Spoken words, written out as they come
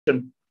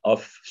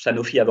of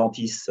Sanofi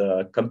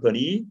Aventis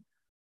company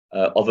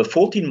over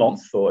 14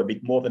 months, so a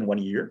bit more than 1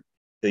 year.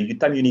 The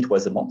time unit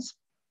was a month.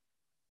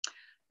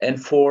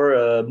 And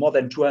for more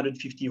than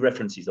 250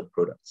 references of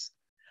products.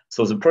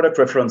 So the product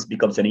reference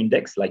becomes an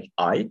index like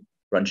I,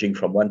 ranging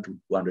from 1 to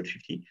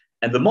 250,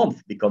 and the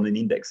month becomes an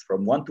index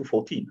from 1 to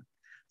 14.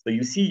 So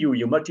you see,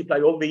 you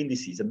multiply all the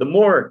indices, and the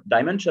more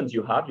dimensions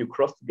you have, you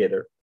cross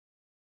together.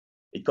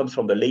 It comes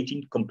from the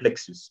Latin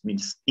complexus,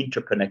 means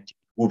interconnected,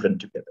 woven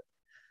together.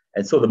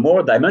 And so the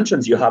more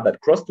dimensions you have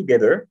that cross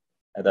together,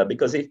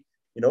 because it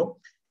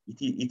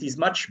is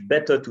much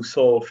better to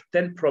solve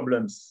 10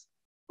 problems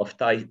of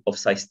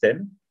size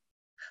 10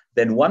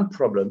 than one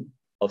problem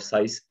of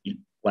size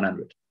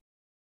 100.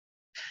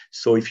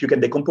 So if you can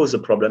decompose the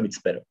problem, it's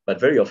better. But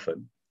very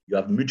often you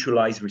have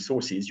mutualized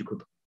resources you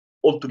could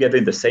all together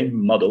in the same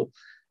model,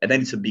 and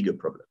then it's a bigger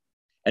problem.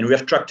 And we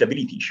have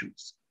tractability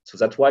issues. So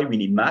that's why we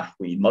need math,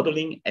 we need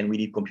modeling, and we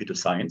need computer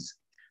science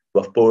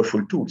to have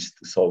powerful tools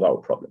to solve our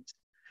problems.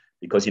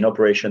 Because in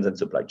operations and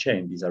supply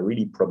chain, these are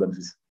really problems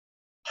with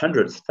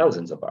hundreds,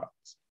 thousands of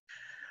hours.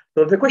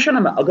 So the question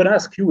I'm going to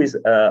ask you is,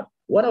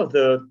 what are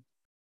the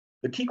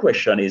key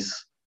question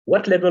is,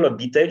 what level of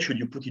detail should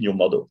you put in your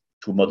model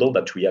to model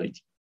that reality?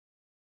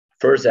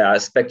 First, there are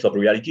aspects of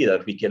reality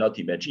that we cannot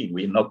imagine.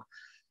 We're not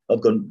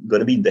going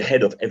to be in the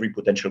head of every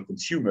potential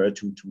consumer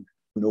to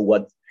know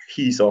what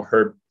his or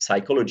her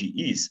psychology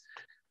is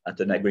at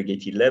an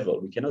aggregated level.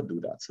 We cannot do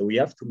that. So we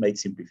have to make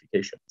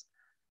simplifications.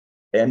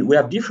 And we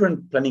have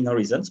different planning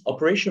horizons: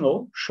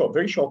 operational,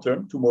 very short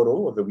term, tomorrow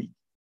or the week.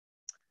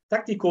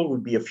 Tactical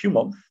would be a few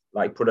months,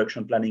 like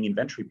production planning,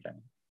 inventory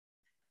planning.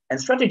 And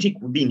strategic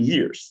would be in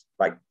years,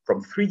 like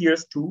from 3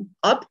 years to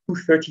up to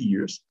 30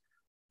 years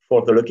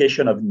for the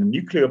location of a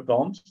nuclear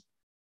plant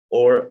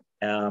or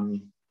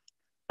an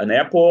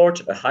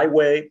airport, a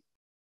highway,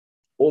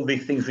 all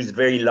these things with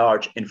very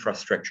large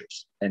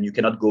infrastructures, and you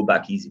cannot go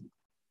back easily.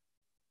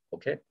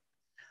 Okay?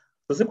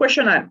 So the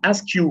question I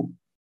ask you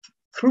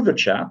through the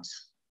chat,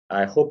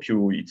 I hope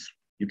you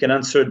can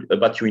answer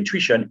about your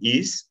intuition,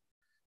 is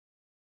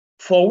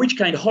for which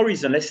kind of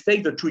horizon? Let's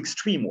take the two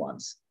extreme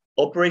ones,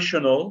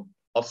 operational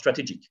or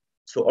strategic.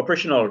 So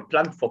operational,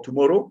 plan for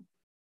tomorrow,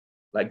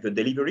 like the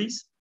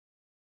deliveries,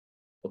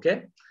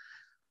 okay?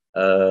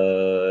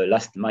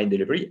 Last mile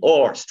delivery,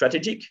 or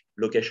strategic,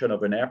 location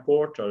of an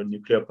airport or a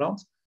nuclear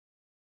plant.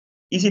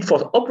 Is it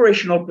for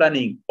operational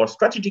planning or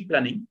strategic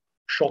planning,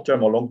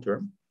 short-term or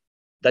long-term,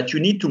 that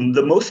you need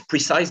the most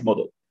precise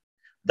model?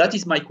 That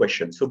is my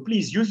question. So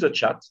please use the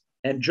chat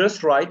and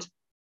just write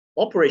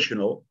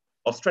operational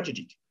or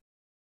strategic.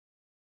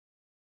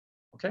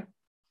 Okay?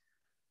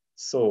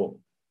 So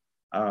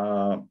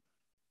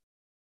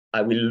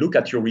I will look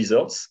at your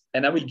results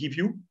and I will give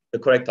you the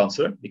correct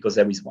answer because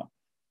there is one.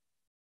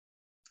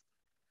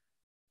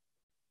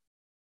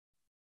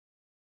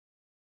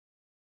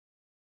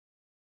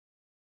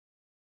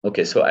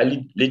 Okay, so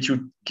I'll let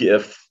you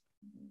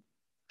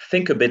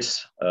think a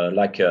bit,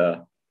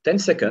 10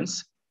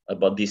 seconds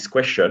about this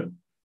question.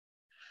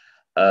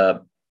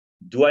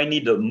 Do I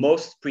need the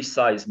most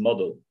precise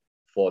model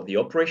for the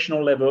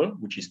operational level,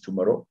 which is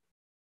tomorrow,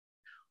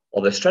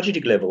 or the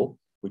strategic level,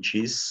 which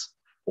is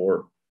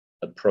for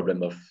a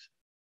problem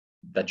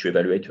that you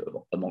evaluate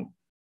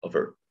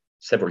over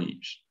several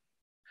years?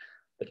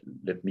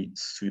 Let me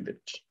soothe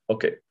it.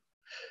 Okay,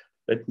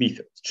 let me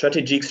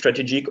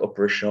strategic,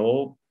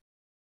 operational.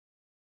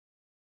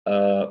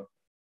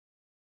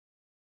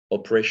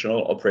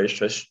 Operational.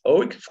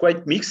 Oh, it's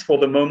quite mixed for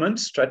the moment.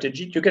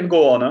 Strategic, you can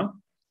go on. Huh?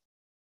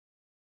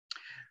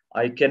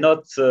 I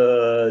cannot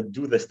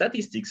do the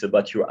statistics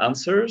about your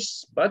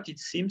answers, but it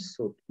seems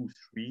so. 2,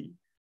 3,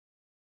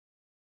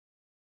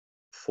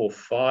 4,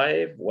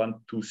 5, 1,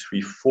 2,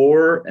 3,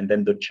 4, and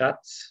then the chat.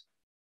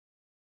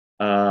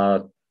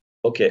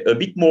 Okay, a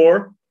bit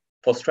more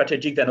for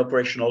strategic than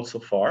operational so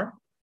far.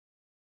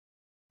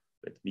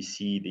 Let me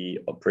see the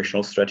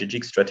operational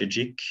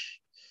strategic.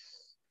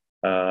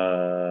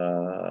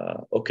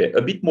 Okay,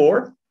 a bit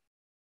more.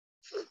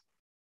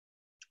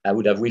 I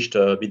would have wished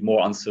a bit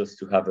more answers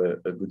to have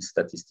a good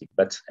statistic,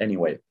 but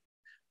anyway,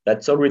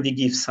 that already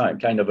gives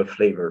kind of a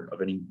flavor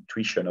of an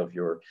intuition of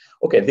your.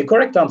 Okay, the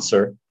correct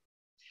answer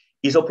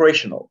is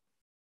operational.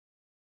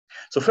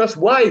 So first,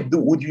 why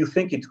would you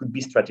think it would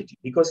be strategic?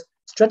 Because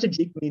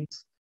strategic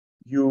means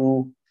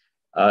you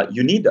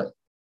need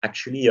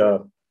actually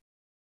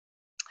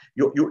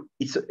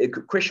it's a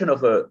question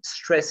of a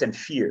stress and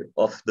fear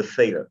of the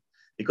failure.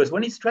 Because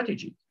when it's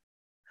strategic,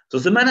 so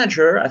the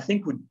manager, I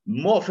think, would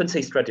more often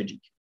say strategic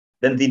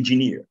than the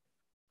engineer.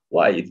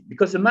 Why?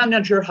 Because the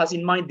manager has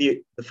in mind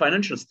the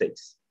financial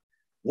stakes.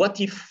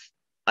 What if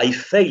I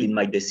fail in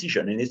my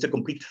decision and it's a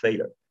complete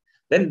failure?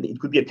 Then it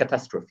could be a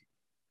catastrophe.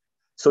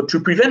 So to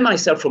prevent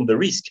myself from the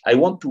risk, I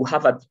want to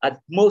have at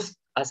most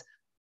as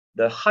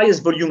the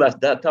highest volume of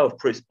data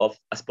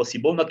as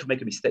possible, not to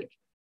make a mistake.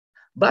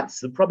 But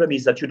the problem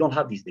is that you don't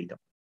have this data.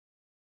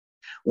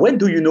 When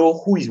do you know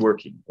who is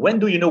working? When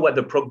do you know what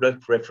the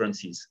product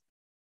reference is?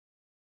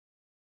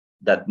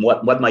 That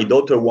what my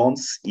daughter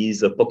wants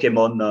is a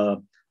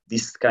Pokemon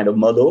this kind of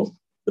model,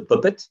 the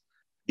puppet.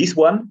 This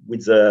one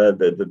with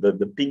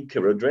the pink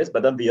dress,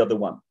 but then the other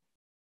one.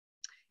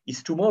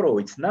 It's tomorrow,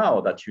 it's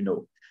now that you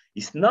know.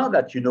 It's now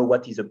that you know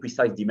what is a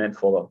precise demand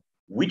for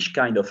which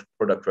kind of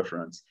product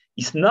reference.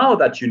 It's now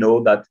that you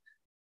know that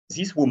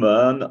this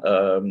woman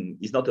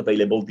is not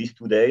available these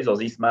 2 days, or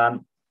this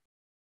man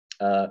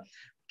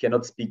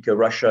cannot speak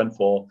Russian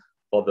for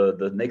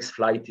the next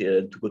flight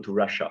to go to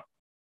Russia.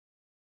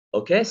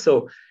 Okay,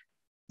 so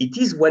it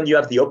is when you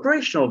have the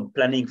operational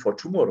planning for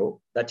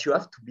tomorrow that you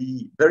have to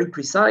be very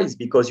precise,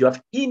 because you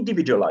have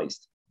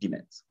individualized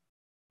demands.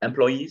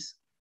 Employees,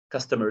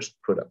 customers,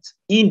 products,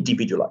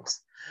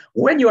 individualized.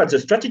 When you are the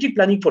strategic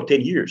planning for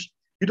 10 years,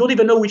 you don't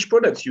even know which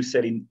products you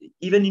sell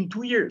even in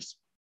 2 years.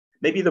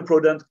 Maybe the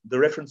product, the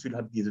reference will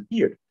have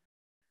disappeared.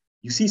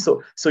 You see,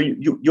 so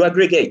you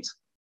aggregate.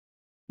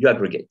 You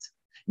aggregate.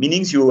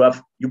 Meaning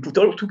you put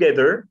all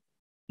together,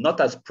 not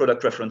as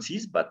product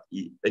references, but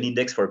an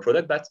index for a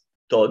product, but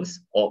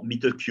tons or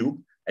meter cube,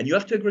 and you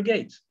have to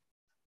aggregate.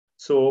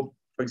 So,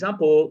 for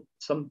example,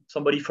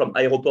 somebody from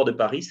Aéroport de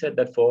Paris said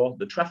that for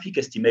the traffic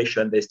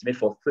estimation, they estimate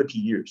for 30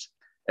 years.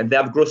 And they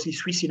have grossly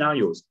 3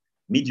 scenarios: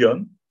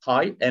 medium,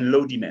 high, and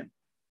low demand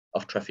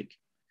of traffic.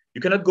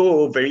 You cannot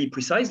go very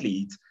precisely.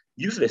 It's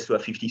useless to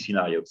have 50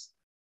 scenarios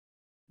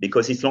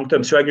because it's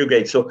long-term, so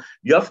aggregate. So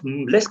you have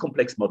less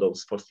complex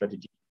models for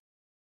strategy.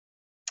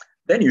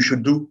 Then you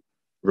should do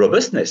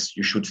robustness.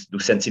 You should do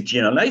sensitivity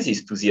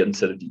analysis to the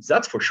uncertainties,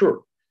 that's for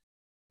sure.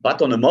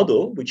 But on a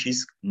model which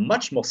is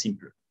much more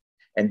simpler.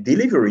 And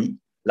delivery,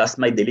 last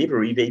mile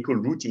delivery, vehicle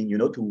routing,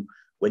 to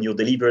when you're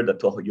delivered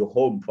at your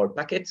home for a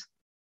packet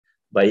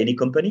by any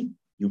company,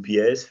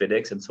 UPS,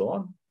 FedEx, and so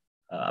on,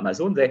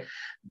 Amazon,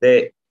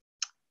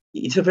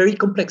 it's a very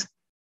complex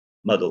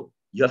model.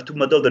 You have to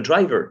model the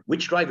driver,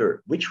 which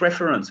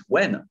reference,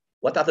 when,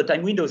 what are the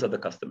time windows of the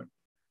customer.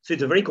 So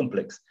it's very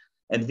complex.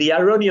 And the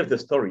irony of the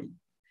story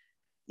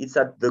is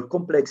that the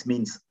complex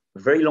means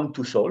very long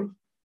to solve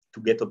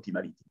to get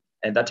optimality.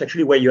 And that's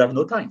actually where you have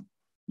no time.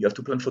 You have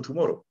to plan for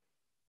tomorrow.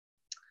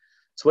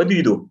 So what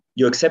do?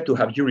 You accept to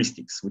have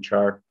heuristics, which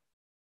are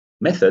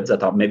methods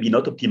that are maybe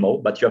not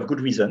optimal, but you have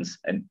good reasons.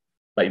 And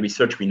by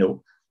research, we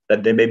know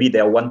that maybe they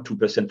are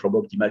 1-2% from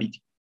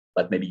optimality,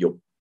 but maybe your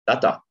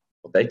data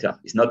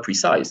is not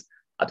precise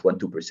at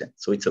 1-2%.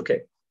 So it's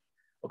okay.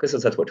 Okay, so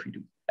that's what we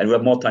do. And we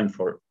have more time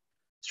for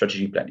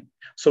strategic planning.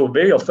 So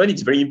very often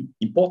it's very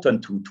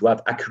important to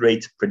have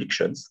accurate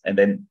predictions, and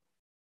then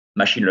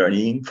machine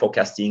learning,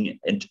 forecasting,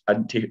 and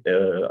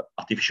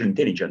artificial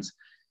intelligence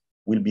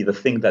will be the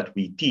thing that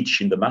we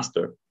teach in the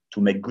master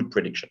to make good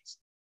predictions.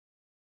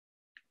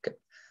 Okay,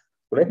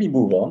 so let me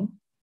move on.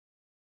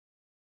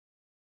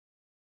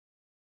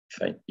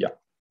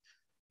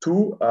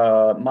 To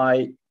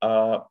my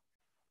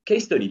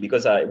case study,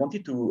 because I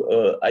wanted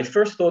to, I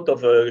first thought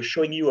of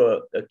showing you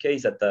a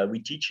case that we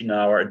teach in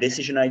our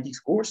decision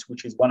analytics course,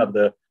 which is one of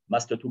the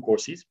Master 2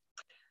 courses.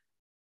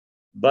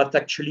 But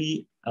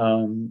actually,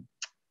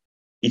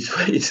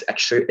 it's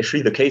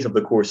actually the case of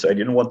the course. So I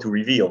didn't want to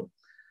reveal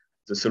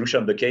the solution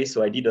of the case.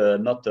 So I did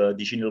not a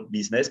digital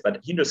business,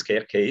 but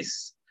Hinderscare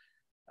case,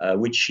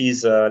 which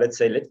is, let's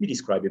say, let me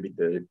describe a bit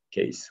the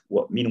case.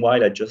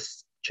 Meanwhile, I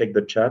just check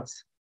the chat.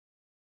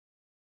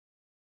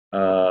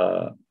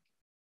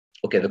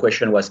 Okay, the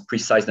question was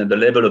precise and the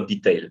level of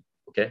detail,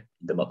 okay,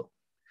 in the model.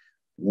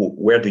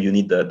 Where do you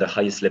need the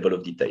highest level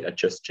of detail? I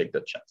just checked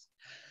the chat.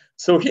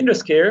 So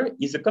Hinderscare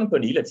is a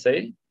company, let's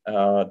say,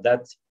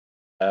 that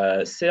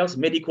sells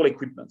medical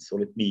equipment. So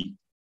let me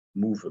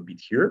move a bit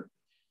here.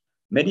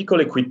 Medical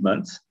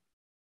equipment.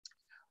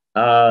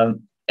 And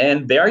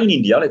they are in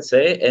India, let's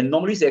say, and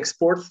normally they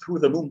export through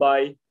the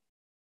Mumbai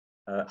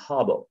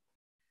harbor,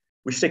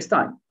 which takes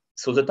time.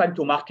 So the time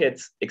to market,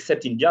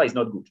 except India, is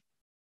not good.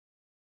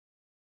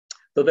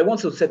 So they want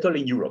to settle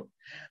in Europe.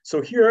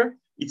 So here,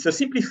 it's a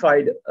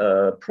simplified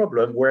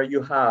problem where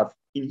you have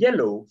in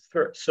yellow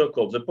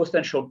circles the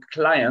potential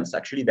clients.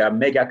 Actually, they are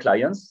mega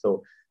clients.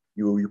 So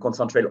you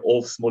concentrate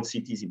all small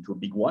cities into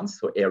big ones,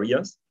 so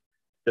areas,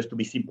 just to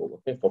be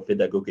simple, okay, for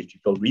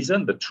pedagogical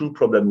reason. The true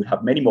problem will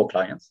have many more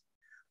clients.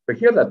 But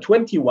here there are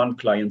 21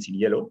 clients in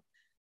yellow.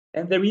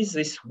 And there is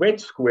this red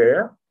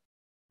square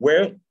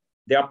where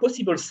there are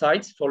possible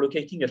sites for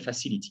locating a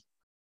facility.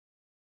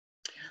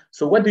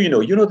 So what do you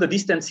know? You know the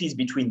distances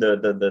between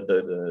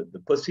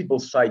the possible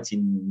sites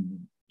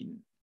in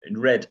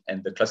red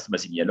and the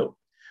customers in yellow.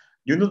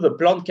 You know the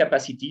plant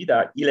capacity, there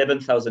are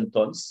 11,000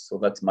 tons. So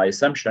that's my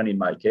assumption in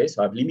my case.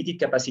 So I have limited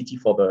capacity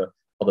for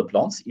the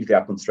plants if they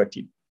are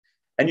constructed.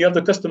 And you have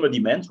the customer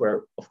demand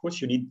where, of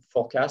course, you need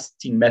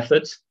forecasting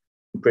methods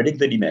to predict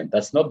the demand.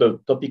 That's not the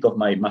topic of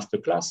my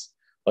masterclass,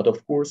 but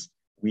of course,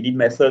 we need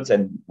methods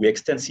and we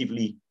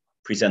extensively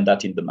present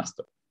that in the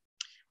master.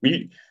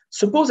 We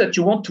suppose that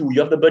you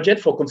have the budget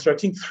for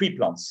constructing 3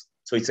 plants.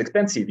 So it's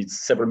expensive. It's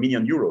several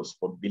million euros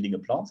for building a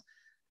plant.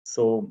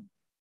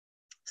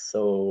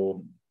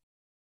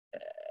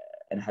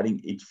 And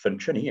having it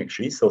functioning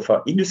actually. So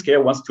for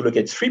Hinderscare wants to look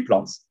at 3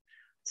 plants,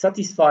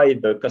 satisfy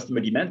the customer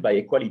demand by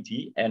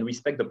equality and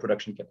respect the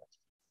production capacity.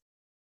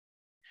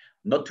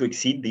 not to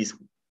exceed these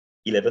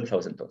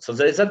 11,000 tons. So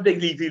that's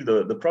basically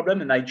the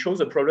problem. And I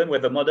chose a problem where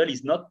the model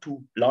is not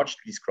too large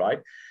to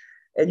describe.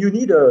 And you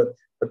need a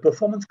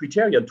performance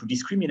criterion to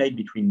discriminate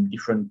between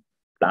different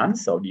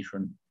plans or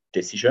different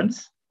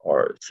decisions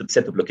or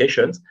subset of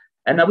locations.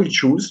 And I will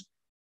choose,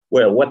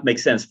 well, what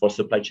makes sense for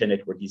supply chain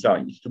network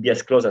design is to be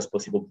as close as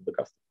possible to the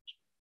customer.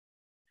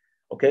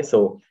 Okay,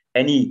 so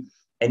any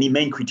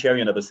main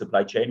criterion of a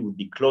supply chain would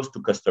be close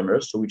to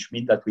customers, so which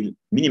means that will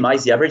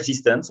minimize the average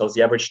distance or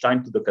the average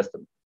time to the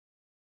customer.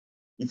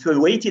 It's a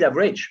weighted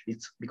average.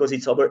 It's because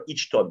it's over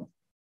each ton.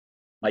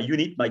 My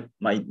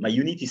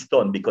unit is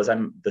ton because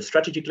I'm the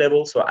strategic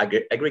level, so I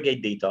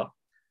aggregate data,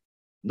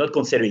 not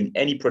considering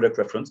any product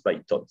reference by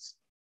tons.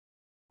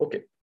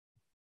 Okay.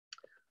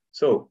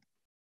 So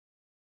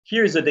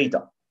here is the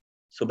data.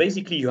 So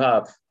basically you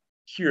have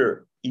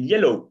here in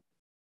yellow,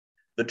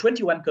 the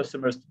 21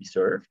 customers to be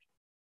served.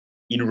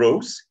 In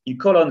rows, in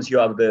columns, you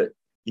have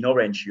in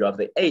orange, you have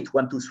the 8,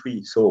 1, 2,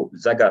 3. So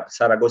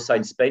Zaragoza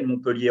in Spain,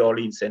 Montpellier,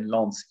 Orleans, and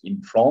Lens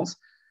in France.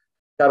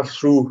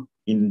 Karlsruhe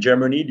in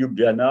Germany,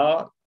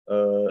 Ljubljana,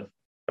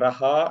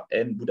 Praha,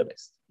 and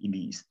Budapest in the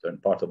eastern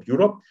part of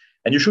Europe.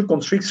 And you should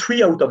constrict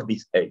 3 out of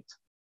these 8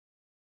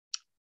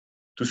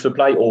 to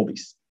supply all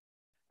this.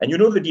 And you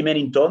know the demand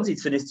in tons,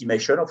 it's an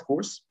estimation, of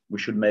course. We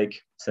should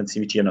make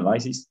sensitivity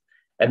analysis.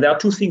 And there are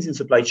 2 things in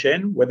supply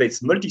chain, whether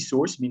it's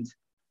multi-source, means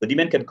the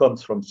demand can come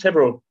from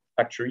several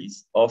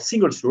factories, or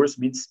single source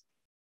means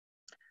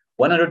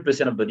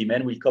 100% of the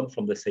demand will come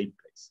from the same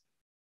place.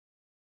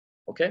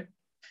 Okay?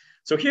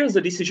 So here's the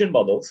decision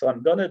model. So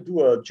I'm gonna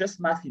do just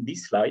math in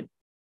this slide,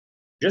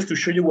 just to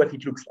show you what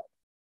it looks like.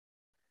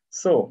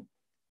 So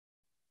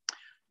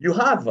you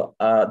have,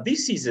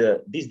 this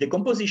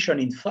decomposition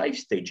in 5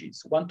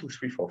 stages, 1, 2,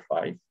 3, 4,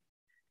 5,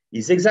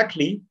 is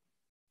exactly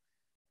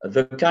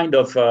the kind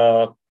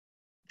of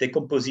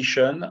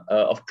decomposition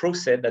of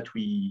process that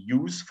we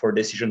use for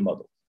decision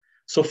model.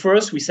 So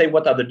first we say,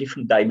 what are the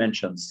different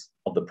dimensions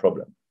of the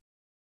problem?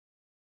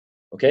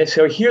 Okay,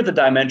 so here the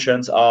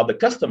dimensions are the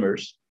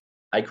customers.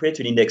 I create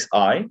an index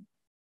I,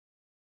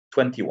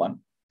 21,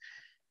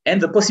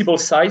 and the possible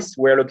sites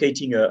we're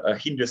locating a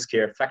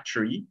Hinderscare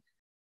factory,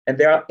 and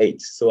there are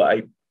 8. So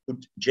I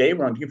put J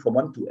ranging from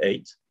 1 to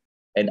 8,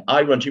 and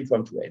I ranging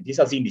from 1 to 8. These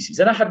are the indices.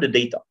 And I have the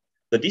data.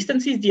 The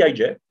distance is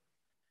dij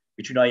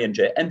between I and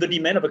j, and the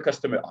demand of a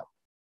customer I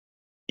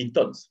in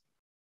tons.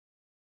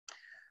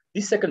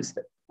 This second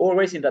step,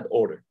 always in that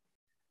order.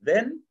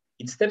 Then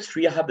in step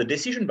 3, I have the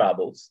decision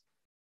variables.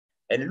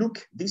 And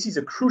look, this is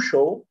a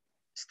crucial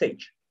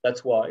stage.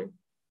 That's why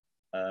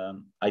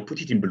I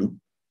put it in blue.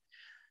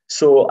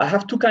 So I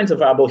have 2 kinds of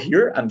variable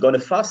here. I'm going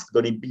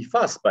to be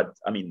fast, but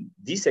I mean,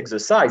 this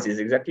exercise is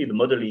exactly the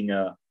modeling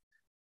a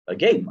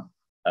game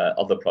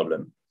of the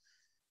problem.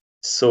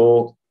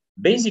 So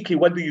basically,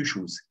 what do you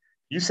choose?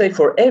 You say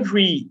for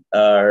every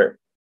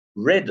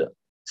red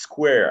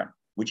square,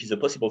 which is a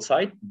possible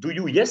site, do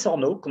you, yes or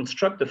no,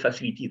 construct a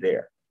facility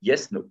there?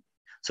 Yes, no.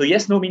 So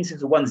yes, no means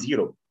it's 1,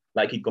 0,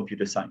 like in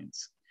computer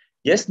science.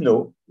 Yes,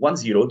 no, 1,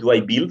 0, do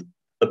I build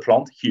a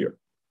plant here?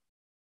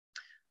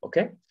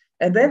 Okay.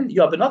 And then you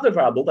have another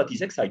variable that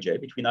is xij,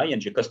 between I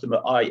and j,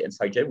 customer I and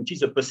psi j, which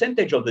is a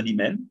percentage of the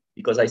demand,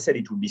 because I said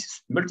it would be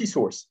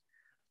multi-source.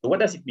 So what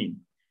does it mean?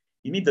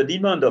 It means the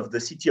demand of the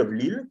city of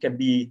Lille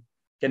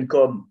can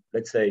come,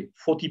 let's say,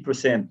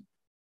 40%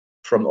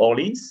 from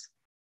Orleans,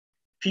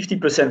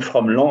 50%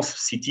 from Lens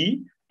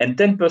city, and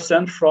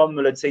 10% from,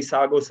 let's say,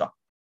 Zaragoza.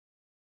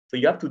 So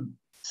you have to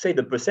say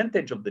the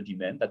percentage of the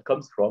demand that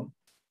comes from,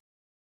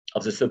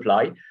 of the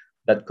supply,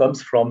 that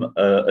comes from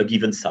a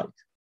given site.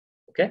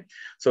 Okay?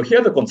 So here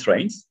are the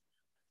constraints.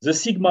 The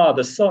sigma,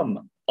 the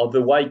sum of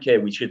the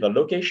yk, which is the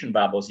location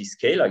variable, is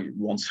scale. I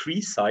want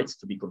 3 sites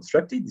to be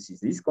constructed. This is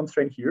this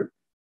constraint here.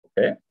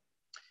 Okay?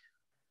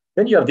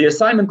 Then you have the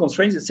assignment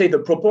constraints that say the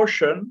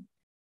proportion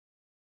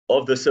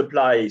of the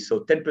supply.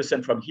 So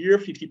 10% from here,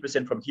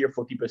 50% from here,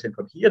 40%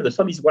 from here. The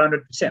sum is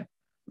 100%,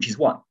 which is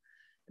 1.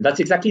 And that's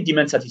exactly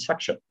demand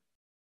satisfaction.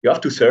 You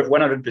have to serve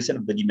 100%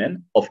 of the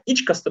demand of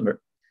each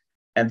customer.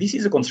 And this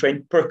is a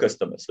constraint per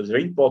customer. So it's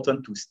very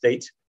important to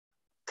state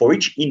for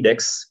each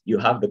index, you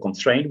have the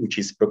constraint, which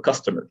is per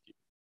customer.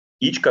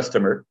 Each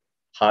customer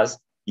has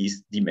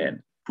his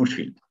demand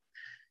fulfilled.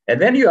 And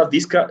then you have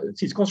this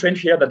constraint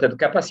here that are the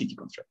capacity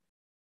constraint.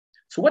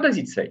 So what does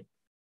it say?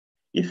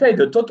 It says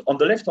on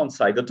the left-hand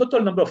side, the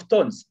total number of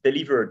tons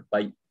delivered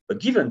by a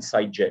given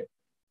site j.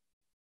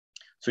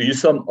 So you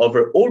sum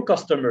over all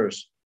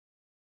customers,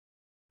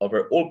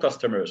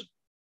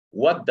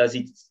 what does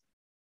it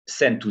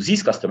send to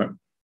this customer,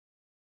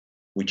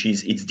 which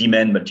is its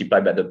demand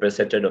multiplied by the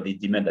percentage of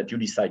its demand that you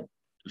decide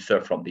to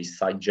serve from this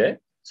site j,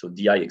 so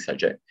di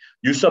xij.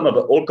 You sum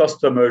over all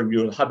customers,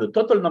 you'll have the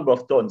total number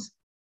of tons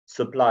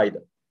supplied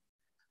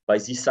by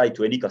this site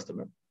to any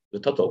customer, the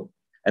total.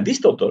 And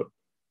this total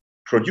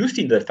produced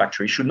in the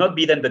factory should not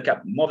be then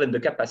more than the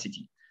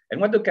capacity.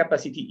 And what the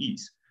capacity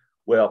is?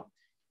 Well,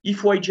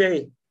 if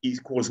yj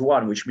equals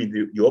 1, which means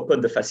you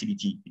open the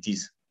facility, it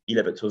is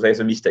 11. So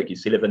there's a mistake.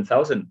 It's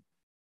 11,000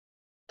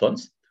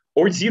 tons,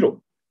 or it's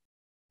 0.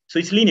 So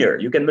it's linear.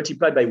 You can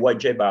multiply by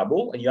yj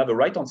variable, and you have a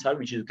right-hand side,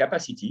 which is a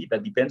capacity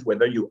that depends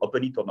whether you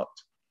open it or not.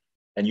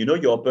 And you know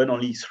you open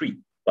only 3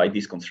 by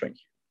this constraint.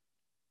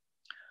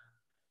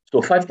 So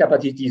 5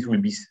 capacities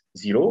will be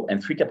 0,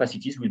 and 3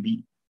 capacities will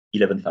be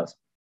 11,000.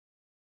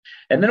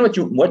 And then what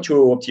you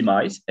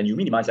optimize, and you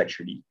minimize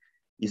actually,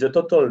 is the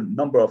total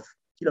number of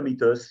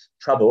kilometers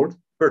traveled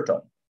per ton.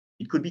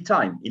 It could be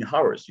time in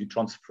hours. You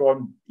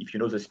transform, if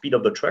you know the speed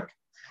of the truck.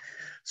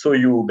 So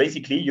you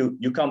basically,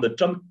 you count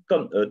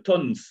the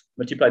tons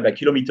multiplied by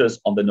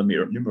kilometers on the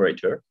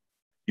numerator.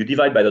 You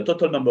divide by the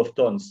total number of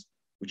tons,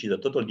 which is the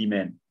total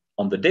demand,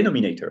 on the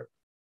denominator.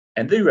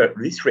 And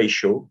this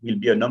ratio will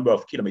be a number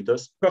of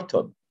kilometers per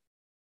ton,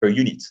 per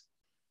unit.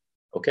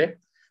 Okay?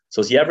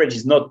 So the average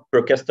is not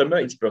per customer,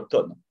 it's per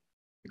ton,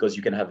 because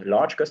you can have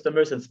large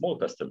customers and small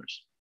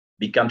customers,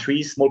 big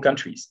countries, small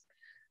countries.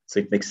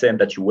 So it makes sense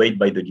that you weight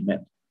by the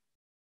demand,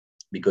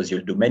 because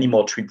you'll do many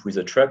more trips with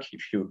a truck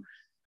if you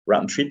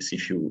round trips.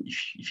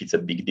 If it's a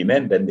big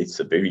demand, then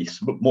it's a very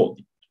small.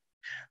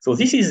 So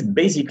this is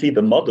basically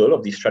the model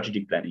of the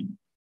strategic planning.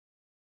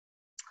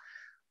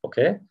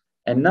 Okay,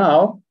 and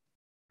now,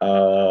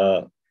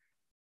 so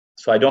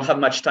I don't have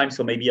much time,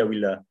 so maybe I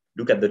will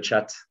look at the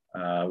chat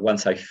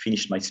once I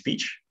finish my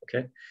speech.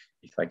 Okay,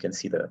 if I can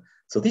see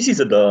so this is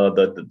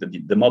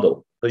the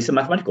model. So it's a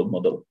mathematical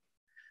model.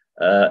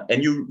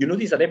 And you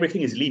notice that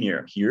everything is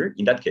linear here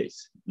in that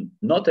case.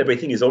 Not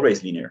everything is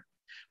always linear.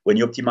 When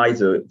you optimize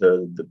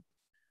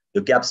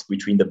the gaps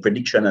between the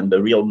prediction and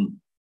the real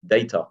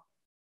data,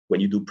 when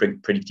you do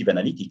predictive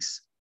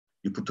analytics,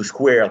 you put to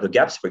square the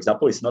gaps, for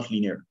example, it's not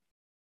linear.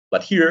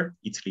 But here,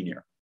 it's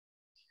linear.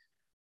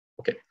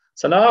 Okay,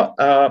 so now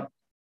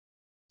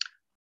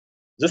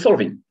the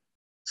solving.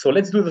 So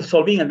let's do the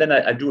solving, and then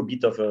I do a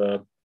bit of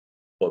a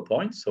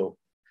PowerPoint. So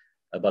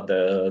about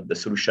the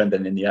solution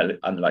and then the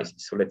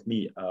analysis. So let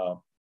me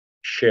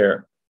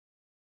share.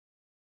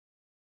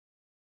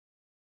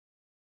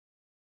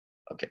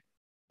 Okay,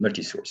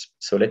 multi-source.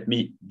 So let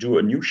me do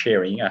a new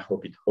sharing. I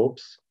hope it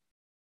helps.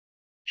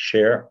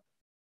 Share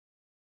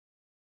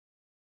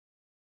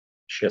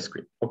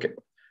screen. Okay,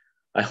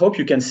 I hope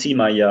you can see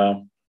my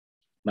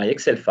my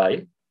Excel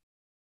file.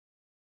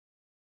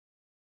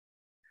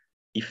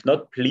 If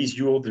not, please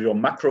use your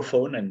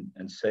microphone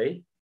and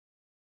say.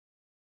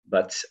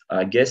 But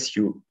I guess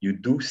you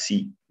do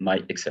see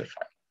my Excel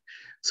file.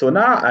 So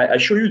now I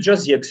show you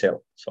just the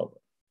Excel solver.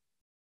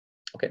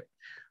 Okay,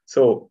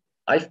 so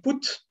I've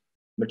put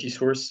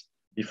multi-source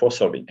before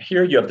solving.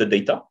 Here you have the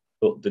data,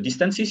 so the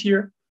distances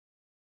here,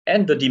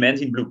 and the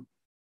demands in blue,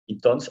 in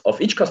tons of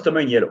each customer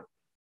in yellow.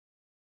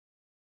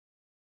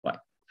 Right.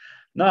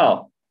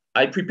 Now,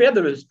 I prepared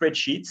the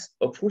spreadsheets.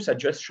 Of course, I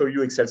just show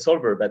you Excel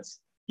solver, but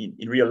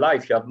in real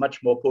life, you have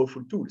much more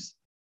powerful tools,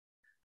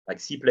 like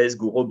C++,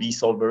 Go, B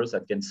solvers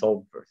that can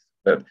solve.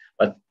 But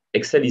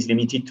Excel is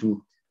limited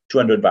to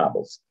 200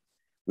 variables,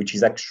 which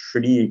is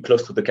actually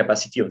close to the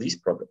capacity of this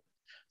problem.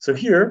 So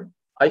here,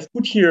 I've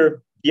put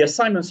here the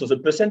assignments of the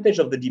percentage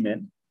of the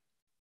demand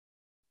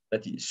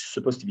that is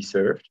supposed to be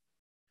served.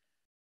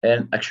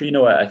 And actually,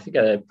 no, I think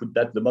I put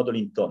the model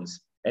in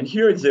tons. And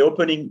here is the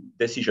opening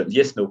decision,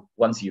 yes, no,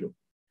 1, 0.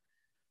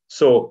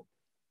 So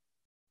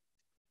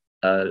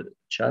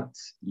chat,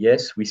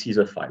 yes, we see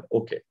the file.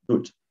 Okay,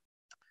 good.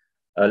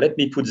 Let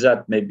me put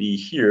that maybe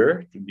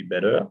here, it will be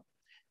better.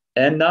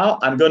 And now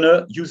I'm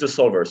gonna use the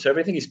solver. So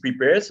everything is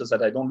prepared so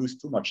that I don't lose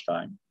too much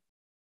time.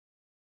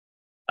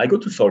 I go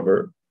to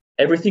solver,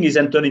 everything is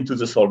entered into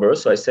the solver.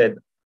 So I said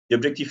the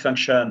objective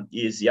function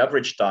is the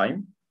average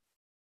time.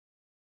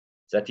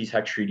 That is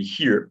actually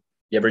here,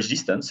 the average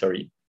distance,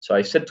 sorry. So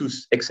I said to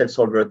Excel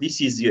solver, this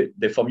is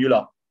the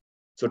formula.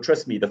 So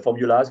trust me, the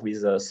formulas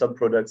with sum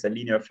products and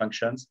linear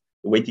functions,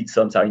 the weighted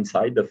sums are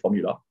inside the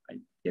formula,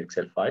 the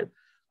Excel file.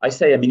 I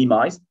say I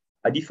minimize.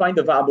 I define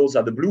the variables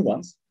are the blue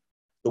ones,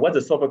 so what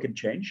the solver can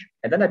change.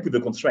 And then I put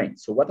the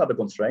constraints. So what are the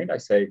constraints? I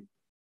say,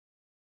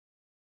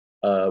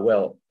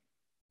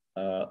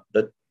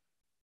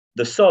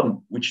 the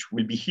sum, which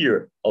will be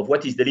here, of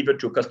what is delivered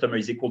to a customer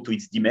is equal to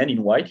its demand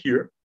in white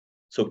here.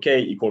 So K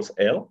equals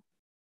L.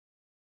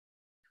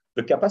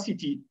 The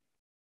capacity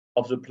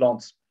of the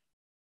plant,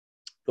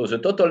 so the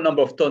total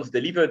number of tons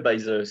delivered by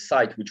the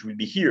site, which will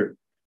be here,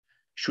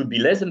 should be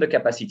less than the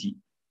capacity.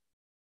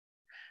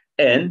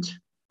 And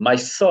my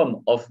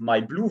sum of my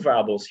blue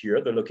variables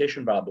here, the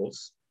location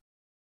variables,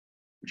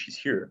 which is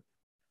here,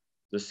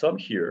 the sum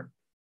here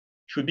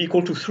should be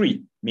equal to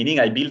 3, meaning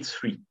I build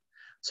 3.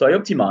 So I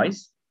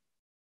optimize.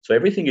 So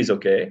everything is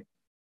okay.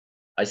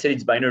 I said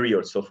it's binary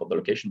also for the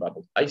location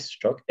variable. I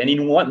struck, and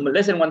in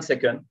less than 1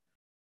 second,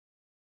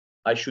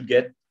 I should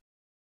get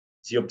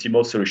the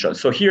optimal solution.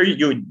 So here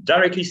you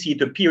directly see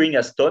it appearing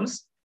as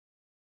tons.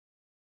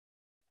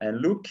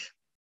 And look,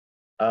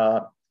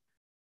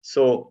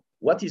 so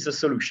what is the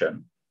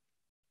solution?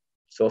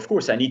 So of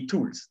course I need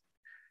tools.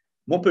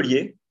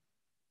 Montpellier,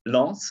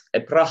 Lens,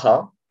 and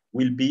Praha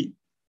will be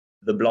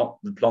the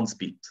plant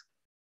split.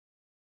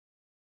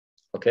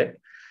 Okay,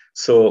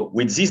 so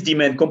with this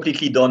demand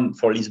completely done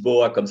for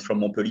Lisboa comes from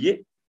Montpellier,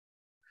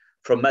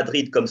 from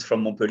Madrid comes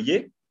from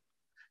Montpellier,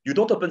 You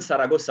don't open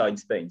Zaragoza in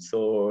Spain.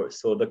 So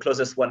the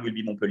closest one will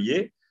be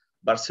Montpellier,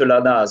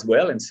 Barcelona as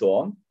well, and so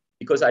on.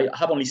 Because I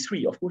have only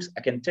 3, of course,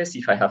 I can test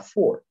if I have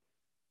 4.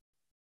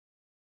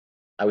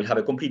 I will have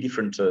a completely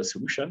different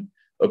solution,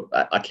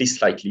 at least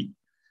slightly.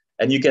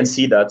 And you can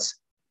see that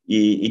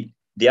the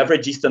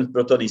average distance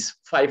per ton is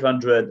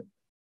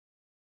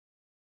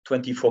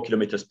 524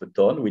 kilometers per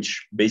ton,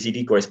 which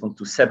basically corresponds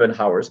to 7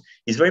 hours.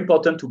 It's very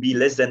important to be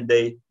less than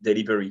day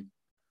delivery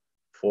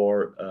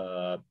for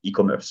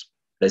e-commerce,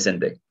 less than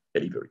day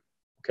delivery,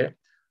 okay?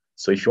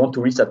 So if you want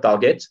to reach that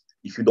target,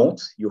 if you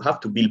don't, you have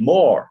to build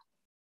more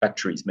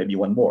factories, maybe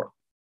one more,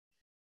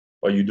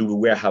 or you do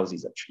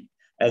warehouses actually.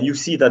 And you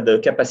see that the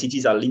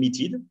capacities are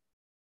limited.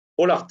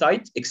 All are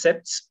tight,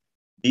 except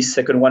this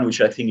second one, which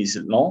I think is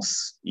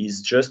Lens,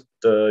 is just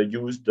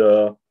used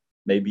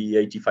maybe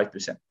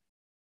 85%.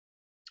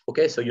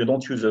 Okay, so you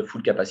don't use the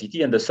full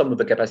capacity, and the sum of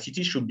the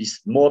capacity should be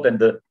more than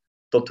the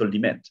total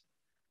demand.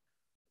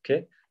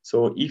 Okay,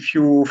 so if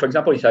you, for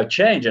example, if I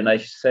change and I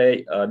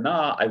say,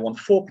 now I want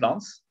 4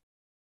 plants,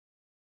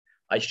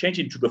 I change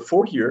it to the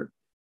 4 here,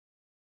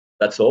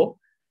 that's all.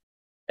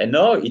 And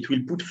now it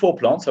will put 4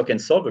 plants, so I can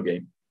solve the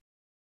game.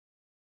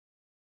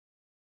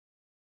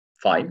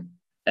 Fine.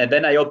 And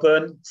then I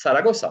open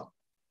Zaragoza.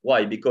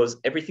 Why? Because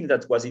everything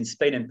that was in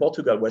Spain and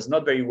Portugal was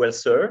not very well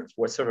served,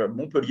 was served at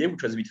Montpellier,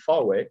 which was a bit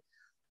far away.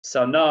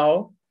 So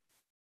now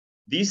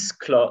these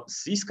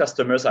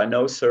customers are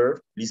now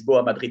served,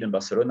 Lisboa, Madrid, and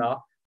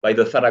Barcelona, by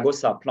the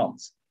Zaragoza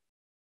plants.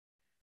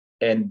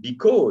 And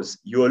because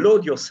you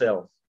allowed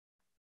yourself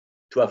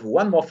to have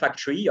one more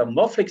factory, you have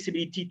more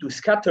flexibility to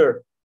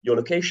scatter your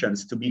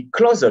locations to be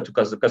closer to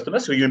the customer,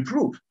 so you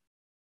improve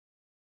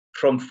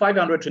from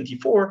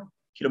 524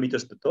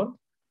 kilometers per ton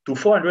to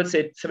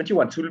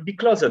 471. So it will be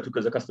closer to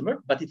the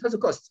customer, but it has a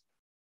cost.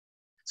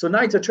 So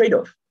now it's a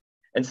trade-off.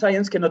 And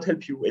science cannot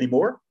help you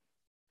anymore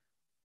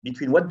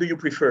between what do you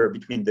prefer,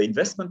 between the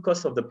investment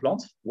cost of the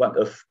plant,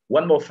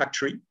 one more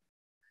factory,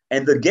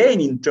 and the gain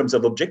in terms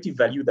of objective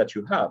value that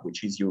you have,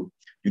 which is you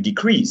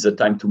decrease the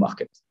time to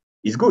market.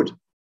 Is good,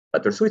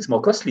 but also it's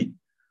more costly.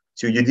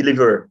 So you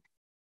deliver,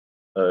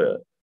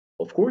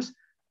 of course,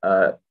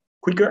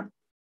 quicker,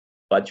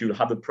 but you'll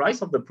have the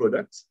price of the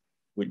product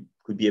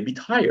could be a bit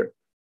higher.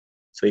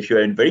 So if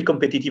you're in a very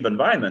competitive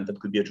environment,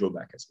 that could be a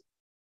drawback as well.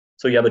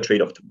 So you have a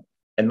trade-off to make,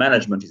 and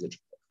management is a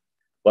trade-off.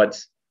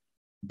 But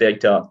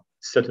data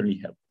certainly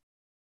help.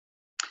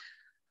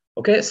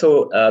 Okay,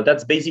 so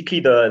that's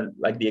basically the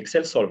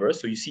Excel solver.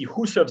 So you see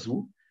who serves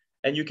who,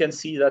 and you can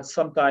see that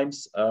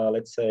sometimes,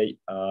 let's say,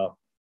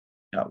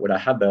 what I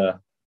had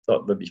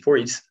thought before,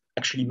 it's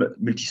actually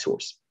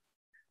multi-source.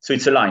 So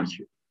it's aligned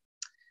here.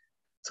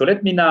 So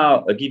let me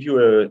now give you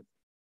a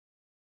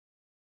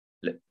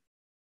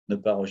ne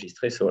pas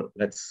enregistrer. So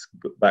let's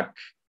go back.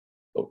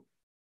 Oh.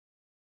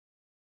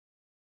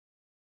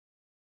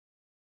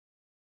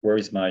 Where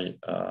is my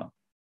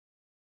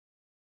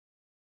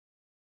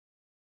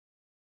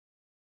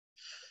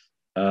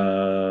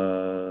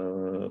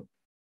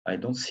I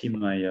don't see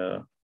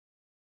my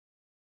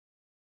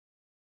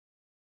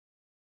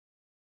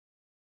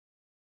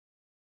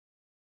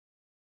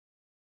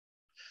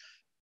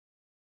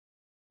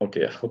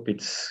okay, I hope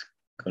it's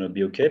gonna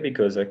be okay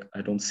because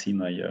I don't see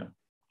my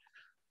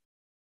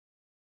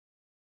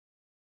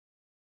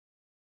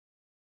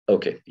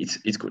okay,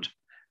 it's good.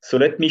 So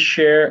let me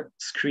share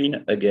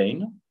screen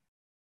again.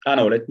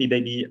 No, let me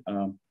maybe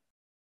have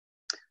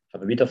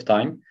a bit of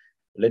time.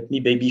 Let me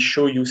maybe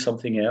show you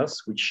something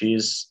else, which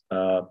is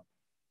an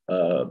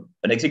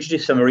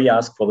executive summary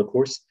asked for the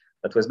course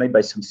that was made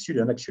by some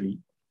student actually.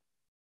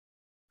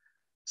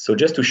 So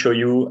just to show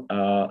you,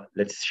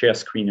 let's share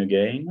screen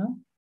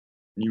again.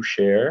 New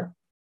share.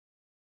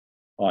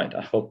 All right,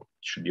 I hope it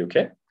should be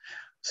okay.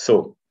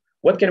 So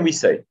what can we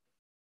say?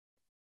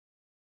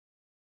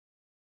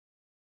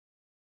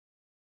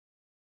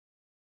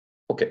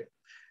 Okay.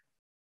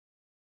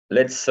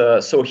 Let's,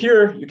 so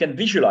here you can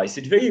visualize.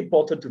 It's very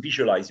important to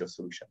visualize your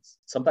solutions.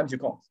 Sometimes you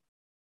can't,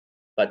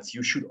 but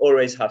you should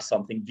always have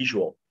something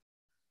visual.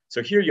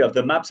 So here you have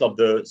the maps of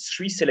the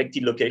 3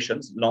 selected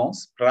locations,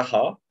 Lens,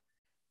 Praha,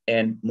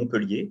 and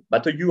Montpellier.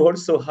 But you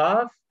also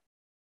have,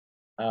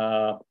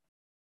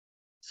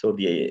 so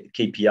the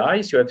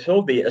KPIs, you have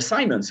all the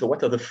assignments. So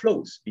what are the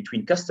flows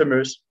between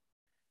customers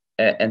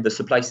and the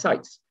supply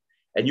sites?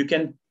 And you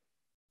can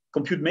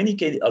compute many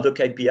other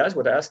KPIs.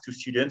 What I ask to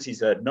students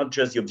is not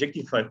just the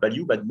objective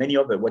value, but many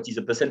other. What is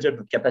the percentage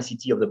of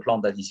capacity of the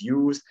plant that is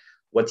used?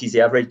 What is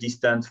the average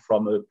distance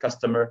from a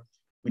customer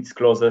with its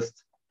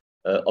closest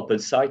open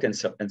site, and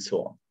so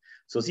on.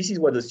 So this is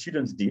what the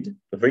students did.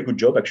 A very good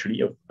job,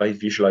 actually, of by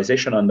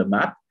visualization on the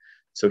map.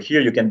 So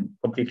here you can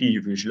completely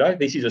visualize.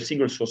 This is a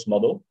single source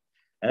model.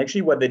 And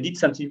actually what they did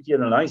sensitivity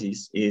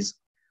analysis is,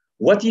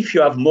 what if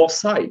you have more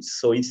sites?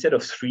 So instead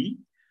of 3,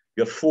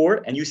 you have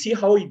 4, and you see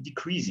how it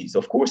decreases.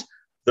 Of course,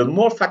 the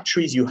more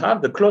factories you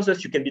have, the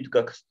closest you can be to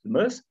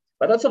customers.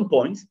 But at some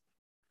point,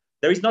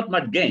 there is not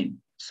much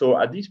gain. So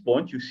at this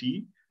point, you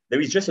see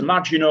there is just a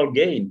marginal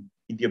gain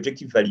in the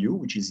objective value,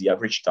 which is the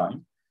average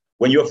time.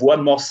 When you have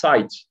one more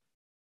site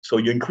So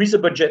you increase the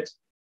budget.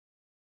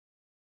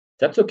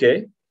 That's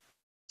okay,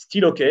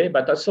 still okay,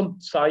 but at some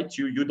sites,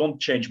 you don't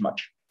change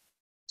much.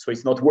 So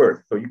it's not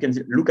worth. So you can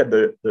look at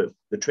the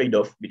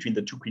trade-off between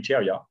the two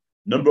criteria,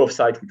 number of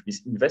sites, which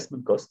is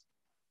investment cost,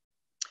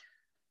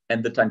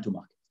 and the time to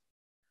market.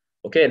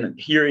 Okay, and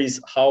here is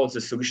how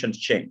the solutions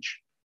change.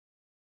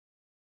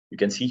 You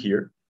can see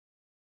here,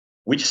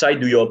 which site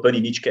do you open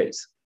in each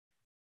case?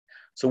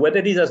 So what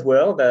they did as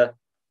well,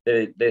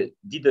 they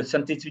did the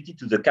sensitivity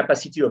to the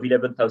capacity of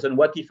 11,000.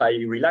 What if I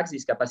relax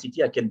this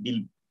capacity? I can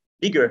build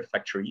bigger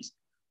factories.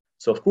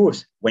 So of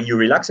course, when you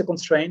relax a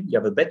constraint, you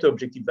have a better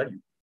objective value.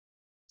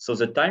 So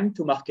the time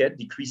to market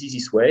decreases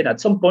this way. And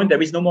at some point,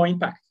 there is no more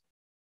impact.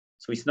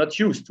 So it's not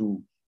used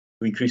to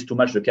increase too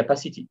much the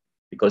capacity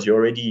because you're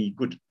already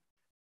good.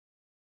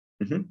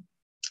 Mm-hmm.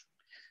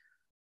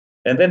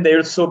 And then they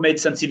also made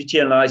sensitivity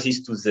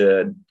analysis to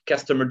the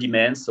customer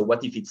demand. So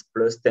what if it's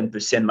plus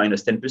 10%,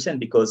 minus 10%?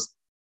 Because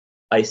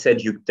I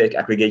said you take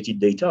aggregated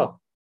data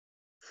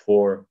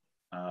for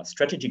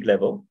strategic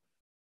level,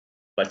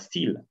 but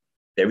still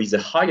there is a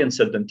high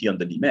uncertainty on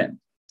the demand.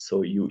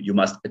 So you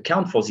must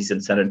account for this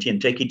uncertainty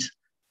and take it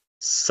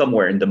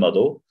somewhere in the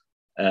model,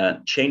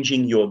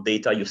 changing your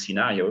data, your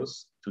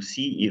scenarios to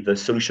see if the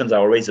solutions are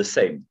always the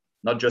same,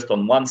 not just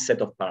on one set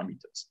of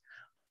parameters.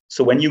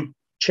 So when you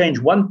change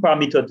one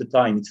parameter at a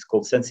time, it's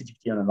called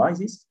sensitivity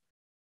analysis.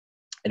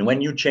 And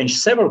when you change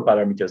several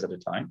parameters at a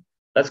time,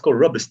 that's called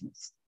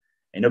robustness.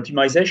 In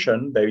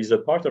optimization, there is a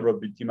part of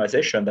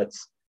optimization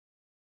that's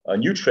a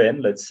new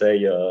trend, let's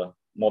say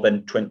more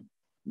than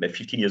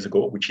 15 years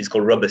ago, which is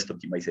called robust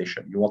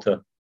optimization. You want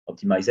an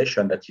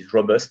optimization that is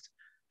robust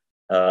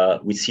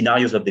with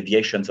scenarios of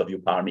deviations of your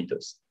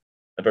parameters.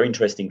 A very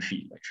interesting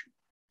field, actually.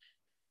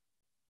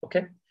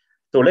 Okay.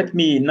 So let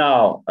me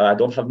now, I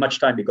don't have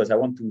much time because I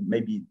want to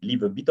maybe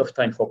leave a bit of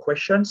time for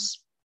questions.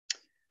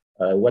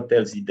 What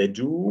else did they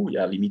do?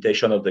 Yeah,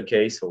 limitation of the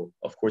case. So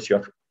of course you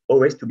have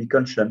always to be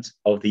conscious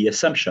of the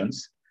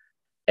assumptions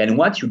and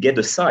what you get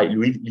aside,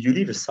 you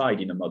leave aside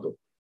in a model.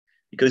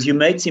 Because you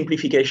made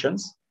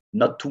simplifications,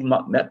 not too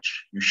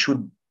much. You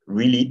should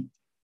really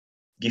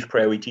give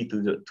priority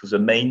to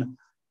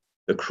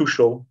the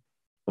crucial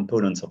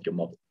components of your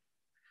model.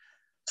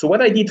 So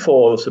what I did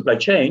for supply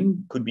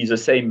chain could be the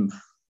same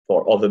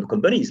for other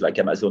companies like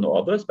Amazon or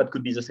others, but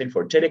could be the same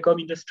for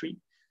telecom industry,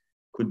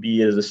 could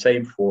be the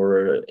same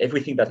for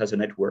everything that has a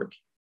network.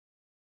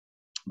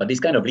 But this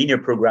kind of linear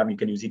program, you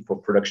can use it for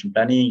production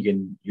planning, you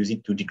can use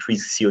it to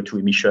decrease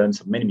CO2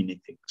 emissions, many,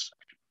 many things.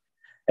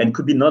 And it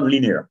could be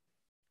non-linear.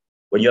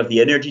 When you have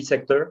the energy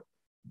sector,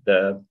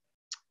 the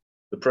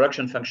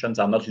production functions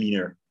are not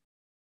linear.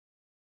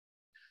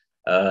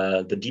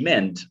 The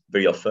demand,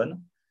 very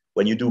often,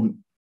 when you do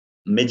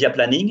media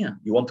planning,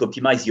 you want to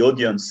optimize the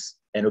audience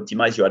and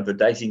optimize your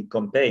advertising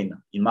campaign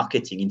in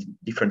marketing, in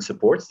different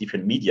supports,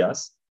 different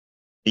medias.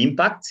 The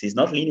impact is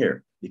not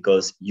linear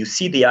because you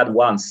see the ad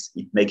once,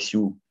 it makes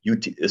you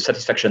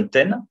satisfaction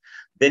 10.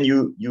 Then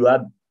you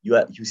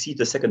see it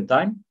the second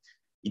time,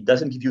 it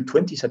doesn't give you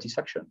 20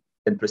 satisfaction,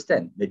 10 plus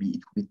 10. Maybe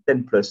it could be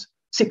 10 plus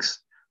 6,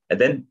 and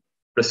then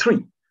plus 3.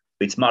 So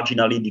it's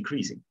marginally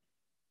decreasing.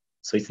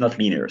 So it's not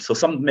linear. So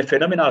some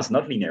phenomena is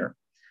not linear,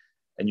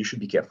 and you should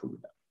be careful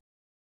with that.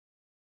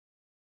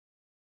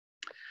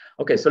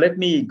 Okay, so let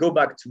me go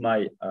back to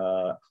my,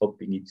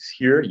 hoping it's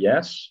here,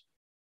 yes.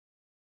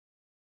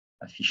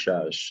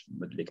 Affichage,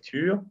 mode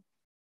lecture.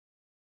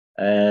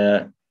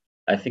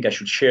 I think I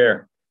should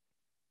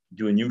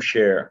do a new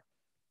share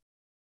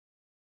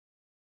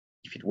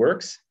if it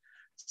works.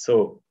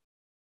 So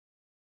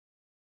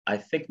I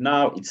think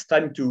now it's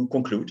time to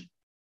conclude.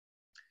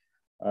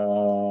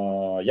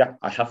 Yeah,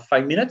 I have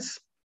 5 minutes.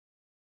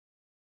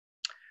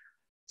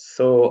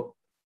 So,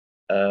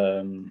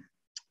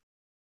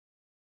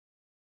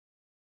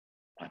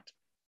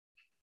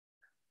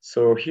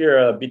 so here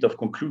are a bit of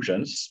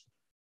conclusions.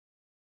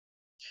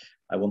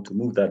 I want to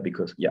move that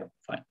because, yeah,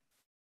 fine.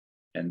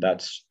 And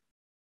that's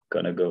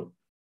gonna go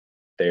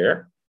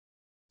there.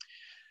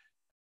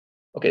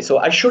 Okay, so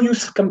I show you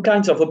some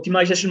kinds of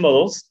optimization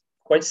models,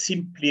 quite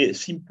simple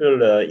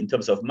in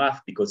terms of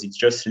math because it's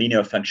just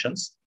linear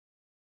functions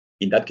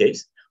in that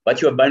case,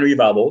 but you have binary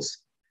variables.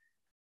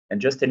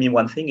 And just tell me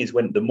one thing is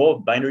when the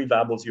more binary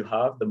variables you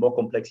have, the more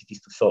complex it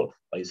is to solve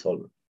by a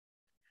solver.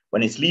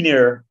 When it's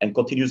linear and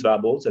continuous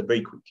variables, they're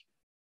very quick.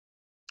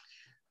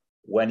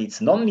 When it's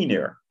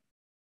nonlinear,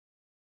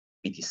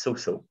 it is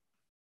so-so.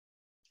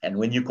 And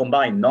when you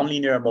combine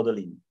nonlinear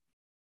modeling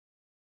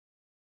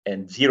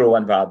and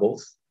 0-1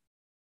 variables,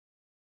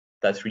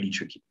 that's really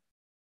tricky.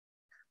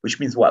 Which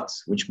means what?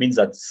 Which means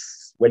that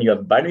when you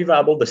have binary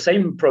variable, the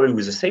same problem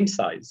with the same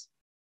size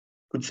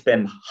could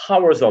spend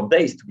hours or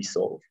days to be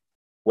solved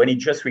when it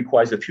just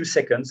requires a few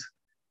seconds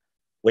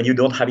when you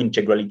don't have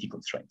integrality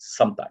constraints,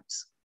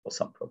 sometimes, for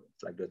some problems,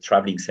 like the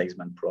traveling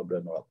salesman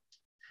problem.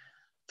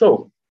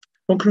 So,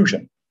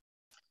 conclusion.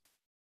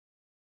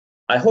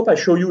 I hope I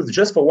show you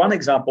just for one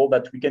example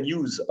that we can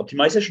use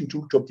optimization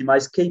tool to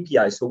optimize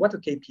KPIs. So what a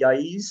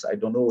KPI is, I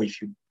don't know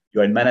if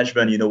you're in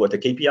management, you know what a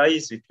KPI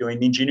is. If you're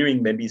in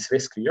engineering, maybe it's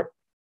less clear.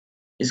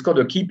 It's called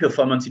a key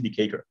performance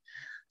indicator.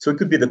 So it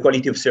could be the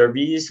quality of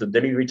service, the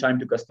delivery time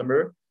to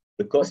customer,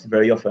 the cost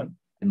very often,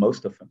 and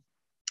most often,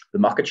 the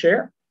market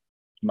share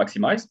to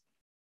maximize,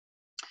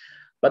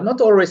 but not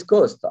always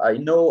cost. I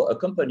know a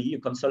company, a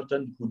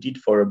consultant who did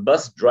for a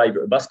bus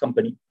driver, a bus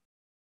company.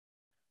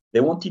 They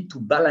wanted to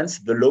balance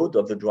the load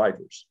of the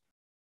drivers.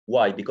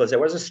 Why? Because there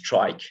was a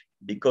strike,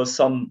 because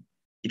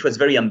it was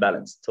very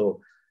unbalanced.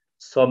 So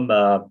some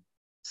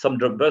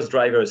bus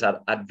drivers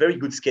had very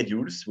good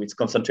schedules with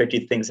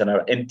concentrated things and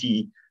are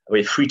empty,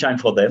 with free time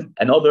for them.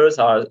 And others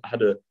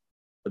had a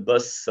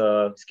bus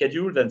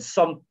schedule, then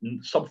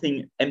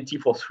something empty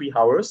for 3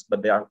 hours,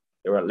 but they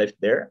were left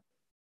there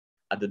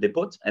at the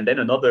depot. And then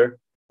another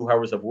 2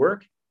 hours of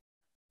work,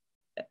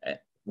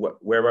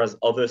 whereas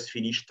others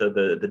finished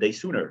the day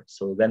sooner.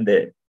 So then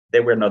they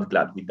were not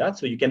glad with that.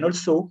 So you can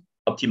also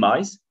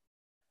optimize,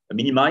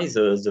 minimize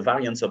the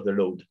variance of the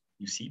load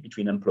you see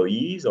between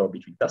employees or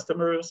between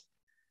customers.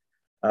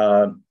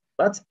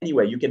 But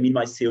anyway, you can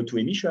minimize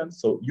CO2 emissions.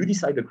 So you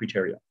decide the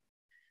criteria.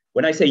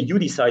 When I say you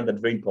decide, that's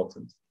very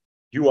important.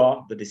 You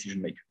are the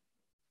decision maker.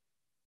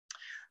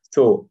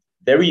 So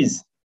there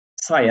is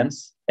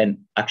science, and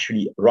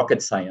actually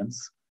rocket science,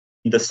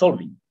 in the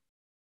solving,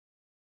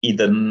 in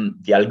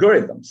the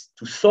algorithms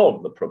to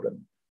solve the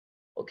problem.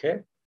 Okay,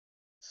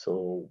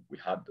 so we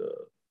had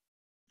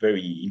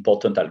very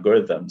important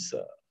algorithms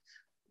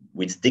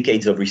with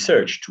decades of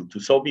research to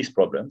solve these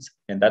problems,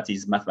 and that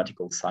is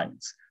mathematical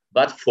science.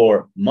 But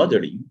for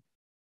modeling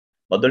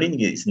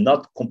is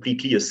not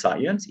completely a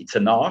science, it's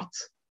an art,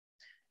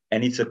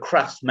 and it's a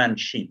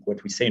craftsmanship,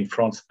 what we say in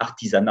France,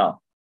 artisanat,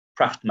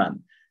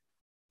 craftsman.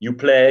 You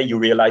play, you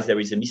realize there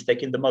is a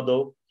mistake in the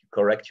model, you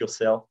correct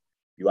yourself,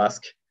 you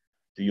ask,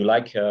 do you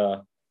like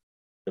the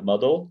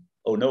model?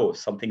 Oh no,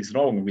 something's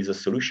wrong with the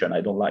solution,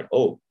 I don't like.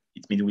 Oh,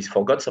 it means we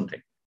forgot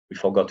something. We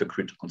forgot a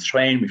critical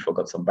constraint, we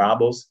forgot some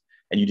variables,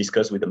 and you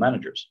discuss with the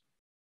managers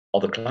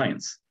or the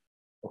clients,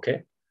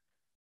 okay?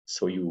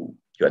 So you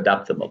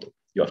adapt the model.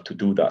 You have to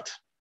do that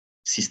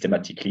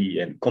systematically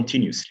and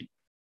continuously.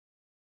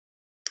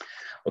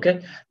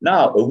 Okay,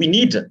 now we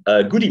need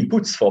good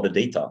inputs for the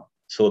data.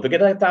 So the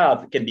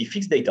data can be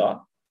fixed data.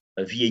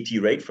 A VAT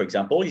rate, for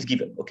example, is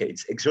given. Okay,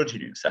 it's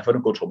exogenous, I have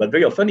no control, but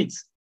very often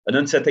it's an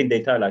uncertain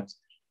data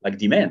like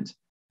demand.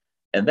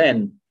 And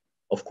then,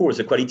 of course,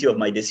 the quality of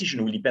my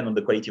decision will depend on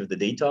the quality of the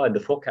data and the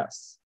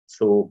forecasts.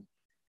 So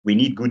we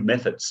need good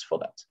methods for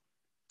that.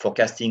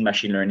 Forecasting,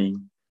 machine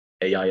learning,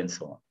 AI, and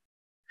so on.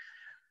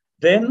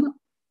 Then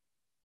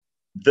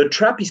the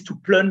trap is to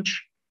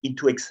plunge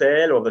into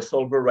Excel or the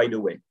solver right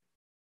away.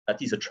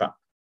 That is a trap.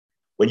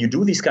 When you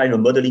do this kind of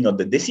modeling of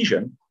the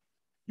decision,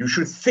 you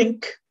should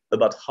think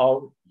about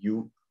how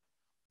you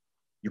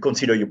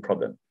consider your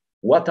problem.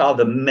 What are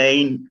the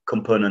main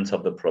components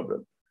of the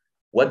problem?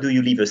 What do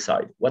you leave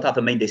aside? What are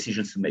the main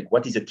decisions to make?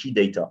 What is the key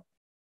data?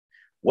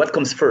 What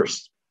comes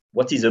first?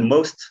 What is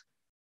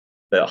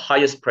the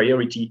highest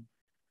priority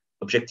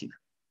objective?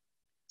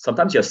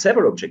 Sometimes you have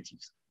several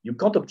objectives. You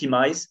can't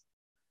optimize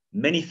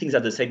many things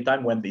at the same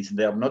time when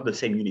they are not the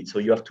same unit. So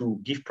you have to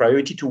give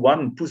priority to one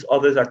and put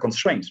others as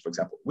constraints, for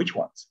example. Which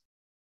ones?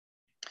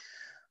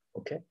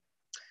 Okay.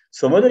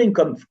 So modeling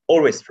comes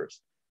always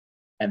first.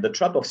 And the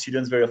trap of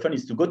students very often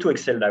is to go to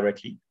Excel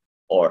directly,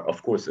 or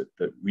of course,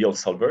 the real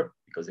solver,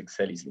 because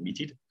Excel is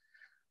limited.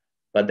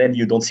 But then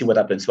you don't see what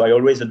happens. So I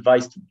always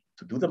advise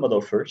to do the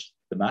model first,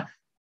 the math,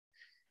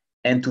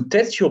 and to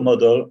test your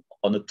model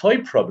on a toy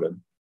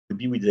problem to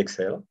be with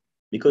Excel,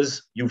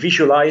 because you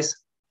visualize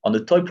on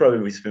a toy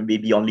problem with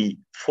maybe only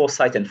 4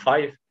 sites and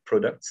 5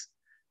 products,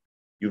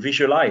 you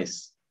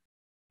visualize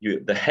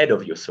the head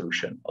of your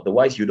solution.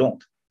 Otherwise, you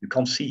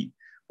can't see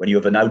when you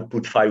have an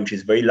output file, which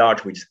is very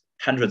large with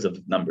hundreds of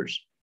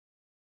numbers.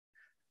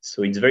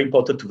 So it's very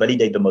important to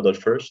validate the model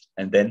first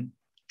and then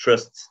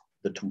trust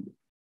the tool,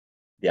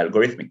 the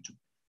algorithmic tool.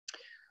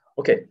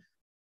 Okay,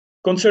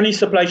 concerning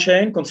supply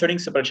chain,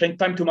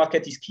 time to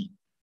market is key.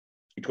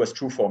 It was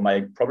true for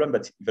my problem,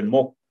 but even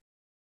more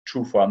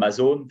true for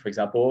Amazon, for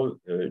example.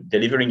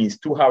 Delivering in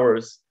 2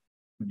 hours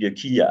would be a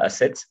key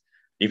asset.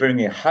 Delivering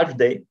in a half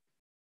day,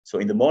 so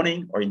in the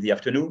morning or in the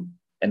afternoon,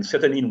 and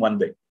certainly in 1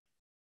 day.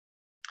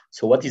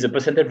 So what is the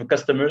percentage of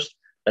customers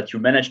that you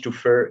manage to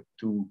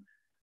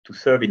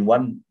serve in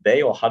 1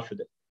 day or half a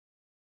day?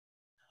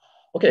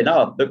 Okay,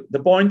 now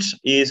the point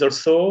is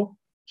also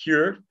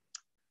here,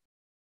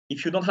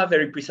 if you don't have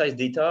very precise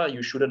data,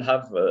 you shouldn't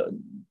have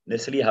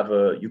necessarily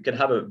you can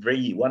have a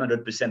very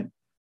 100%,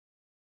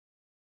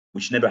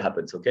 which never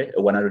happens, okay?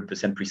 A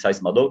 100%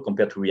 precise model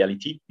compared to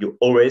reality. You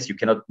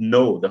cannot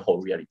know the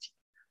whole reality.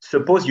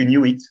 Suppose you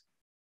knew it,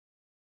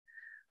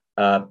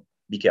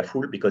 be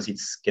careful, because it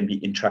can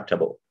be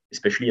intractable,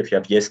 especially if you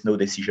have yes/no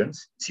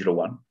decisions,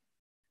 0/1.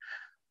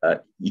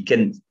 You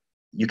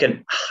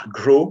can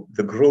grow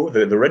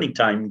the running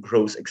time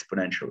grows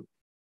exponentially.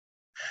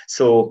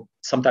 So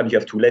sometimes you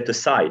have to let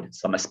aside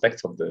some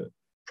aspects of the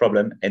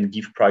problem and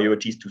give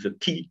priorities to the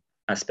key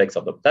aspects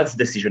of that's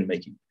decision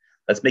making.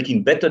 That's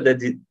making better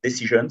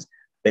decisions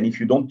than if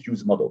you don't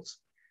use models.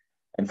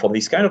 And for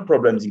these kind of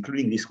problems,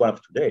 including this one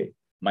of today,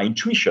 my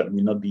intuition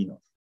will not be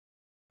enough.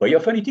 Very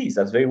often it is,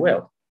 that's very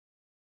well.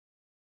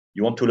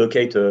 You want to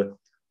locate a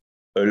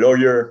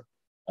lawyer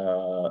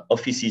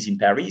offices in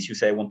Paris, you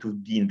say, I want to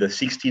be in the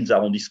 16th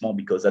arrondissement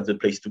because that's the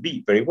place to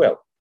be, very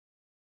well.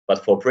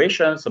 But for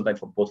operations, sometimes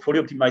for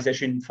portfolio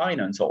optimization in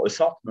finance or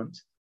assortment,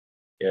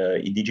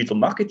 in digital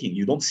marketing,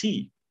 you don't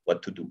see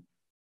what to do.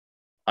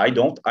 I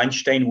don't,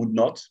 Einstein would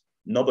not,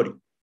 nobody.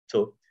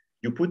 So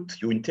you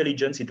put your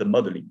intelligence into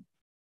modeling.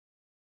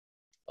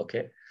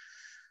 Okay.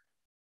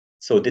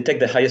 So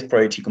detect the highest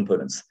priority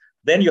components.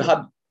 Then you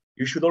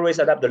should always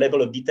adapt the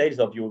level of details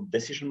of your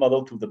decision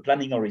model to the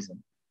planning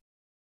horizon.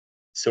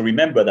 So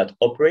remember that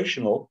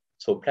operational,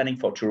 so planning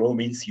for tomorrow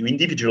means you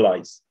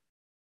individualize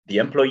the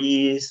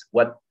employees,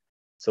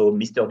 so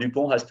Mr.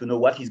 Dupont has to know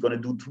what he's going to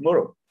do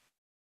tomorrow.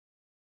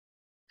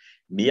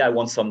 Me, I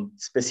want some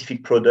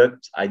specific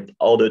product. I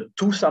order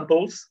 2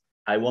 samples.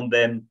 I want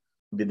them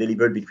to be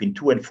delivered between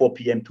 2 and 4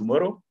 p.m.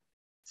 tomorrow.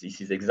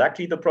 This is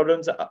exactly the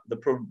problems,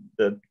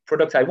 the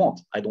product I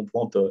want. I don't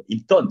want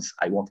in tons.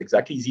 I want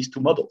exactly these 2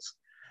 models.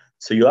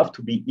 So you have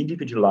to be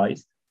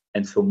individualized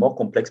and so more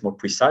complex, more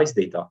precise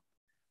data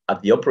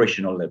at the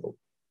operational level.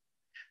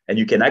 And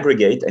you can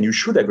aggregate, and you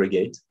should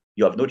aggregate.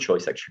 You have no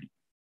choice, actually.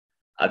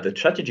 At the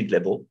strategic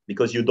level,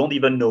 because you don't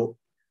even know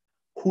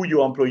who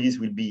your employees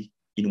will be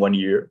in 1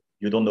 year.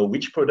 You don't know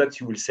which products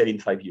you will sell in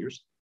 5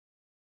 years.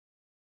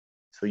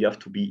 So you have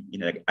to be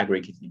in an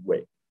aggregated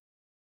way.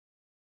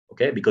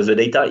 Okay, because the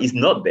data is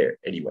not there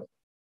anyway.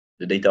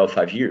 The data of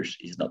 5 years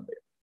is not there.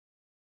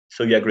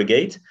 So you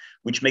aggregate,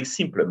 which makes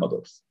simpler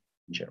models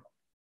in general.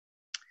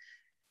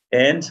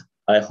 And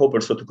I hope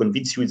also to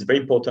convince you it's very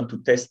important to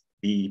test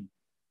the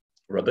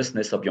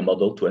robustness of your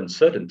model to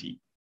uncertainty.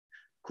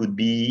 Could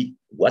be,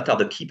 what are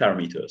the key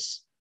parameters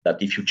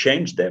that if you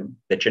change them,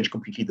 they change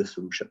completely the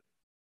solution.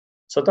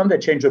 Sometimes they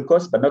change the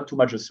cost, but not too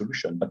much the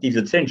solution. But if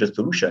you change the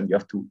solution, you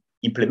have to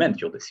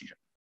implement your decision.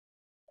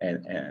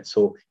 And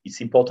so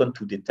it's important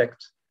to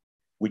detect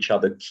which are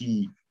the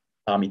key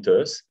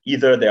parameters.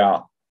 Either they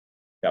are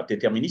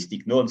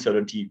deterministic, no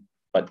uncertainty,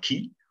 but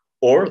key,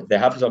 or they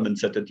have some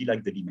uncertainty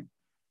like the demand.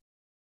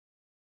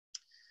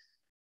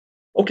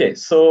 Okay,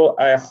 so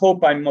I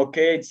hope I'm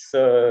okay.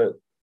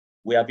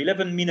 We have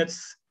 11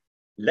 minutes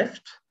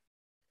left.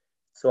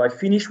 So I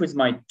finished with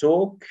my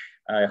talk.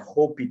 I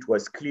hope it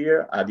was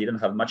clear. I didn't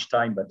have much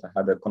time, but I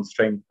had a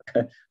constraint,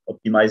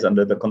 optimized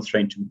under the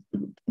constraint to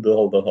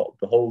do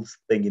the whole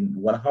thing in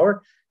 1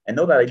 hour. And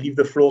now that I leave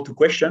the floor to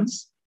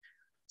questions.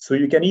 So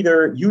you can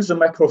either use a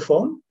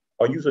microphone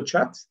or use a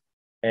chat,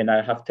 and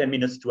I have 10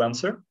 minutes to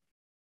answer.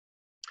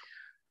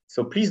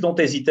 So please don't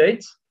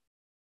hesitate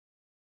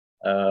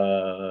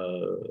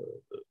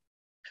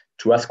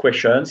to ask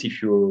questions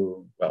if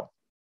you,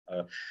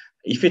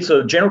 if it's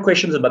a general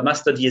questions about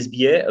master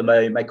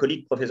DSBA, my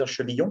colleague, Professor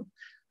Chevillon,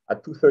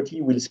 at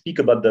 2:30 will speak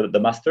about the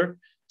master.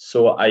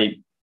 So I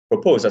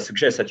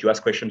suggest that you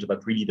ask questions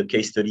about really the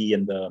case study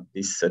and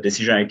this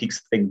decision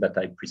analytics thing that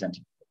I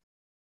presented.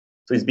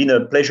 So it's been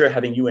a pleasure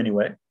having you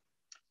anyway.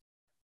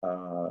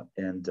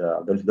 And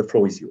the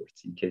floor is yours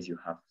in case you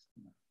have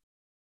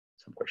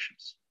some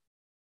questions.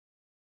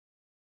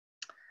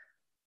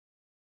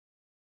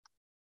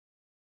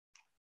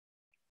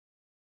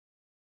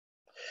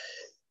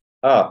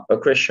 A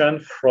question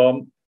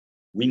from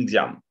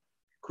Wingxian.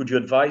 Could you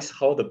advise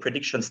how the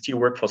predictions still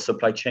work for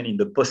supply chain in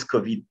the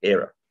post-COVID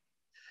era?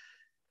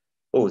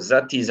 Oh,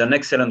 that is an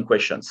excellent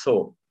question.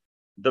 So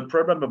the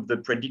problem of the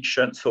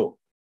prediction, so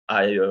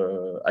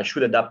I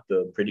should adapt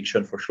the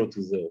prediction for sure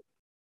to the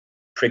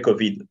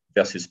pre-COVID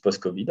versus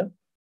post-COVID.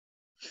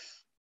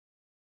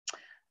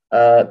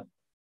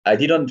 I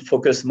didn't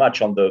focus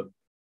much on the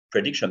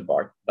prediction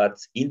part, but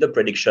in the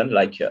prediction,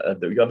 like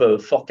you have a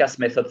forecast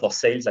method for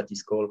sales that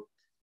is called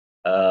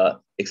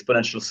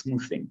exponential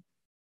smoothing,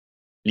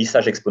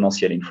 lissage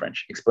exponentiel in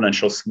French,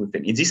 exponential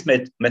smoothing. In this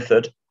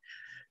method,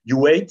 you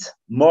weight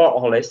more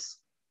or less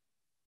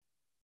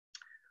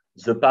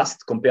the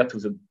past compared to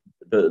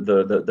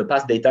the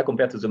past data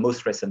compared to the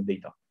most recent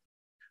data.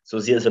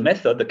 So the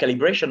method, the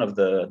calibration of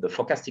the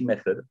forecasting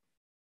method,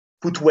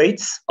 put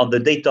weights on the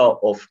data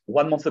of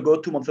 1 month ago,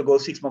 2 months ago,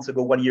 6 months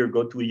ago, 1 year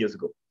ago, 2 years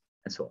ago,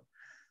 and so on.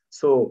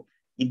 So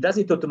it does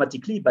it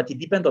automatically, but it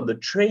depends on the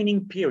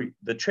training period,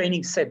 the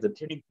training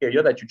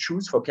period that you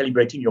choose for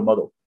calibrating your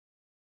model.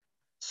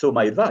 So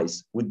my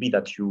advice would be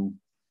that you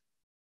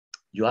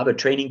have a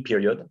training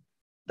period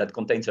that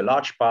contains a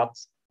large part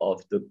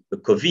of the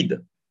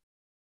COVID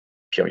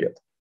period,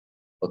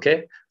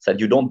 okay? So that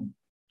you don't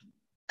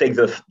take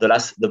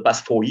the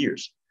past 4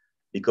 years,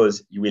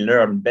 because you will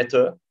learn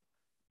better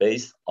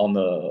based on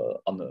a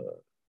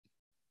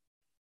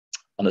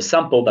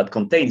sample that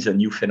contains a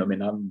new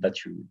phenomenon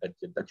that you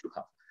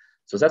have.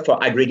 So that's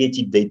for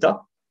aggregated data,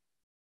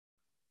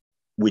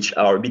 which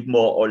are a bit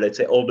more, or let's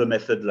say older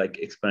method like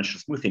exponential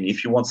smoothing.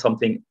 If you want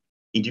something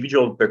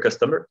individual per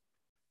customer,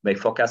 make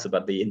forecasts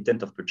about the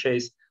intent of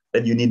purchase,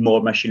 then you need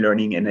more machine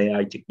learning and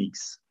AI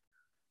techniques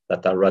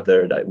that are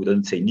rather, I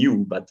wouldn't say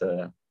new, but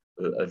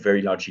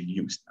very largely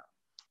used now.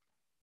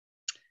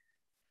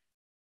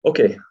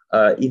 Okay,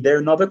 is there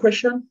another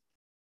question?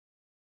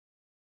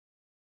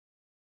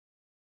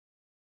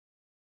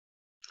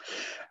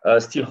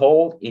 still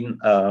hold in,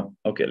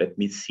 okay, let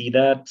me see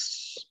that.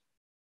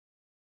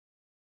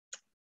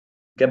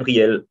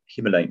 Gabriel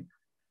Himmelheim.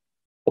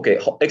 Okay,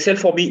 Excel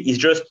for me is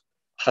just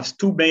has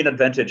two main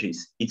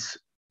advantages. It's,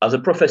 as a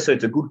professor,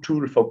 it's a good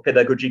tool for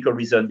pedagogical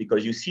reason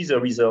because you see the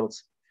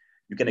results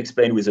you can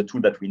explain with a tool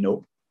that we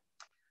know.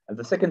 And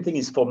the second thing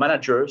is for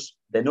managers,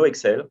 they know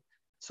Excel.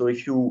 So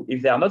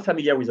if they are not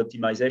familiar with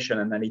optimization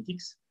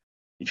analytics,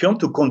 if you want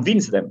to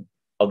convince them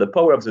of the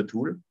power of the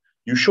tool,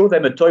 you show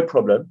them a toy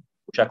problem,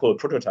 which I call a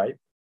prototype,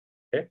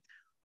 okay,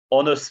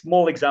 on a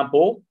small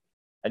example,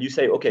 and you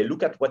say, okay,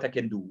 look at what I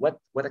can do, what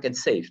I can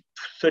save,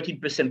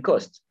 13%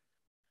 cost.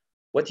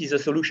 What is the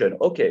solution?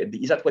 Okay,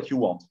 is that what you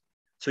want?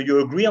 So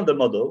you agree on the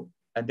model,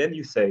 and then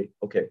you say,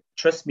 okay,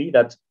 trust me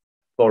that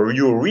for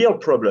your real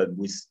problem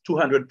with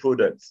 200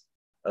 products,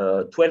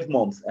 12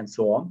 months, and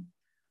so on,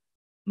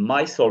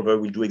 my solver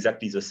will do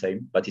exactly the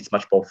same, but it's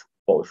much more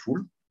powerful.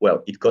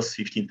 Well, it costs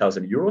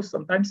 15,000 euros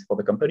sometimes for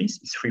the companies.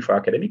 It's free for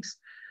academics.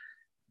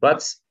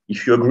 But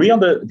if you agree on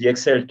the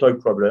Excel toy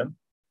problem,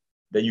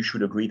 then you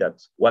should agree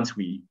that once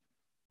we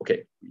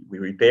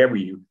repair,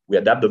 we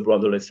adapt the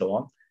model and so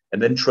on,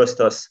 and then trust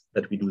us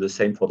that we do the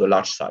same for the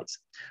large size.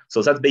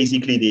 So that's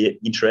basically the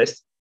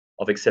interest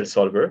of Excel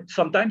solver.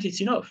 Sometimes it's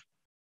enough.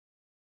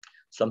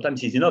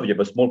 Sometimes it's enough. You have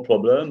a small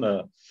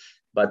problem,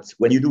 but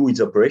when you do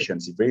its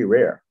operations, it's very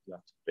rare. You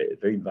have to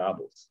very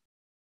variables.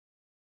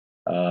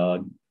 I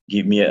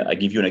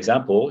give you an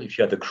example. If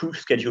you have the crew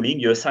scheduling,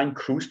 you assign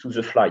crews to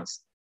the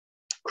flights,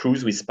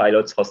 crews with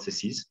pilots,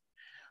 hostesses.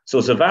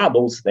 So the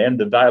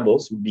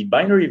variables would be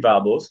binary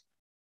variables.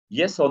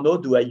 Yes or no,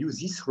 do I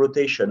use this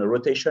rotation? A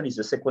rotation is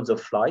a sequence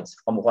of flights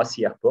from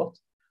Roissy Airport.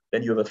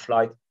 Then you have a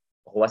flight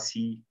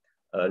Roissy,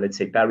 let's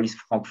say Paris,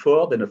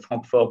 Frankfurt, then a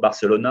Frankfurt,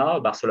 Barcelona,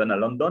 Barcelona,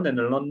 London, and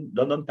a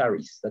London,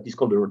 Paris. That is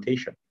called a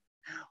rotation.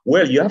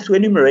 Well, you have to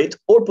enumerate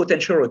all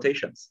potential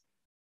rotations.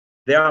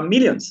 There are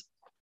millions,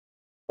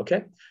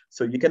 okay?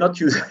 So you cannot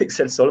use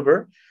Excel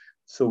solver.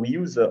 So we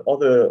use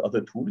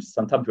other tools.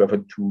 Sometimes you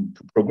have to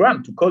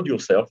program, to code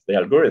yourself the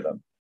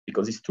algorithm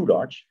because it's too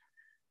large.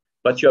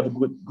 But you have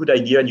a good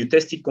idea and you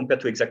test it compared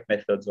to exact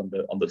methods on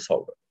the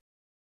solver.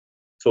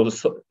 So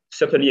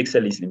certainly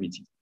Excel is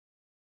limited.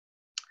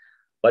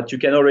 But you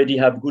can already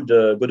have good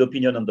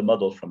opinion on the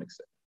model from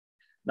Excel.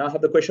 Now I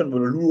have the question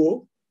from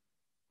Luo.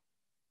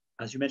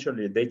 As you mentioned,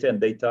 the data and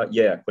data,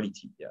 yeah,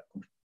 quality, yeah.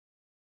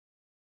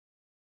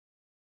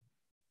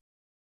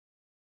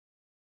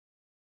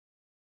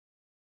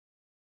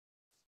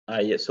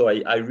 So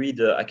I read,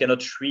 I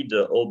cannot read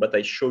all, but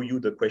I show you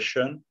the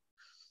question.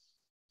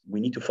 We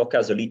need to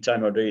forecast the lead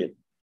time or the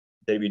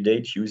daily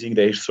date using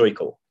the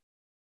historical.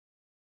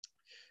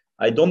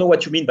 I don't know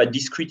what you mean by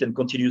discrete and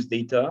continuous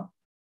data.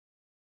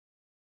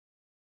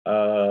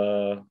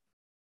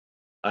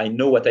 I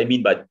know what I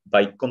mean by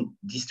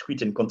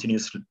discrete and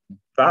continuous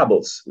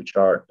variables, which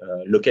are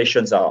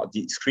locations are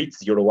discrete,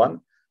 0,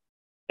 1,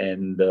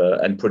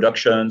 and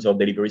productions or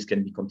deliveries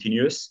can be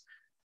continuous.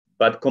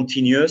 But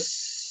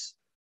continuous,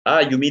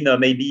 you mean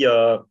maybe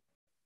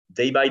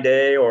day by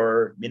day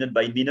or minute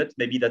by minute?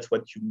 Maybe that's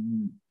what you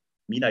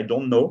mean. I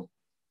don't know.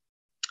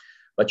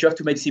 But you have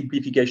to make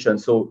simplification.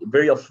 So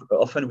very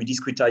often we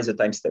discretize the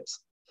time steps.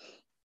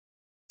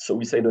 So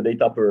we say the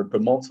data per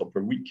month or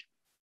per week.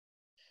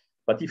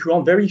 But if you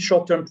want very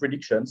short-term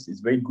predictions, it's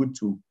very good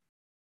to,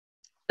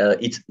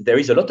 there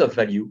is a lot of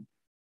value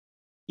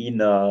in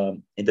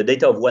the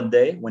data of one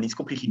day when it's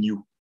completely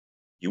new.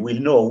 You will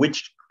know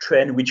which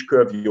trend, which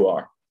curve you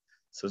are.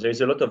 So there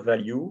is a lot of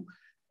value.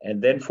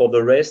 And then for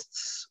the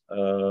rest,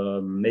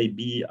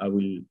 maybe I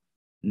will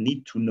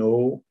need to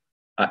know.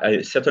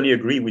 I certainly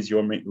agree with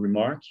your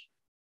remark,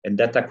 and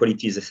data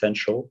quality is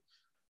essential.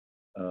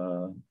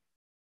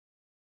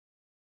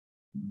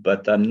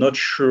 But I'm not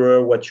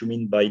sure what you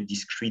mean by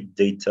discrete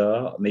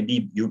data.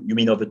 Maybe you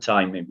mean over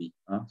time, maybe.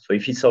 So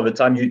if it's over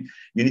time, you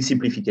need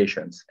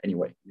simplifications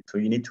anyway. So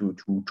you need to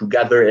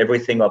gather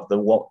everything of the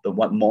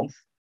 1 month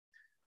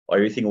or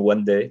everything of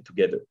 1 day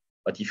together.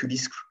 But if you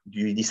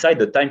decide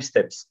the time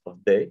steps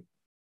of day,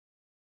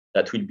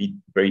 that will be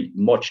very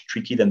much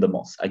tricky than the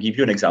month. I give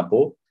you an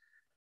example.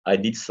 I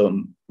did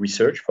some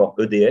research for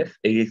EDF,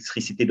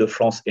 Électricité de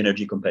France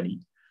Energy Company.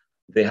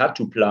 They had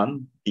to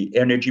plan the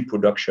energy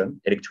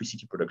production,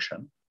 electricity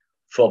production,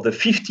 for the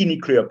 50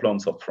 nuclear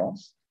plants of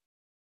France.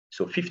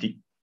 So 50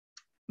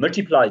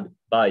 multiplied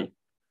by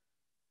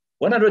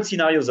 100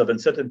 scenarios of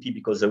uncertainty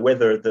because the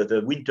weather,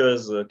 the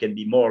winters can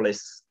be more or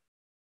less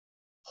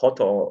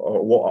hot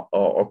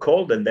or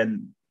cold, and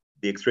then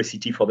the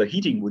electricity for the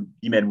heating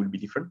demand would be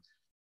different.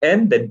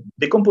 And then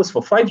they compose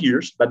for 5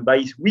 years, but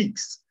by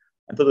weeks.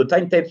 And so the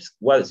time steps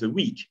was a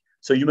week.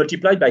 So you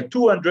multiply by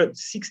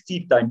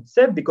 260 time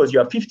steps because you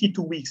have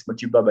 52 weeks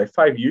multiplied by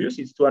 5 years,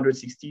 it's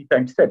 260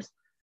 time steps.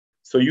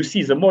 So you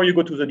see, the more you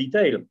go to the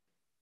detail,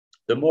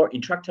 the more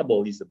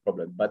intractable is the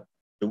problem. But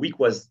the week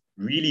was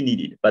really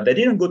needed. But they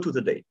didn't go to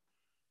the day,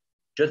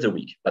 just the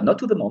week, but not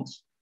to the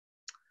months.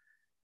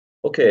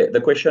 Okay, the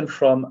question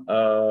from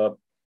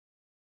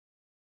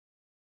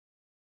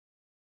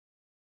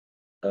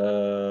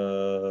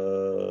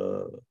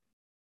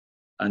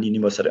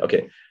anonymous.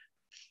 Okay.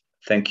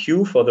 Thank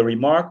you for the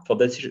remark. For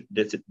decision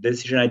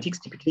analytics,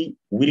 typically,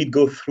 will it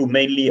go through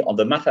mainly on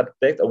the math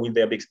aspect, or will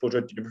there be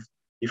exposure to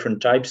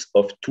different types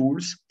of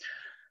tools?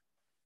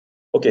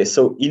 Okay,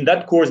 so in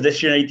that course,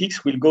 decision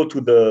analytics will go to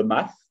the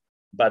math,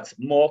 but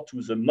more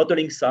to the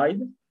modeling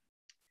side.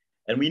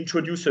 And we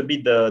introduce a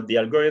bit the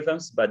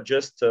algorithms, but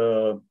just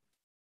the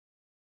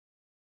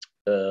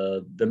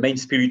main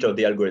spirit of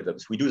the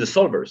algorithms. We do the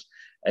solvers.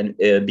 And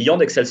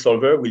beyond Excel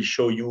solver, we'll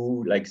show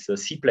you like the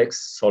Cplex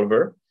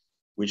solver,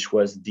 which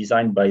was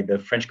designed by the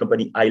French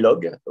company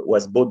iLog,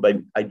 was bought by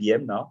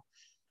IBM now.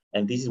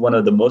 And this is one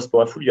of the most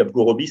powerful. You have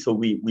Gorobi, so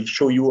we will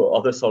show you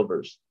other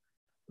solvers.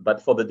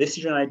 But for the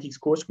decision analytics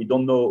course, we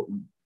don't know.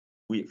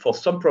 For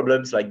some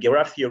problems like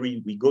graph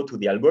theory, we go to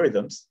the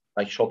algorithms,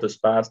 like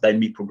shortest paths,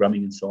 dynamic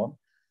programming, and so on.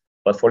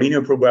 But for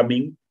linear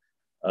programming,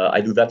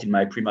 I do that in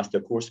my pre-master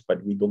course,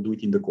 but we don't do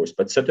it in the course.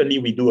 But certainly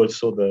we do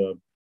also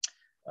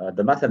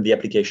the math and the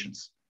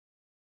applications.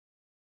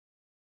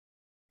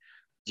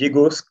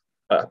 Diego's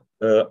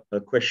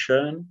a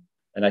question,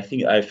 and I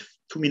think I have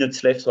 2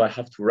 minutes left, so I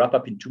have to wrap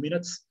up in 2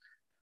 minutes.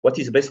 What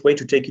is the best way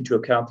to take into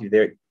account if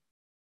there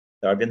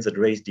are events that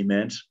raise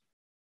demand?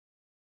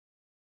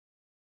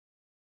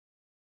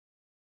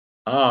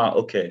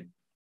 Okay.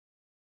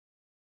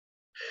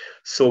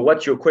 So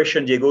what your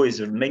question, Diego,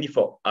 is mainly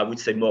for, I would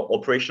say, more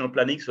operational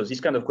planning. So this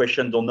kind of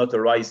question do not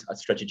arise at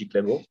strategic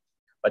level.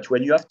 But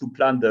when you have to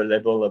plan the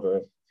level of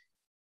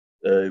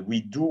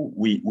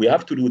we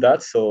have to do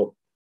that. So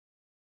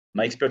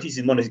my expertise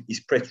is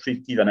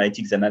prescriptive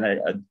analytics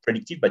and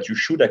predictive, but you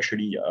should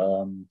actually,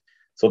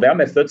 so there are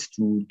methods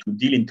to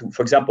deal into,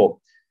 for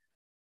example,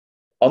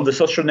 on the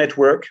social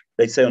network,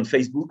 let's say on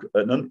Facebook,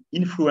 an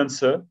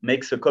influencer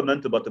makes a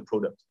comment about a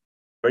product,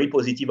 very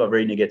positive or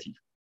very negative.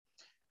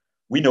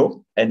 We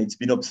know, and it's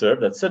been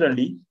observed, that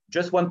suddenly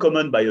just one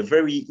comment by a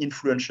very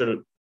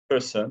influential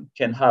person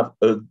can have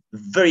a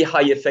very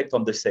high effect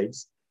on the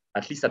sales,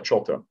 at least at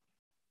short term.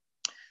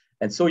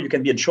 And so you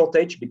can be in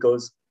shortage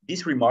because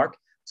this remark,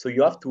 so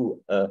you have to,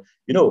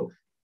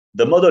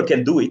 the model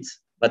can do it,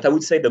 but I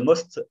would say the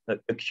most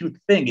acute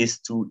thing is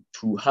to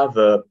have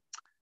a,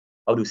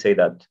 how do you say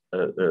that,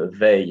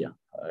 veil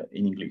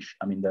in English?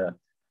 I mean, the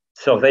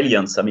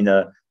surveillance, I mean,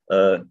 a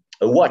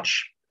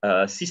watch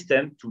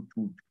system to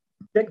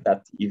check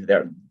that if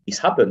this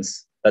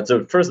happens, that's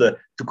the first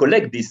to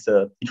collect this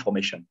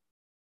information,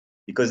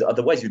 because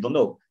otherwise you don't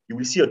know. You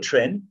will see a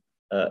trend,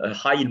 a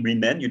high in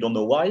remand, you don't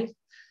know why,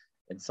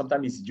 and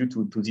sometimes it's due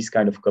to this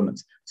kind of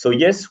comments. So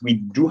yes, we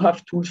do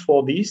have tools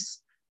for this.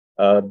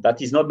 That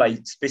is not my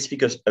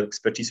specific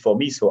expertise for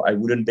me, so I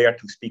wouldn't dare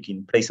to speak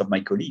in place of my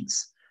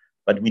colleagues,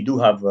 but we do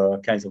have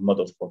kinds of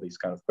models for this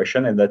kind of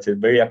question, and that's a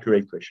very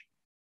accurate question.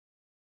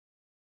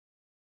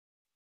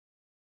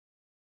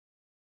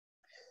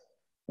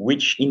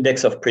 Which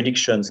index of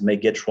predictions may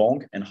get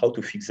wrong and how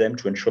to fix them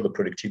to ensure the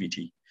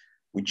productivity?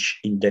 Which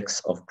index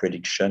of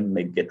prediction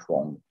may get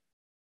wrong?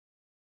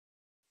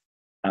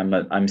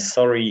 I'm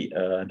sorry,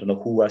 I don't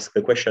know who asked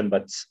the question,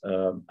 but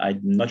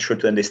I'm not sure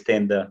to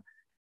understand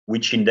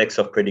which index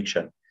of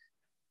prediction.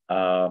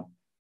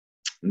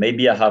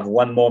 Maybe I have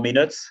 1 more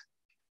minute.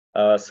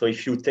 So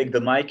if you take the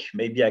mic,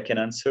 maybe I can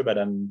answer, but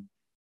I'm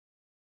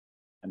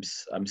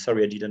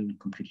sorry, I didn't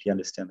completely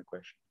understand the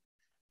question.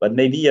 But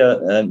maybe,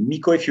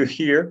 Miko, if you're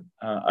here,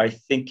 I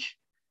think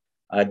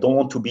I don't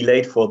want to be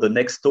late for the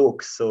next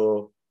talk.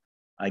 So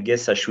I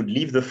guess I should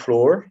leave the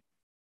floor.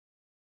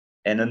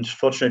 And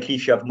unfortunately,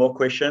 if you have more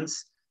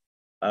questions,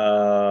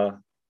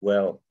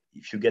 well,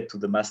 if you get to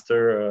the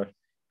master,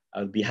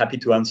 I'll be happy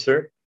to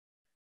answer.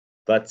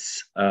 But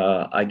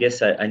I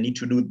guess I need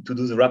to do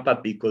the wrap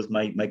up because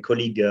my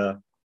colleague,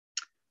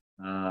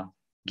 Guillaume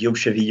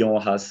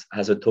Chevillon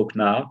has a talk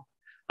now.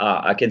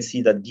 I can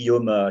see that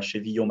Guillaume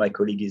Chevillon, my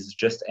colleague, is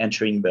just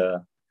entering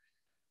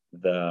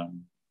the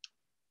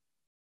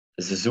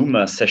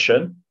Zoom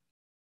session.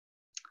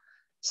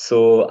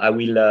 So I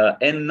will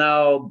end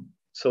now.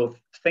 So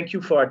thank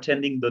you for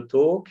attending the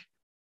talk,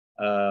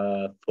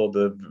 for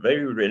the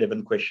very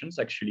relevant questions,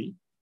 actually,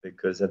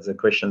 because that's the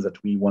questions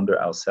that we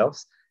wonder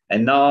ourselves.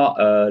 And now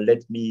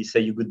let me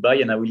say you goodbye,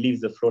 and I will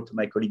leave the floor to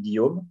my colleague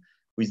Guillaume,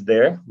 who is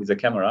there with the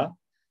camera.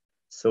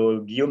 So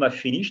Guillaume, I've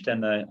finished,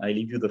 and I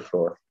leave you the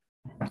floor.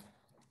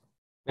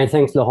 And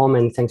thanks, Laurent,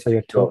 and thanks for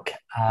your talk.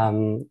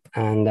 Sure.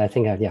 And I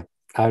think, yeah,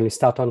 I will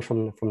start on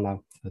from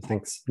now. So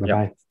thanks.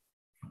 Bye-bye.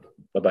 Yeah.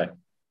 Bye-bye.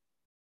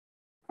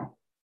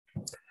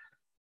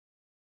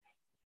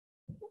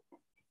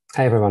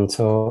 Hi, everyone.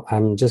 So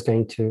I'm just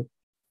going to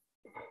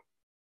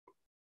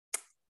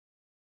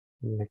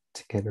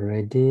let's get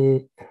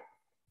ready.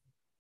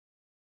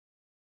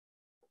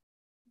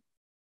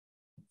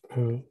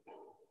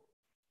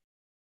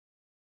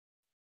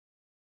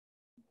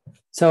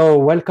 So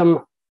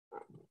welcome.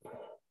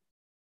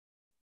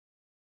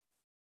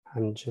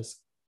 I'm just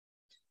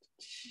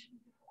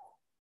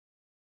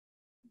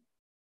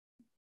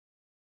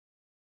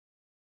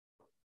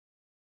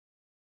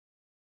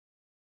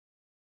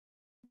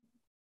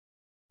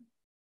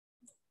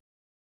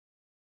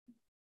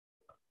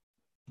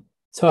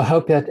So I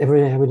hope that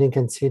everybody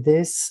can see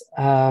this.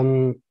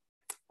 And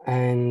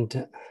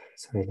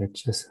sorry,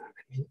 let's just.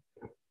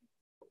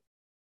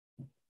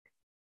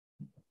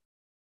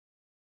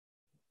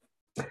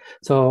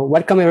 So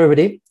welcome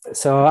everybody.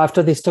 So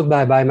after this talk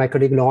by my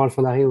colleague Laurent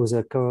Fondary, who's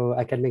a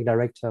co-academic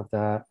director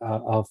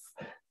of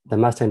the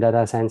Master in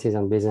Data Sciences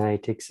and Business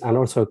Analytics, and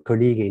also a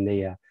colleague in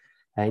the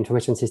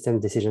Information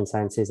Systems, Decision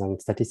Sciences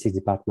and Statistics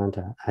Department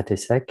at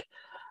ESSEC,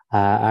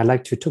 I'd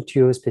like to talk to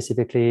you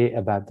specifically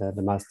about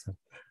the Master.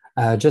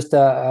 Just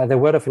the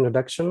word of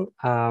introduction,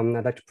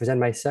 I'd like to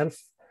present myself,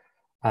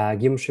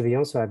 Guillaume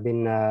Chevillon. So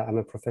I'm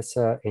a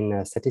professor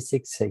in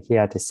statistics here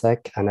at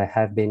ESSEC, and I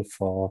have been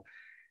for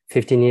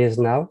 15 years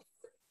now.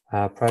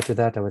 Prior to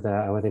that, I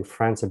was in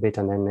France a bit,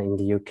 and then in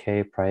the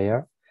UK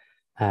prior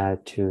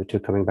to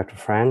coming back to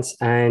France.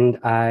 And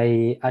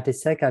at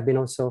ESSEC, I've been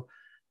also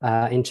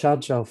in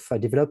charge of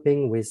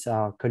developing with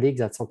our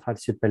colleagues at Centrale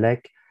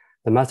Supélec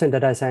the Master in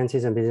Data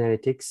Sciences and Business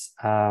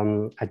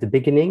Analytics at the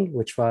beginning,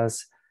 which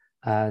was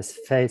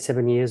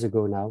 7 years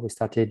ago now. We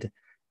started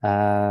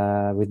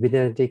with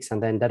Business Analytics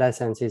and then Data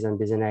Sciences and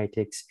Business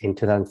Analytics in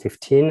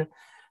 2015.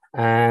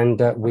 And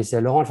with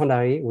Laurent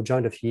Fondary, who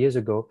joined a few years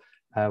ago,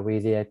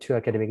 with the two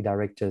academic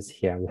directors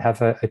here. We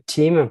have a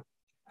team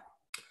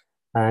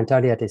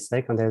entirely at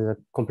ESSEC, and there's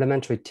a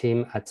complementary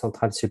team at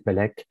Centrale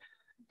Supélec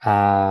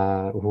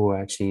who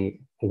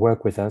actually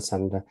work with us.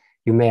 And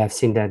you may have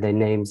seen their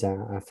names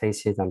and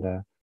faces on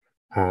the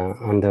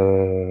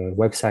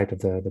website of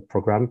the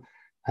program.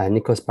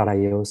 Nikos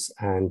Paraios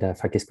and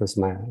Franciscos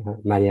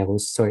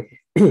Maliaros,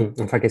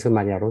 Francisco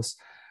Maliaros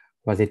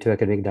were the two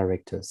academic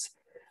directors.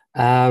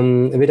 A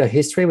bit of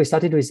history. We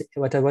started with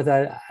what was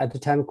at the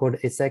time called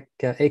ESSEC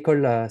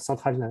École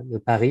Centrale de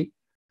Paris,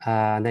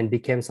 and then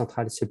became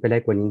Centrale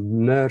Supélec when it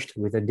merged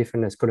with a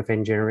different School of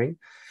Engineering.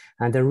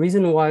 And the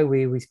reason why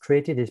we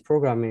created this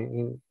program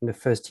in the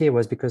first year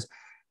was because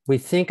we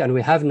think, and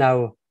we have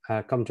now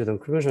come to the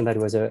conclusion that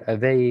it was a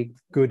very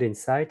good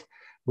insight.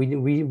 We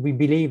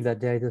believe that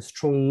there is a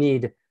strong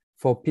need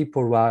for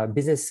people who are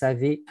business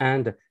savvy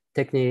and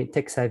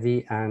tech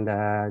savvy and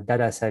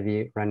data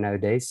savvy right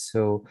nowadays.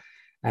 So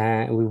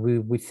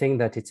we think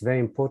that it's very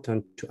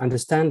important to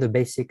understand the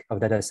basic of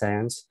data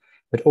science,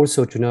 but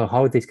also to know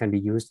how this can be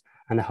used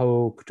and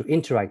how to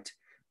interact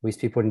with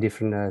people in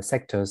different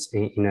sectors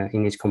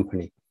in each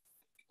company.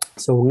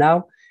 So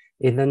now,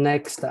 in the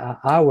next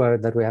hour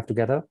that we have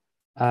together,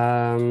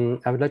 I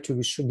would like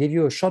to give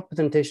you a short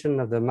presentation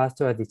of the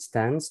Master as it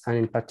stands, and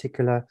in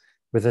particular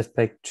with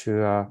respect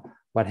to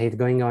what is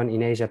going on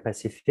in Asia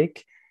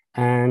Pacific.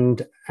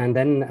 And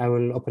then I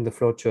will open the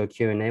floor to a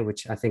Q&A,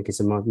 which I think is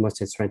the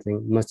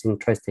most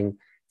interesting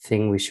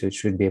thing we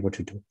should be able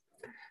to do.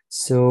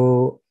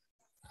 So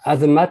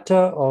as a matter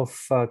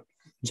of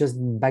just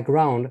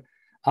background,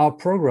 our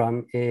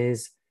program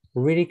is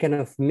really kind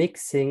of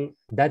mixing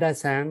data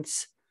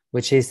science,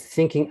 which is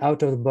thinking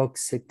out of the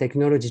box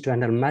technology to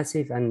handle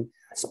massive and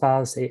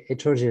sparse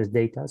heterogeneous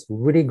data, so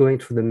really going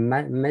through the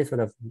method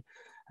of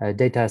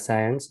data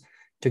science,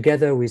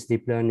 together with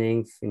deep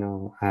learning,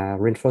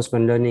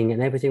 reinforcement learning,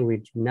 and everything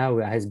which now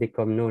has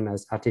become known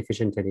as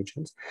artificial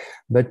intelligence,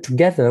 but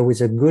together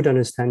with a good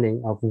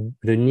understanding of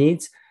the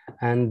needs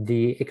and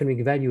the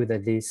economic value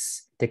that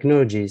these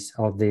technologies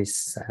or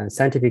these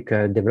scientific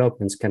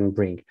developments can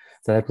bring.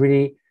 So that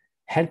really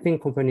helping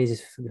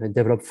companies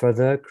develop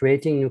further,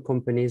 creating new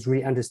companies,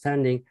 really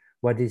understanding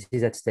what is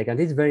at stake. And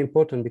this is very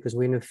important because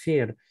we're in a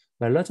field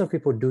where lots of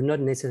people do not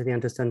necessarily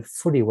understand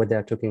fully what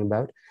they're talking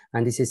about.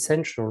 And this is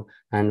essential.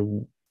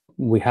 And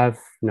we have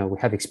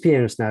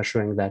experience now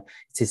showing that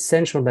it's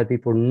essential that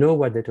people know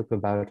what they talk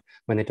about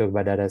when they talk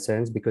about data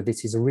science, because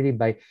this is really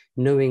by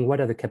knowing what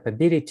are the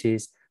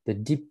capabilities, the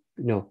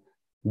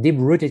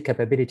deep-rooted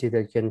capabilities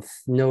that you can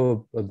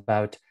know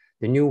about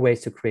the new ways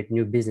to create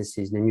new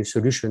businesses, the new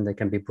solution that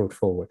can be brought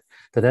forward.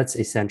 So that's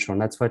essential.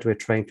 And that's what we're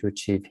trying to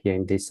achieve here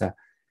in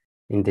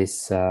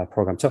this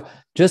program. So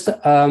just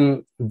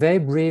a very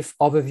brief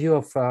overview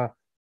of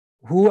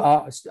who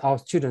our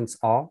students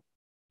are.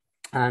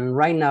 And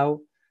right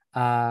now,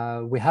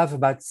 we have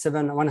about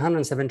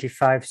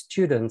 175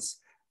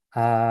 students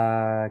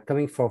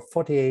coming from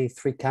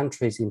 43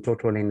 countries in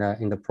total in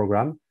the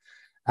program.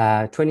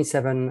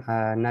 27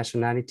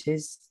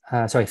 nationalities,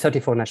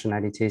 34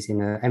 nationalities in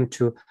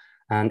M2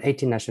 and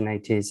 18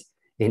 nationalities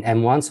in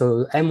M1.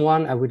 So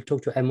M1, I will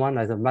talk to M1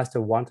 as a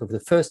Master 1 of the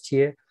first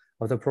year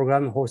of the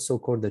program, also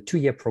called the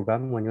 2-year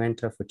program, when you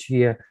enter for 2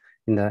 years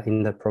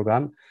in the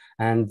program.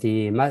 And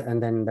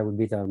then that would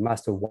be the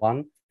Master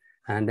 1.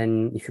 And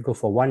then if you go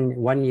for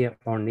one year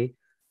only,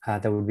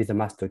 that would be the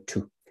Master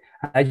 2.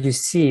 As you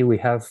see, we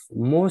have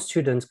more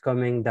students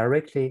coming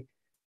directly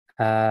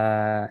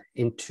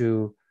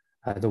into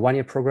the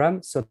 1-year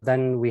program. So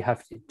then we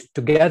have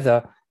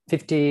together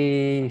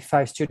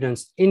 55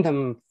 students in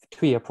the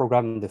 2-year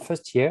program in the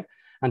first year,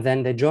 and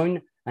then they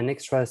join an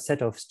extra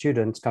set of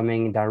students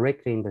coming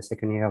directly in the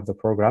second year of the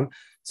program.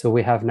 So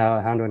we have now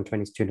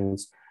 120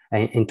 students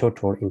in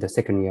total in the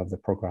second year of the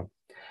program.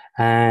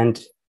 And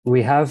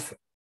we have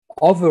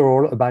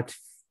overall about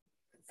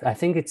I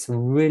think it's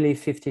really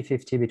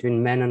 50-50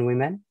 between men and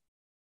women.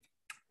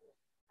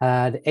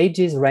 The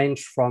ages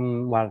range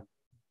from, well,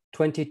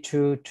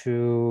 22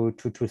 to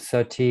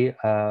 30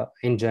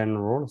 in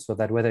general, so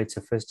that whether it's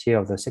the first year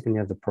or the second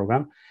year of the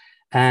program.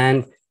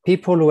 And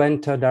people who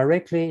enter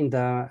directly in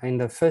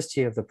the first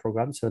year of the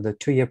program, so the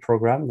 2-year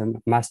program,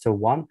 the Master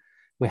 1,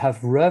 we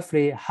have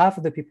roughly half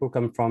of the people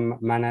come from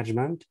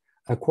management,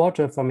 a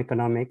quarter from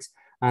economics,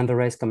 and the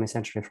rest come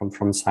essentially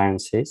from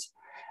sciences.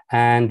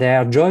 And they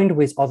are joined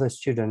with other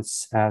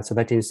students, so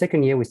that in the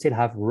second year, we still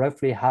have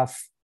roughly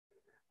half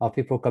of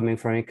people coming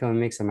from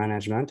economics and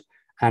management,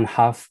 and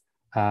half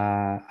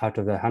out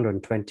of the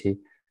 120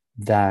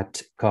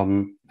 that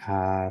come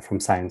from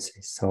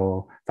sciences.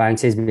 So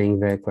sciences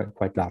being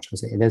quite large.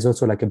 There's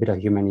also like a bit of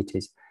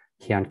humanities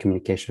here and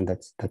communication.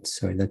 That's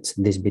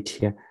this bit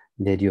here.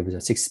 They do about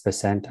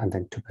 6% and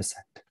then 2%.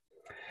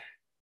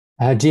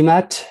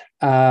 GMAT,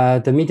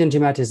 the median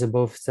GMAT is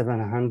above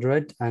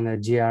 700,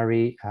 and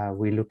GRE,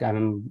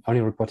 I'm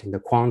only reporting the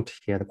quant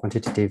here, the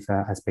quantitative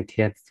aspect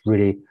here,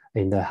 really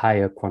in the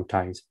higher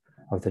quantiles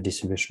of the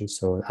distribution.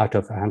 So out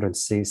of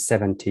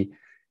 170,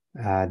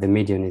 the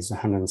median is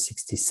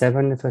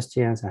 167 in the first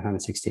year and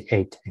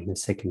 168 in the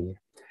second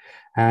year.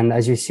 And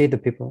as you see,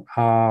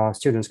 our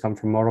students come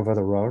from all over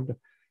the world.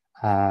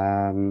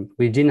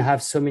 We didn't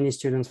have so many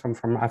students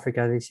from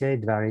Africa this year.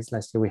 It varies.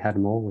 Last year we had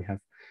more.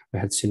 We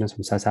had students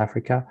from South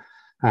Africa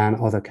and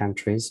other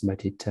countries,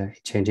 but it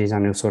changes.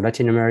 And also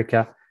Latin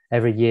America,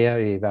 every year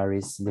it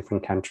varies,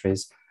 different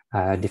countries,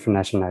 different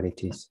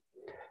nationalities.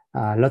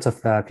 Lots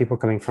of people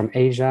coming from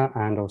Asia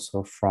and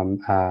also from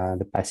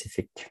the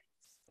Pacific.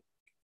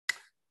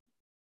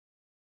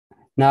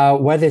 Now,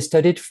 where they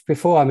studied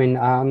before, I mean,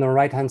 on the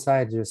right-hand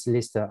side, just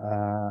list,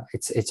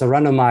 it's a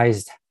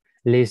randomized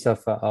list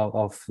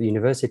of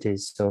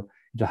universities. So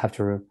you don't have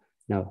to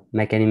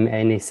make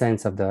any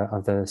sense of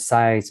the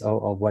size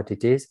of what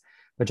it is,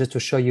 but just to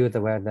show you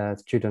where the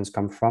students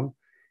come from.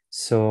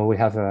 So we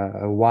have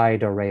a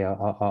wide array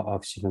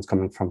of students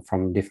coming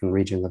from different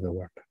regions of the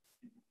world.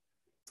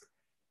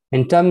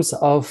 In terms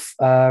of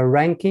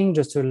ranking,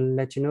 just to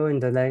let you know,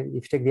 if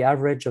you take the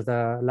average of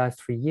the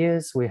last 3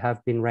 years, we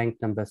have been ranked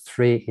number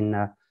 3 in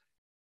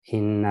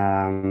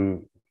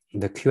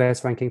the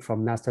QS ranking for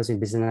Masters in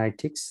Business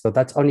Analytics. So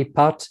that's only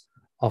part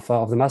of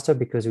the master,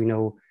 because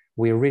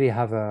we really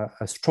have a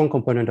strong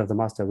component of the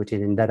master, which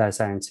is in data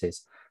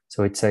sciences.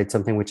 So it's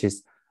something which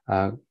is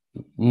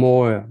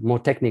more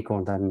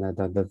technical than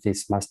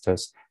these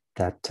masters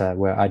that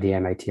were at the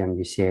MIT and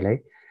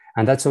UCLA.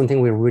 And that's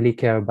something we really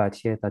care about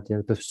here, that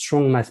the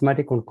strong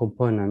mathematical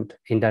component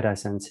in data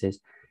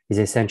sciences is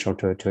essential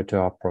to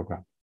our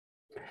program.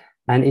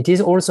 And it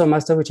is also a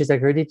master which is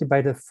accredited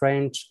by the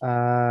French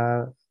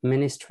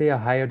Ministry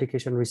of Higher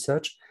Education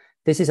Research.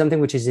 This is something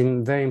which is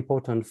very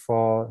important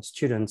for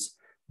students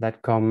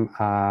that come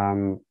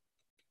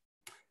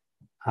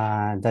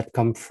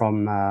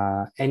from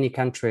any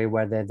country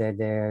where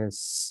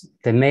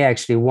they may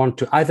actually want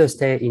to either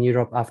stay in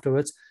Europe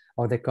afterwards,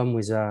 or they come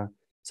with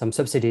some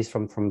subsidies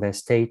from their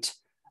state,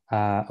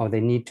 or they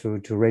need to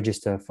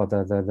register for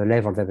the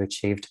level they've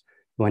achieved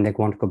when they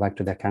want to go back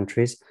to their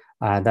countries.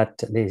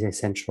 That is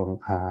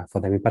essential for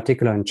them. In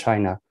particular in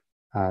China,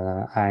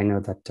 I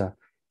know that to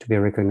be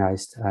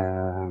recognized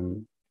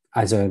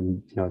as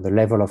the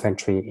level of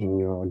entry in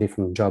your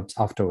different jobs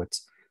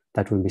afterwards,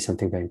 that will be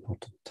something very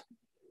important.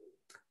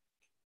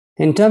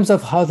 In terms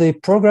of how the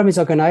program is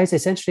organized,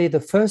 essentially the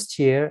first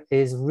year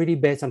is really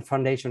based on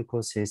foundation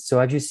courses. So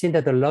have you seen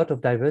that a lot of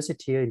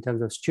diversity in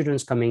terms of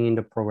students coming in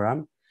the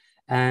program?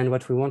 And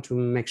what we want to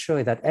make sure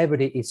is that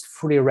everybody is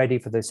fully ready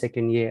for the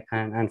second year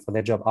and for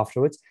their job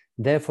afterwards.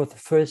 Therefore, the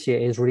first year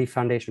is really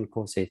foundation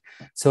courses.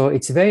 So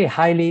it's very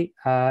highly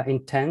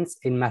intense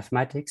in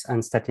mathematics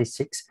and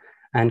statistics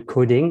and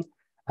coding,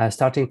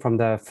 starting from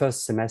the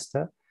first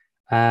semester.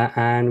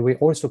 And we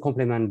also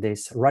complement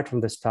this right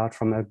from the start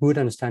from a good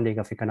understanding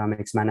of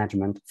economics,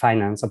 management,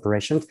 finance,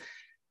 operations.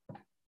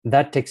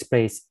 That takes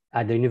place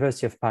at the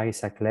University of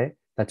Paris-Saclay.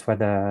 That's where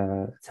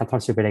the Central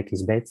Supélec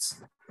is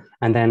based.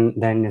 And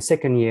then the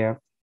second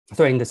year,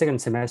 in the second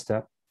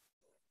semester,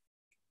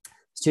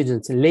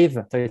 students live,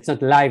 so it's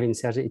not live in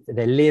Cergy,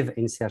 they live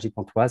in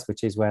Cergy-Pontoise,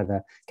 which is where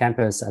the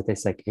campus at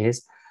ESSEC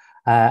is.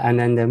 And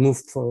then they move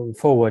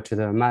forward to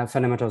the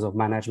fundamentals of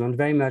management,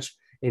 very much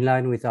in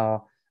line with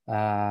our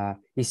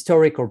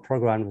historical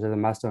program with the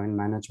Master in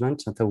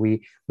Management. So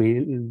we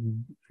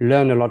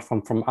learn a lot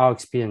from our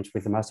experience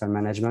with the Master in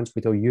Management.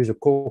 We use the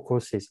core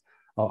courses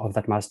of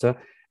that master,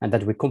 and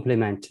that we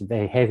complement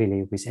very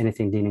heavily with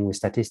anything dealing with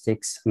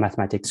statistics,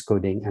 mathematics,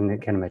 coding, and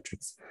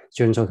econometrics.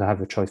 Students also have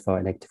a choice for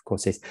elective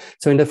courses.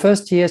 So in the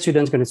first year,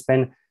 students are going to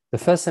spend the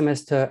first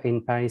semester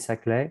in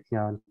Paris-Saclay,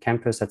 on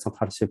campus at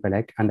Central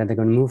Supélec, and then they're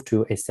going to move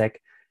to ESSEC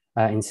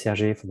in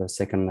Cergy for the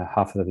second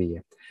half of the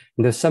year.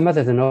 In the summer,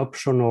 there's an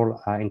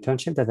optional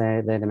internship that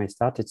they may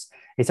start.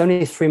 It's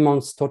only 3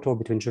 months total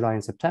between July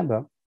and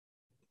September,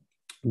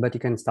 but you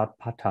can start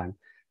part-time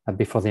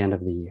before the end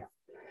of the year.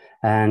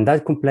 And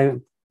that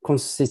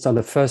consists of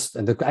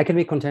the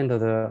academic content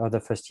of the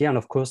first year. And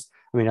of course,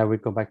 I mean, I will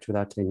go back to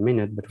that in a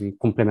minute, but we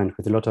complement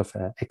with a lot of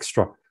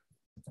extra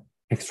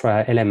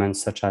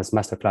elements such as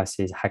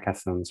masterclasses,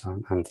 hackathons,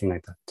 and things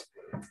like that.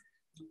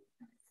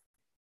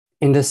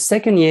 In the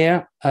second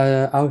year,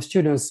 our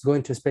students go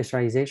into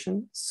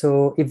specialization.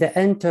 So if they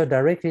enter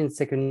directly in the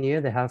second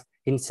year, they have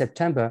in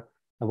September,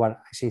 well,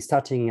 actually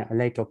starting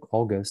late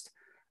August,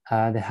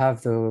 they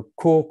have the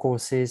core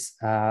courses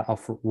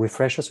of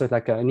refresher. So it's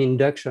like an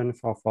induction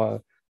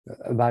for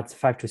about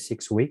 5 to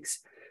 6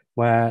 weeks,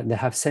 where they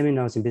have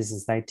seminars in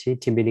business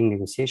IT, team building,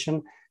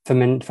 negotiation,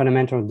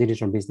 fundamental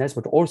digital business,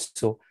 but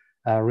also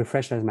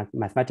refreshers,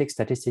 mathematics,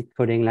 statistics,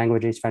 coding,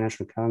 languages,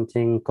 financial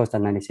accounting, cost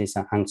analysis,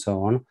 and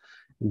so on.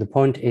 The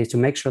point is to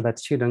make sure that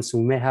students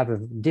who may have a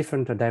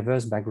different or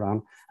diverse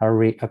background are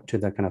really up to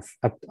the kind of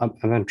up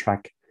on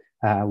track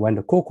when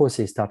the core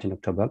courses start in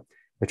October,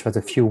 which was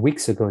a few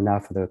weeks ago now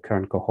for the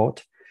current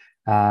cohort,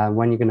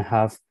 when you're going to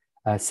have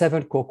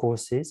 7 core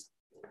courses,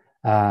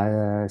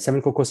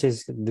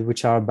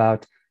 which are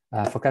about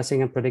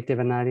forecasting and predictive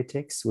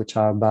analytics, which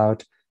are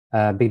about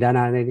big data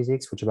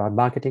analytics, which are about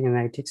marketing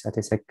analytics at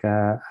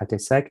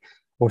ESSEC,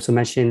 also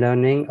machine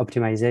learning,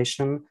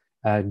 optimization,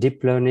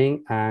 deep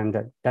learning,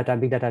 and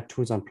big data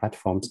tools and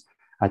platforms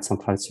at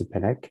Centrale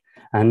Supélec.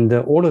 And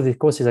all of the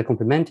courses are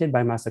complemented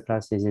by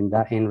masterclasses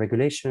in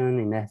regulation,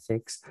 in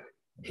ethics,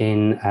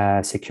 in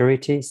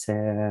security,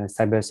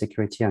 cyber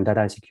security and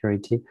data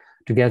security,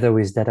 together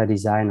with data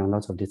design and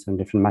lots of different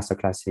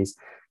masterclasses,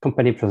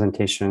 company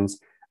presentations,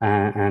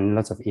 and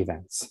lots of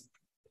events.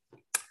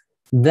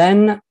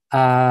 Then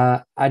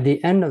at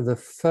the end of the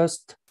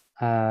first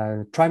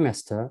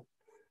trimester,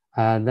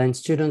 then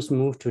students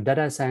move to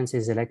data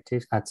sciences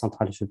electives at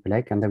Centrale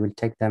Supélec, and they will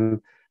take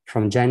them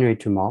from January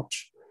to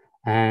March.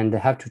 And they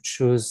have to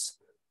choose,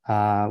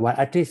 well,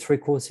 at least 3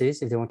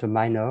 courses if they want a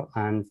minor,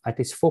 and at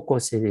least 4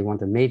 courses if they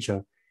want a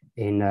major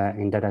in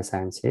data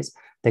sciences.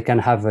 They can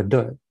have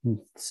 2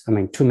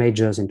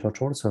 majors in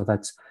total, so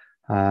that's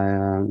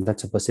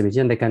a possibility.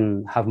 And they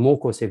can have more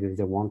courses if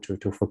they want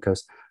to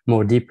focus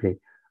more deeply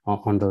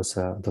on those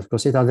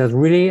courses. And they're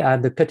really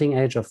at the cutting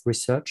edge of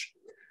research.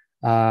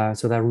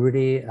 So they're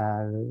really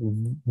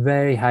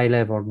very high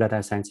level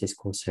data sciences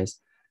courses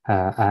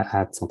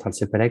at Centrale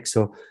Supélec.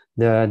 So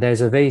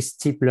there's a very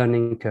steep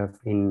learning curve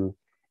in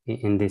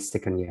this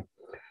second year.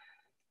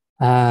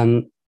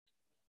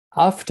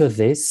 After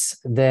this,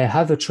 they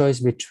have a choice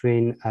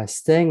between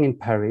staying in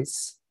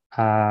Paris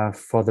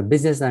for the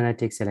business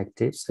analytics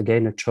electives.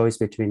 Again, a choice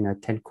between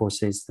 10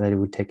 courses that they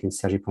would take in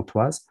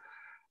Cergy-Pontoise,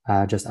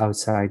 just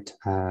outside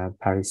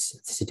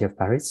Paris, the city of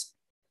Paris.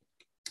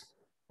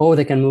 Or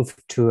they can move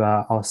to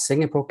our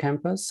Singapore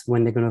campus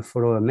when they're going to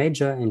follow a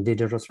major in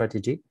digital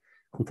strategy,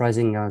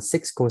 comprising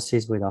 6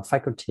 courses with our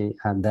faculty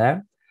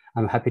there.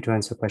 I'm happy to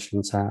answer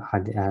questions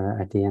at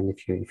the end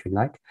if you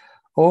like.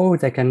 Or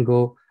they can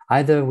go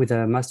either with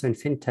a master in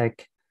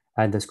fintech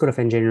at the School of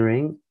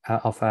Engineering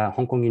of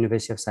Hong Kong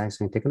University of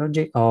Science and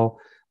Technology, or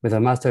with a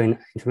master in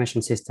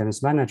information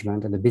systems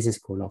management at the Business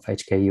School of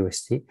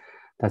HKUST.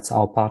 That's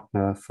our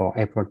partner for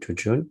April to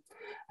June.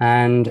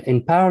 And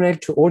in parallel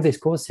to all these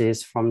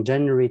courses, from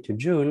January to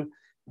June,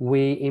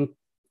 we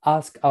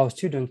ask our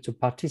students to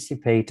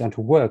participate and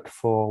to work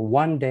for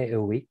 1 day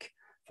a week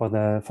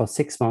for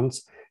 6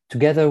 months,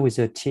 together with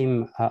a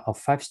team of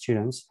 5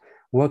 students,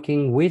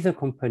 working with a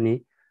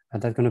company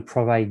that's going to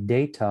provide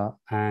data,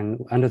 and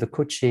under the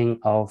coaching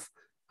of,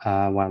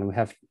 we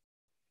have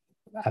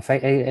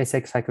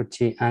ESSEC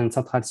faculty and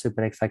Centrale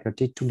Supélec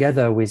faculty,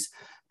 together with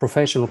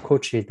professional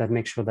coaches that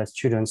make sure that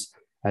students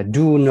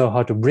do know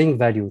how to bring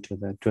value to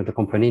the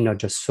company, not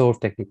just solve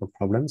technical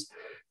problems.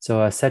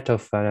 So a set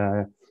of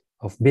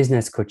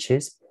business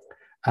coaches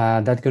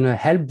that's going to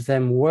help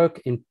them work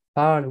in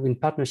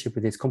partnership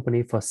with this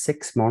company for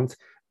 6 months,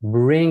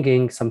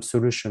 bringing some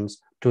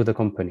solutions to the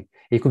company.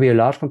 It could be a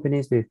large company,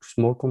 it could be a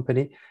small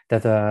company,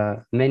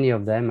 that many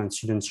of them, and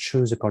students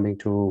choose according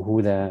to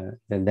who they're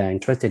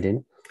interested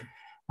in.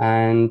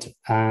 And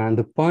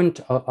the point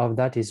of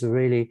that is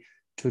really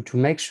to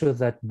make sure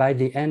that by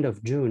the end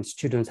of June,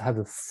 students have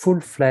a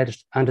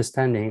full-fledged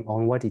understanding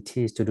on what it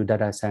is to do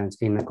data science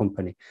in a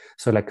company.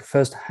 So like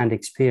first-hand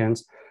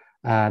experience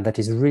that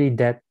is really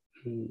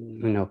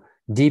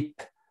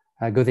deep,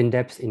 goes in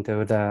depth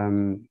into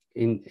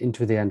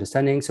the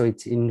understanding. So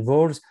it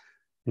involves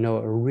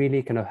a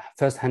really kind of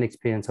first-hand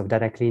experience of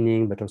data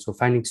cleaning, but also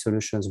finding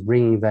solutions,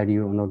 bringing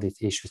value on all these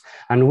issues.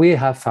 And we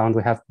have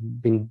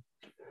been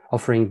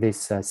offering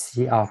this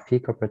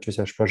CRP, Corporate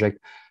Research Project,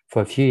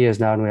 for a few years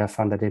now, and we have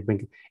found that it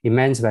brings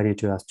immense value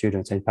to our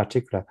students, in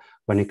particular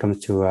when it comes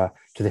to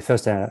the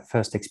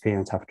first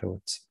experience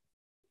afterwards.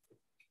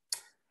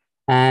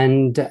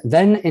 And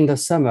then in the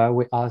summer,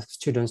 we ask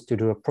students to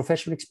do a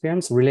professional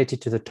experience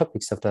related to the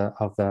topics of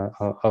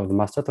the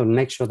master, to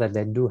make sure that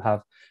they do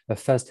have a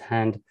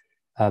first-hand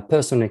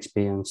personal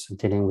experience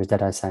dealing with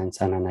data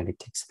science and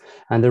analytics.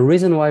 And the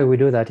reason why we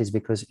do that is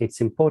because it's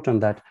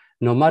important that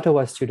no matter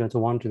what students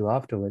want to do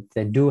afterwards,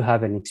 they do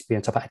have an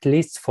experience of at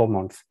least 4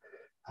 months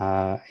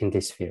in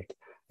this field.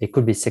 It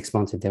could be 6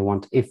 months if they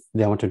want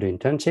to do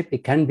internship.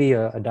 It can be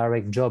a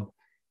direct job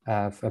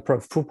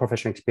full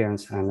professional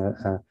experience and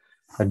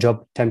a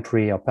job,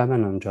 temporary or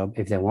permanent job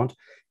if they want,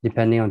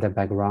 depending on their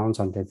backgrounds,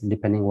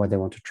 depending what they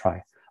want to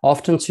try.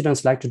 Often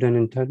students like to do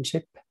an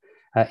internship,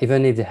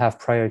 even if they have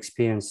prior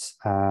experience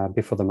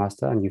before the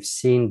master, and you've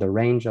seen the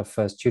range of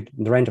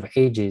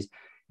ages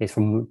is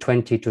from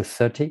 20 to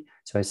 30.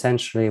 So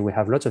essentially we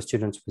have lots of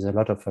students with a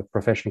lot of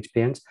professional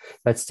experience,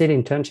 but still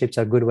internships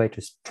are a good way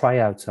to try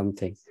out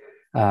something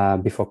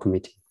before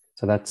committing.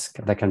 So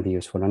that can be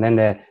useful. And then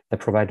they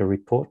provide a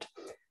report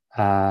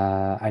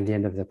at the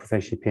end of the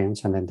professional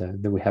experience, and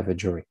then we have a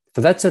jury.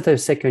 So that's the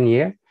second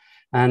year,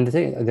 and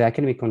the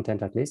academic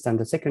content at least. And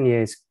the second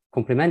year is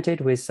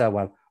complemented with,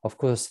 well, of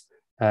course,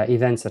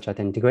 events such as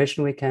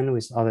integration weekend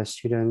with other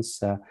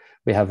students.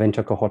 We have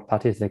inter-cohort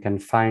parties. They can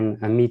find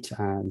and meet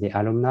the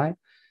alumni.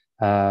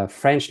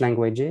 French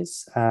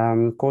languages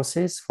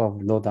courses for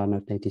those that are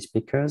not native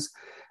speakers.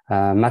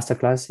 Master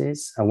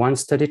classes. One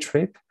study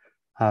trip.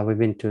 We've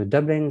been to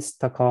Dublin,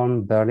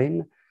 Stockholm,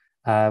 Berlin.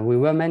 We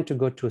were meant to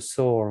go to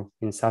Seoul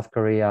in South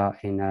Korea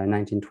in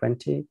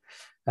 1920,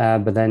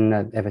 but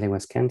then everything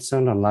was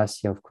cancelled. And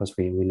last year, of course,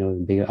 we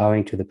know,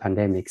 owing to the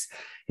pandemics,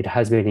 it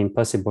has been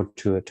impossible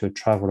to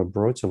travel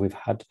abroad. So we've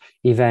had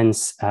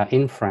events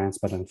in France,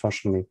 but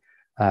unfortunately,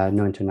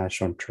 no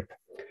international trip.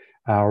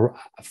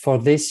 For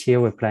this year,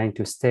 we're planning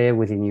to stay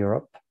within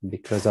Europe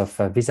because of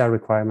visa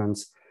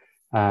requirements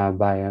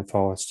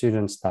for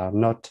students that are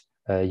not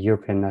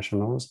European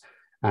nationals.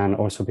 And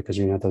also because,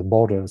 you know, the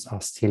borders are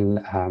still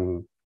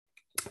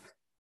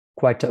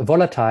quite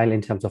volatile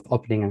in terms of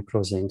opening and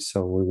closing.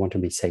 So we want to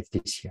be safe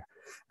this year.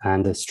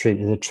 And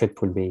the trip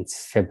will be in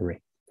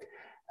February.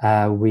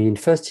 In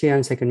first year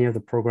and second year of the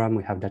program,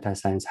 we have data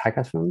science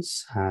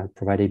hackathons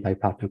provided by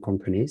partner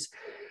companies.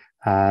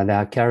 There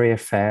are career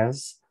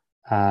fairs,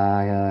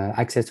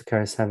 access to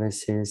career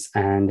services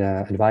and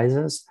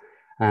advisors,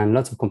 and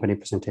lots of company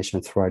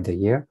presentations throughout the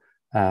year.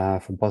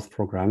 For both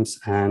programs,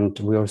 and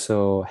we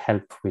also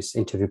help with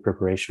interview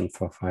preparation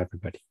for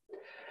everybody.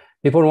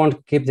 People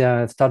want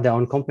to start their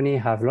own company,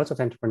 have lots of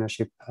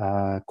entrepreneurship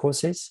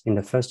courses in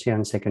the first year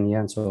and second year,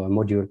 and so a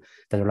module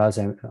that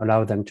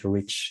allow them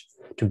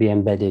to be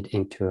embedded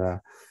into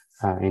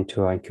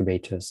our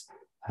incubators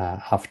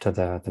after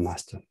the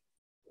master.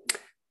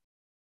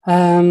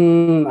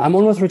 I'm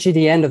almost reaching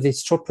the end of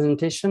this short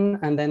presentation,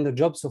 and then the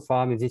job so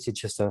far. I mean, this is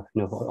just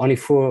only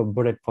 4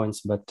 bullet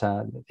points, but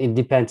it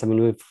depends. I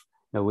mean,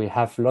 we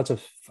have lots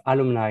of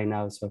alumni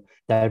now, so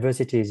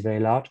diversity is very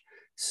large.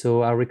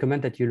 So I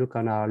recommend that you look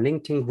on our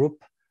LinkedIn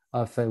group,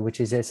 which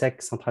is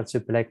ESSEC Central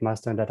Supélec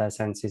Master in Data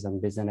Sciences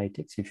and Business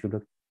Analytics. If you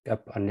look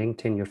up on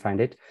LinkedIn, you'll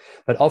find it.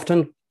 But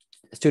often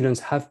students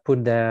have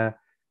put their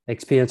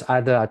experience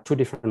either at 2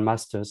 different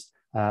masters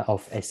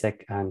of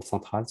ESSEC and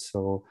Central.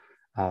 So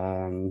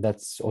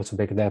that's also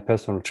because their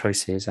personal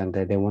choices, and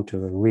they want to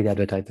really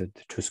advertise the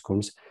 2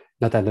 schools,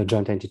 not as a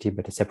joint entity,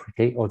 but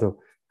separately. Although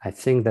I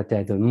think that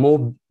there's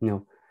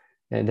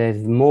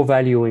more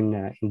value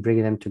in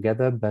bringing them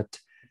together, but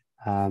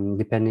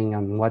depending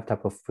on what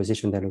type of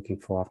position they're looking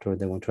for afterward,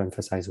 they want to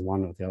emphasize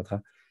one or the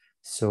other.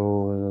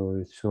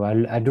 So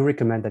I do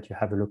recommend that you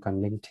have a look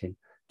on LinkedIn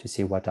to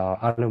see what our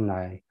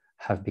alumni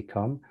have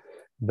become.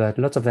 But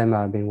lots of them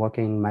have been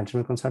working in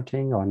management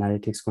consulting or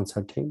analytics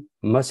consulting,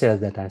 mostly as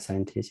data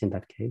scientists in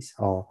that case,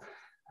 or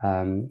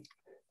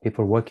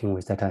people working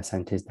with data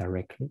scientists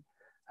directly.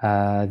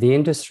 The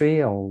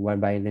industry, or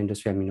by the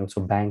industry, I mean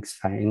also banks,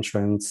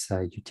 insurance,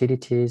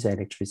 utilities,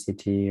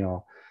 electricity,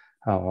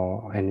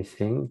 or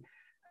anything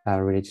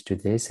related to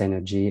this,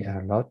 energy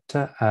a lot.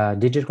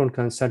 Digital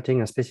consulting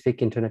and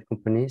specific internet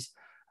companies,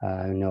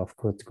 of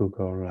course,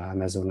 Google,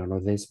 Amazon, all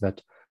of this,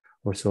 but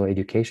also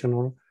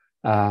educational.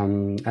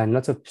 And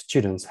lots of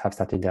students have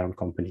started their own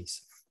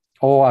companies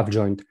or have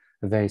joined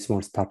very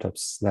small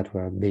startups that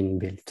were being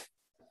built.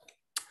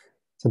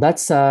 So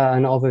that's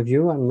an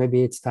overview, and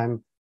maybe it's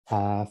time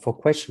for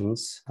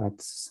questions.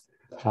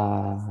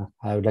 I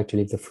would like to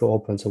leave the floor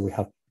open so we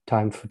have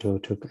time to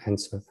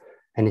answer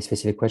any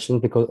specific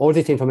questions, because all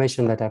this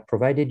information that I've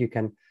provided, you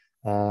can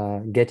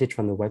get it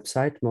from the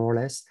website more or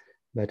less,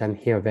 but I'm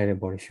here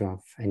available if you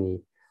have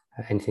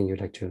anything you'd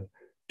like to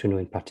know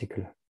in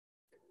particular.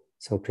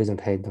 So please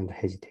don't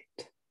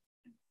hesitate.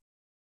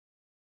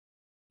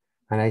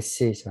 And I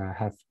see, so I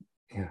have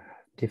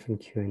different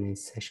Q&A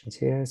sessions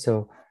here.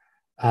 So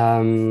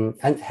and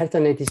health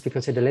analytics,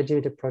 because the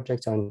legitimate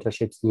projects or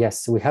internships,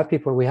 yes, we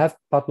have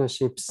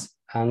partnerships.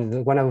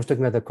 And when I was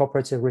talking about the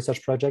cooperative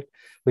research project,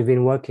 we've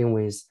been working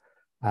with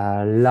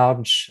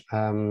large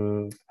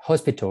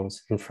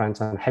hospitals in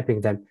France and helping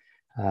them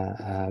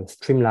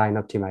streamline,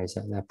 optimize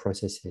their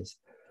processes.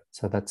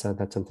 So that's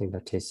something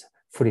that is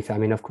fully fair. I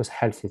mean, of course,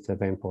 health is a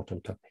very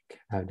important topic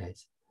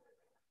nowadays.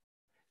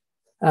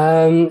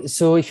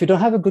 So if you don't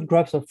have a good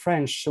grasp of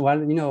French, well,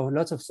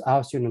 lots of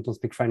our students don't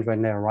speak French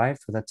when they arrive,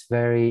 so that's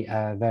very,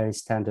 very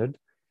standard.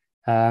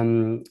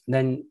 Then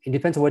it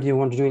depends on what you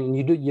want to do. And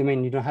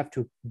you don't have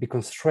to be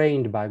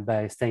constrained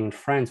by staying in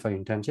France for your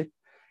internship.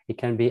 It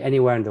can be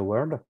anywhere in the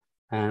world.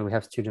 And we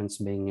have students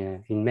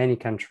being in many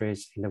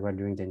countries in the world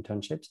doing the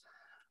internships.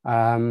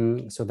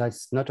 So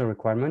that's not a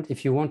requirement.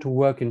 If you want to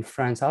work in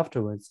France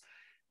afterwards,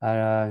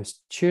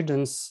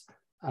 students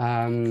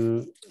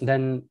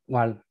then,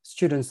 well,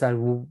 students that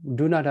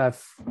do not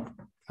have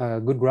a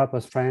good grasp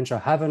of French or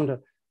haven't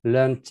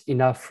learned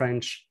enough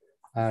French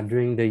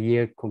during the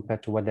year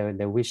compared to what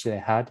they wish they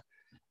had,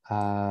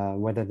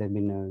 whether they've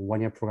been a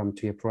 1 year program,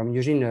 2 year program.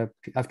 Usually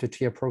after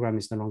 2 year program,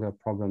 it's no longer a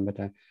problem, but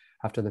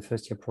after the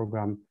first year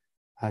program,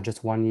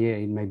 just 1 year,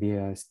 it may be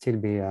still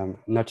be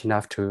not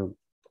enough to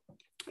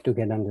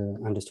get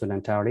understood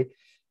entirely.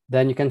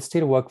 Then you can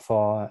still work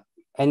for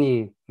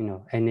any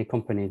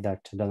company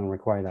that doesn't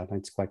require that.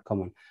 It's quite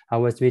common. I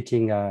was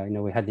meeting,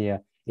 we had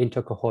the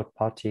inter-cohort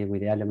party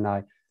with the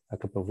alumni a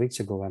couple of weeks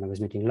ago, and I was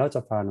meeting lots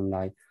of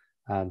alumni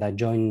that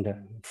joined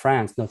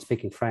France, not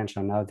speaking French,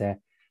 and now the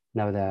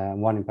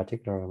one in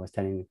particular was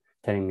telling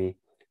me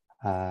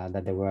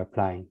that they were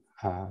applying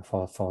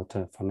for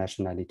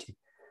nationality.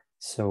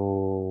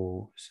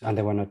 So, and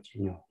they were not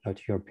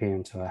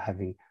Europeans or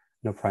having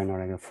no prior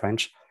knowledge of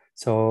French.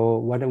 So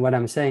what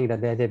I'm saying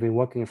that they've been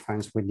working in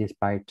France with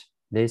despite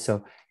this.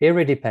 So it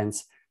really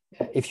depends.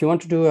 If you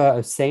want to do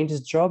a sales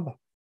job,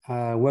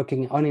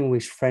 working only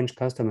with French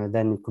customer,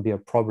 then it could be a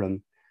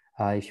problem.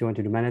 If you want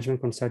to do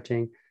management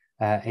consulting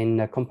in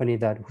a company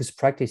whose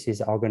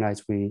practices are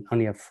organized with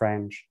only a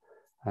French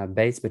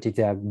base, but if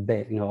they are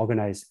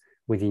organized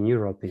within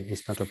Europe,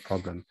 it's not a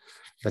problem.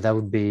 But that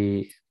would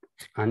be,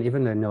 and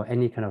even though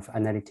any kind of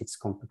analytics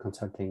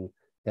consulting,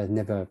 there's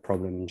never a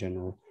problem in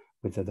general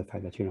with the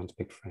fact that you don't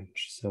speak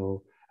French.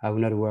 So I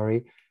would not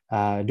worry.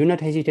 Do not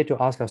hesitate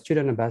to ask our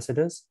student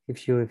ambassadors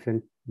if you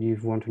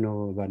want to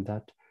know about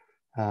that.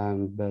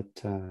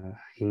 But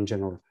in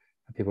general,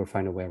 people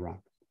find a way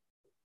around.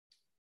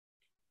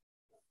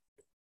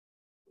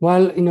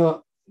 Well,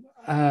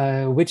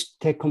 which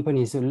tech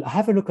companies?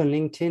 Have a look on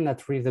LinkedIn.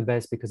 That's really the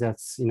best, because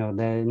that's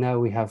now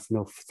we have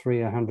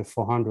 300,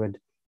 400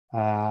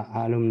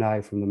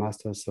 alumni from the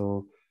master.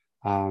 So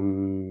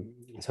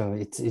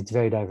it's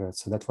very diverse.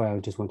 So that's why I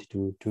just wanted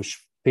to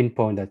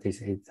pinpoint that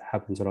it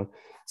happens a lot.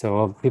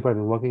 So people have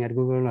been working at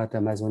Google, at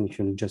Amazon, if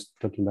you're just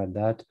talking about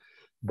that,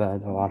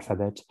 or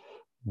Alphabet,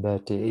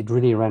 but it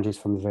really ranges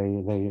from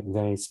very, very,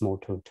 very small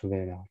to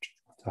very large.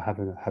 So have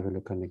a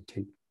look on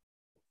LinkedIn.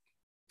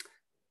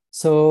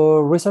 So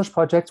research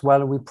projects,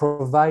 well, we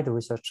provide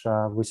research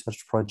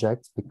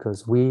projects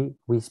because we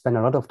spend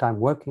a lot of time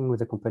working with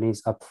the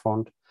companies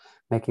upfront,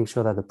 making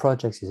sure that the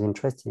project is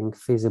interesting,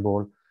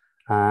 feasible,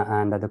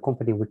 and that the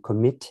company would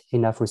commit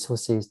enough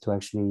resources to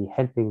actually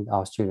helping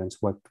our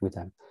students work with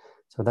them.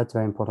 So that's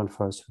very important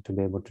for us to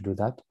be able to do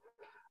that.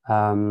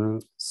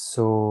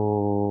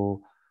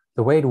 So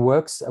the way it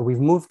works,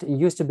 we've moved, it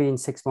used to be in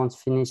 6 months,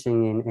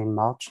 finishing in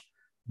March,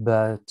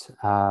 but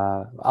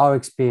our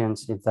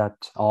experience is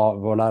that,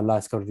 over the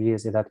last couple of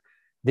years, is that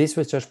these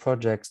research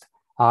projects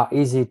are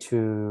easy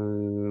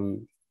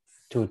to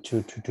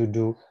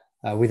do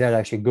without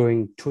actually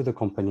going to the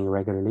company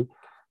regularly.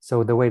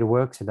 So the way it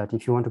works is that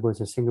if you want to go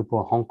to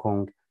Singapore, Hong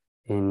Kong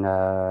in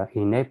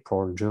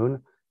April,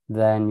 June,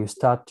 then you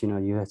start,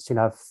 you still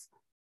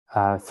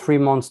have 3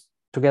 months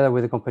together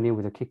with the company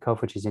with a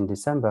kickoff, which is in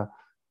December,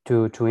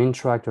 to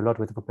interact a lot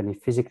with the company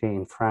physically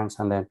in France,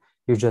 and then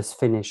you just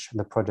finish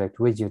the project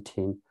with your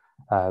team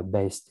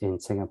based in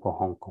Singapore,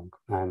 Hong Kong.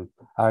 And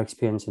our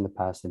experience in the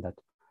past is that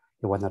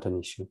it was not an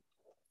issue.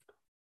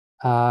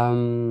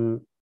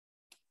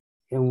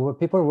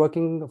 People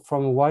working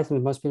from WISE,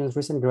 and most students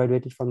recently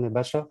graduated from the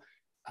bachelor.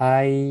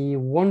 I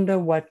wonder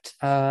what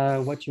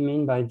you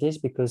mean by this,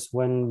 because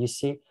when you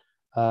see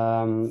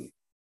the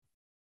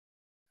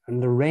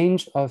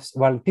range of,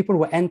 well, people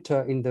who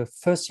enter in the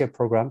first year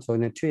program, so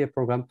in a 2 year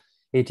program,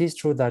 it is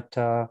true that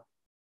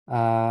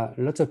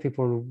lots of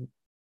people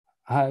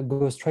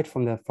go straight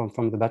from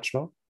the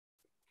bachelor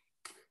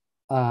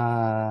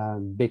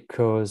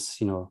because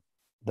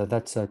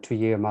that's a 2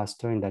 year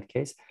master in that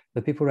case.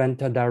 The people who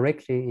enter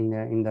directly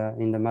in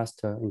the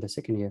master in the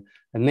second year,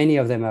 and many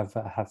of them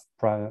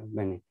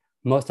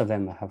most of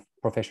them have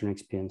professional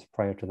experience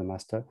prior to the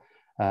master,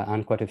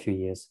 and quite a few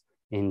years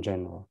in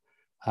general.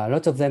 A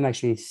lot of them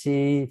actually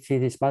see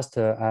this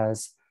master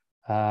as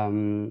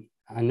an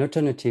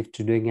alternative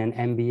to doing an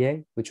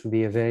MBA, which would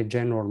be a very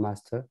general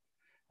master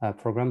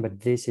program. But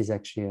this is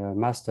actually a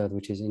master,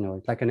 which is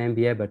like an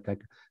MBA, but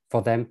like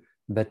for them,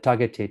 but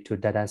targeted to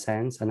data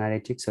science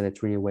analytics. So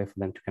that's really a way for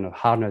them to kind of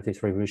harness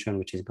this revolution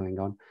which is going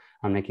on,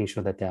 and making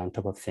sure that they're on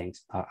top of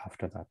things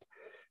after that.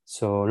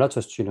 So lots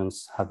of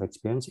students have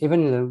experience.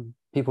 Even the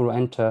people who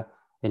enter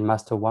in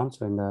master one,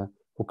 so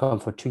who come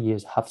for 2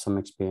 years, have some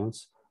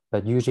experience.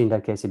 But usually in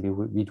that case,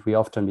 it'd be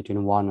often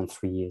between 1 and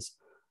 3 years.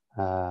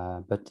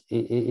 But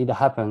it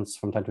happens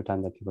from time to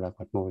time that people have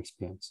got more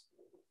experience.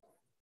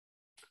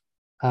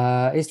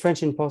 Is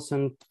French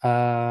important?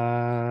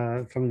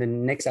 From the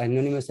next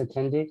anonymous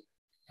attendee,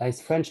 is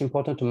French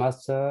important to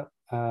master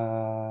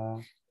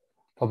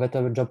for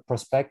better job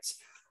prospects?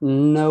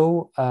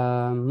 No,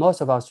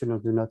 most of our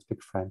students do not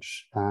speak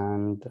French,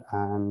 and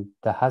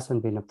there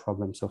hasn't been a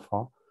problem so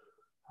far.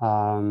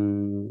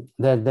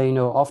 They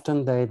know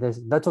often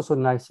that's also a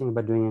nice thing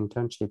about doing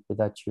internship, is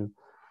that you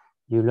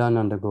learn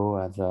on the go.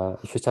 As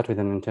if you start with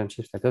an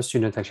internship, like those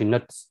students actually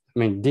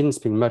didn't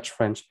speak much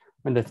French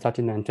when they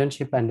started an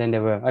internship, and then they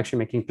were actually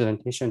making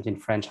presentations in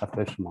French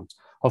after a few months.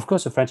 Of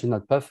course, the French is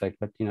not perfect,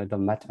 but it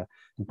don't matter.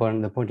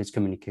 The point is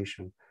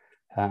communication,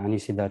 and you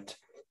see that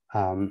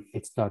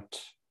it's not.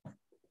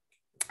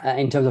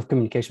 In terms of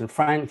communication,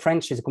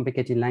 French is a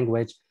complicated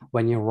language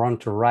when you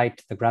want to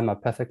write the grammar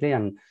perfectly,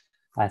 and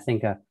I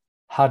think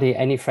hardly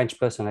any French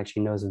person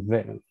actually knows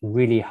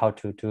really how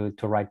to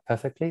write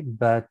perfectly.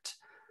 But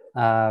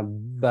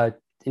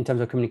in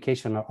terms of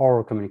communication or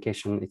oral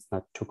communication, it's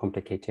not too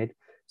complicated.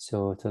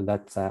 So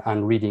that's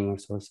and reading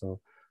also.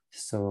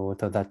 So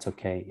that's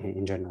okay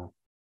in general.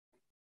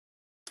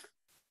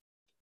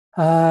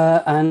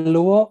 And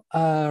Luo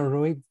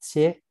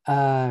Joitier,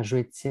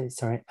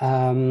 sorry.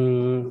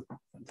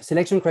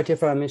 Selection criteria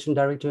for admission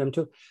direct to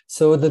M2.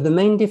 So the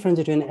main difference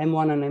between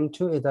M1 and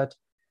M2 is that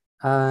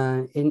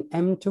in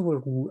M2,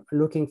 we're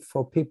looking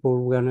for people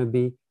who are going to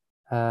be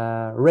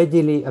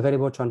readily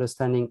available to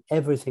understanding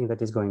everything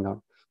that is going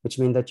on, which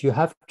means that you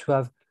have to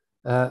have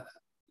a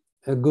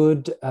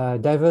good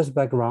diverse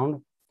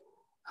background.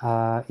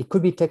 It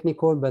could be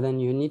technical, but then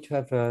you need to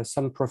have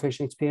some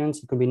professional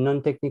experience. It could be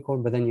non-technical,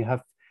 but then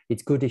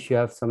it's good if you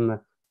have some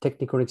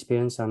technical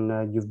experience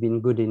and you've been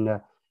good in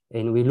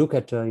we look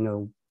at,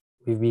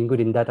 we've been good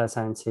in data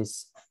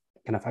sciences,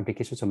 kind of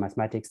applications of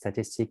mathematics,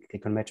 statistics,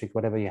 econometrics,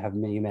 whatever you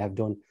may have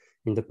done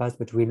in the past.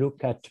 But we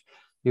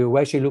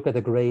actually look at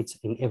the grades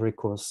in every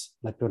course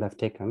that people have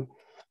taken.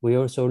 We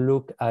also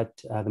look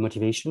at the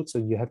motivation. So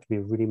you have to be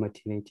really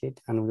motivated.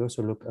 And we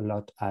also look a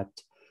lot at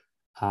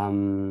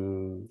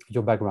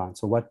your background.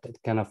 So what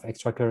kind of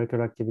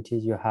extracurricular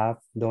activities you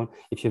have done,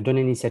 if you've done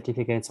any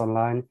certificates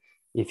online,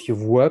 if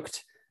you've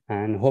worked,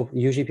 and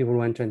usually people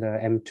who enter the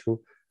M2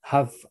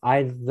 have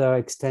either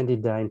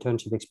extended their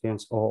internship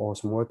experience or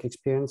some work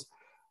experience.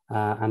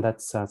 And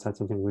that's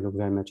something we look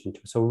very much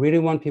into. So we really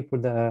want people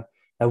that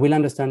will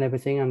understand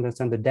everything,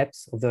 understand the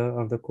depths of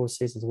the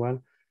courses as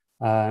well,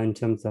 in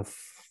terms of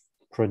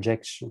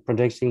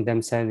projecting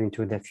themselves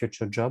into their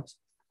future jobs.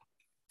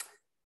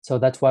 So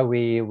that's why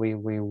we're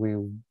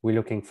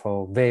looking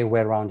for very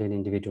well-rounded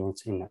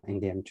individuals in the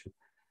M2.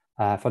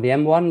 For the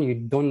M1, you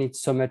don't need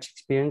so much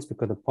experience,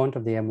 because the point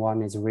of the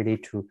M1 is really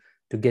to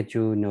get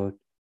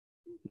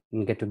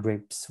get to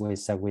grips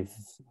with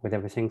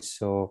everything.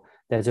 So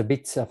there's a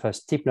bit of a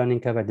steep learning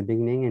curve at the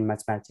beginning in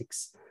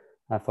mathematics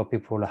for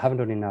people who haven't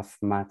done enough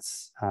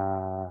maths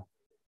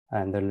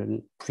in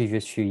the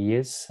previous few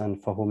years, and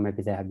for whom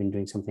maybe they have been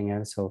doing something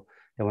else, so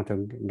they want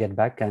to get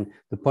back. And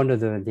the point of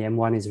the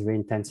M1 is really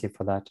intensive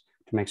for that,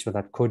 to make sure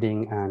that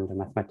coding and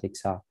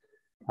mathematics are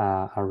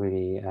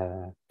really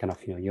kind of,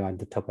 you're at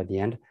the top at the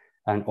end.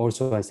 And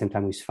also at the same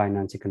time with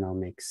finance,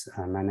 economics,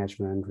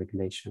 management,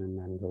 regulation,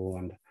 and law,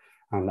 and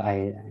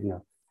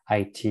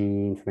IT,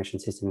 information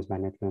systems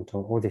management,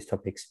 all these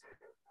topics,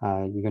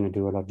 you're going to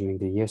do a lot during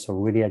the year. So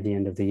really at the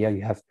end of the year,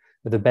 you have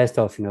the best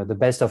of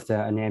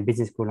the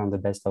business school and the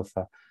best of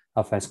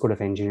a school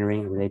of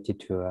engineering related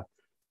to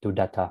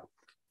data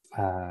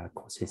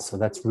courses. So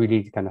that's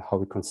really kind of how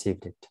we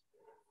conceived it.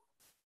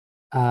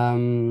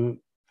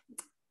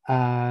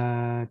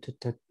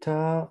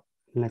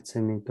 Let's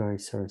let me go.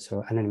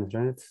 So anonymous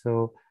journalist.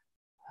 So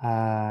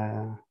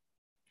how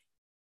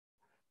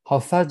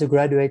fast the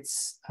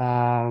graduates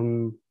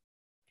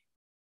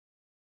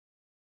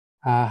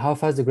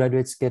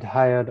get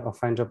hired or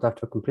find jobs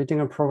after completing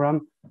a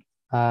program?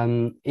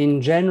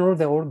 In general,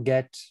 they all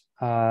get.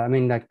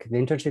 The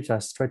internships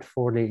are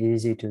straightforwardly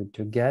easy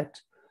to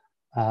get.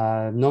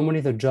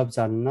 Normally, the jobs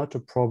are not a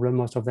problem.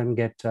 Most of them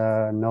get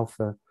an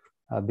offer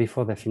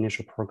before they finish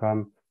a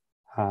program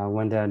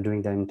when they are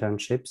doing their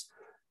internships.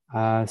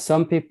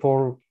 Some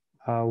people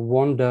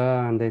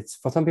wonder, and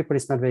for some people,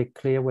 it's not very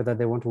clear whether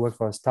they want to work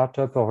for a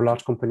startup or a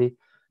large company.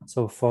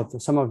 So for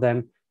some of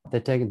them,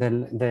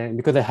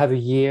 because they have a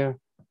year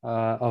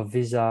of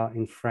visa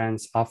in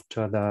France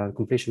after the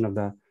completion of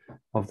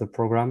the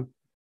program.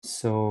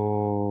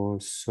 So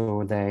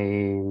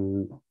they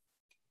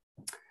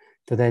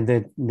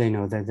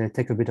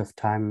take a bit of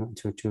time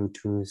to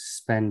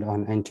spend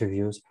on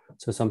interviews.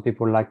 So some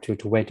people like to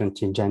wait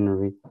until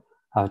January,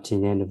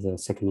 till the end of the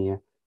second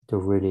year, to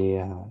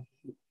really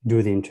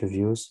do the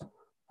interviews.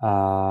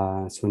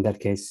 So in that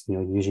case,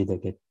 usually they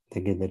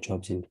get their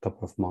jobs in a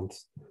couple of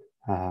months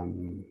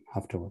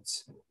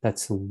afterwards.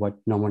 That's what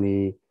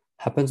normally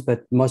happens,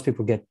 but most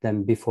people get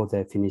them before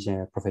they finish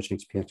their professional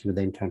experience, the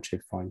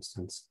internship, for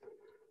instance.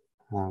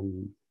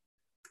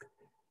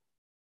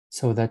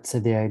 So that's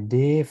the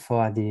idea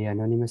for the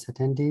anonymous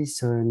attendees.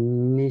 So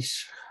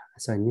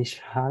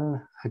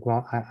Nishal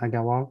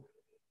Agarwal,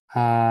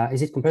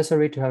 is it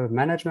compulsory to have a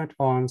management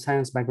or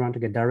science background to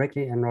get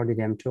directly enrolled in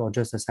the M2, or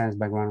just a science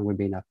background would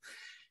be enough?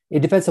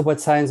 It depends on what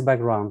science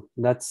background.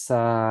 That's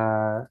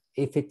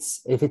if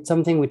it's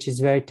something which is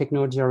very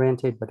technology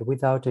oriented, but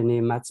without any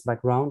maths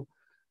background,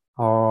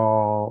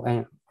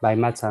 or by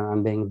maths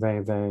I'm being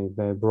very, very,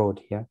 very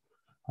broad here.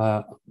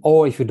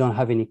 or if you don't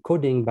have any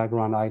coding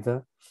background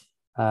either,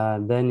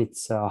 then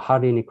it's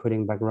hardly any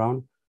coding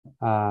background.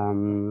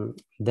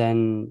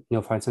 Then,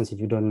 for instance, if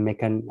you don't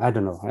I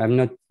don't know, I'm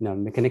not,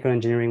 mechanical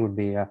engineering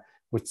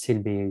would still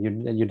be,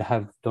 you'd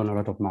have done a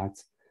lot of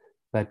maths,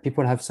 but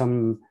people have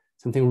something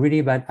really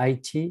about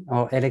IT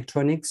or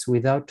electronics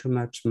without too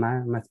much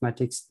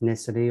mathematics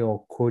necessarily,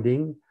 or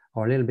coding,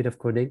 or a little bit of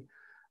coding.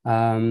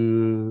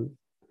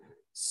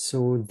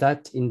 So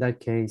that in that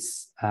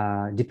case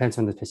depends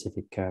on the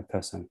specific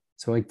person.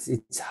 So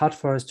it's hard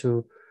for us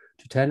to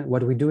tell.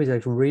 What we do is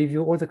like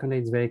review all the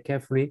contents very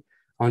carefully,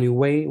 and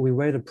we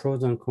weigh the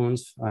pros and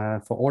cons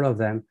for all of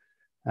them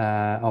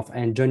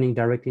and joining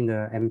directly in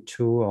the M2,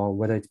 or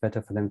whether it's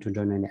better for them to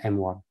join in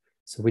M1.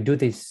 So we do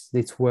this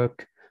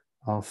work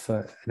of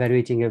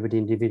evaluating everybody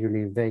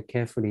individually very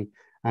carefully,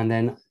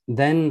 and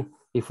then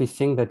if we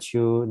think that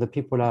the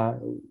people are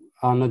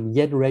not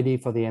yet ready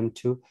for the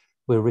M2,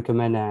 we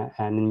recommend an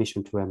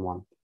admission to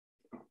M1.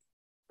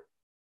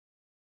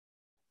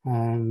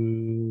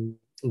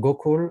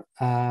 Gokul,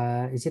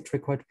 is it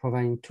required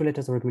providing 2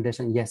 letters of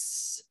recommendation?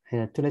 Yes,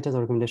 2 letters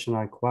of recommendation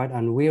are required,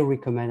 and we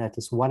recommend at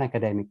least 1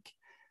 academic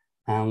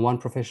and 1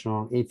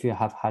 professional if you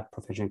have had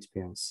professional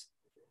experience.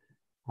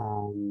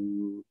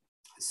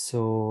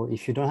 So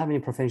if you don't have any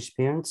professional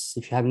experience,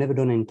 if you have never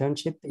done an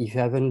internship, if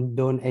you haven't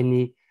done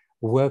any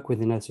work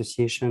with an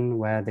association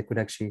where they could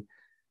actually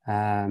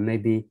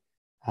maybe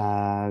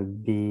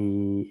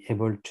be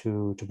able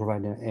to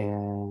provide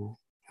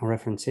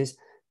references,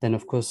 then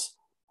of course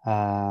 2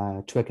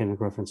 academic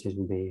references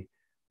would be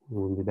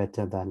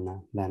better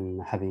than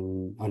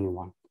having only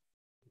 1.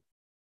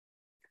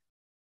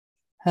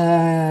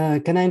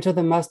 Can I enter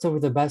the master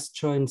with a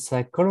bachelor in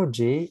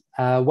psychology?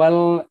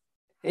 Well,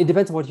 it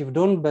depends on what you've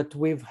done, but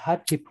we've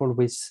had people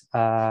with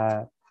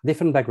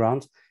different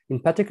backgrounds. In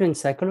particular, in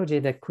psychology,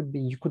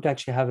 you could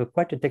actually have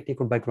quite a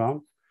technical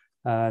background.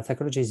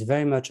 Psychology is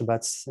very much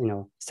about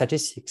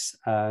statistics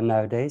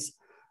nowadays.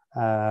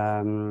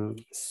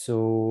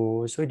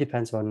 So it really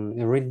depends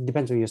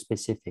on your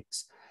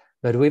specifics.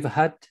 But we've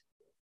had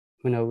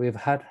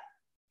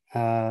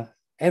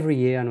every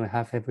year, and we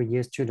have every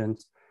year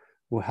students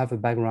who have a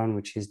background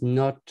which is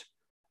not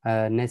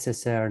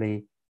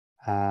necessarily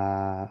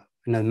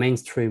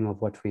mainstream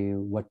of what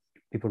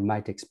people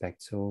might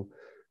expect. So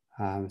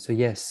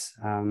yes,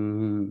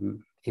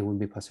 it would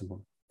be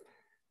possible.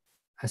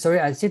 Sorry,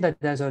 I see that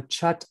there's a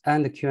chat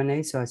and the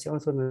Q&A. So I see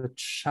also in the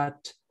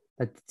chat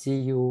that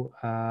you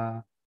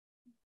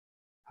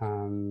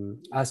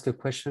asked a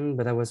question,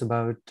 but that was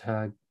about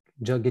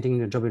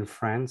getting a job in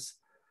France.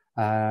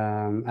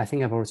 I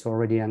think I've also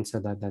already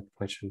answered that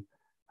question.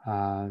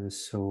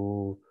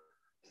 So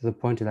the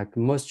point is that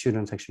most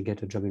students actually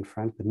get a job in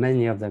France, but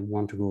many of them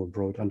want to go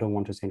abroad and don't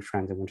want to stay in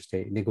France.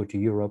 They go to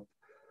Europe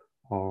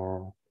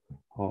or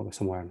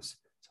somewhere else.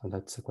 So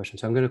that's the question.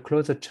 So I'm going to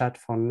close the chat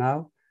for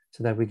now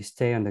so that we can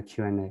stay on the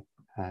Q&A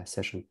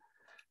session.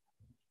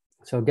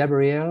 So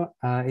Gabrielle,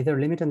 is there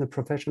a limit on the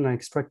professional and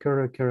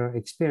extracurricular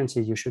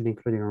experiences you should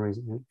include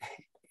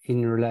in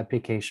your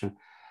application?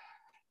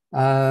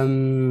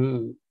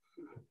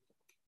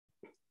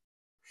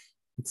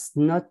 It's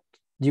not,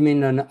 you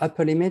mean an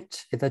upper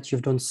limit that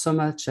you've done so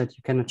much that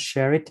you cannot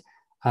share it?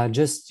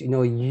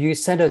 You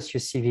send us your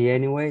CV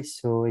anyway.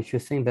 So if you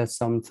think that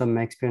some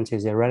experience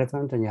is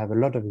irrelevant and you have a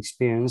lot of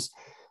experience,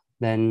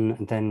 then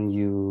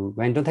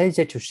don't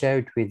hesitate to share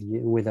it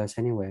with us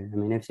anyway. I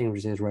mean, everything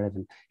which is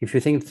relevant. If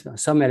you think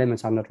some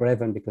elements are not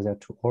relevant because they're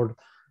too old,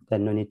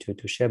 then no need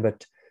to share,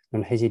 but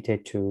don't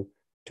hesitate to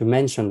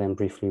mention them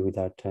briefly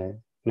without,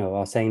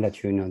 or saying that,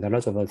 there are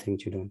lots of other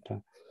things you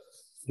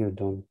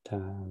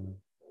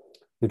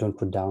don't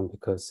put down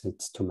because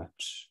it's too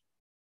much.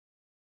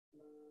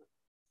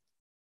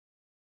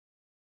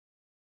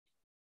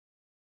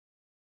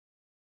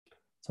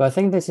 So I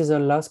think this is the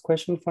last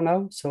question for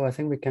now. So I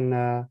think we can,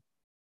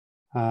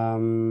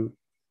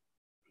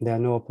 there are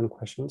no open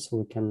questions, so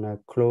we can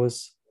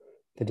close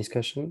the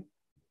discussion.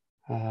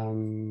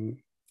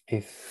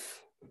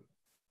 If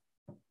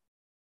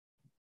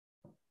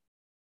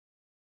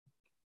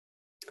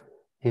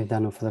there are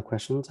no further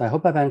questions, I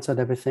hope I've answered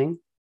everything.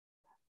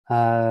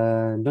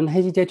 Don't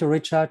hesitate to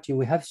reach out.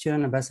 We have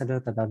student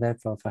ambassadors that are there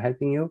for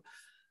helping you.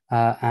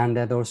 And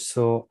that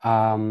also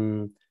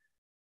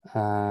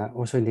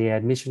in the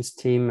admissions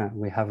team,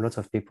 we have lots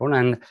of people.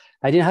 And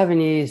I didn't have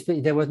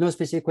there was no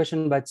specific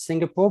question about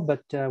Singapore,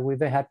 but we're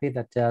very happy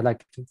that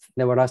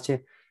there were last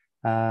year,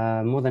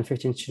 more than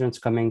 15 students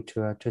coming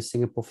to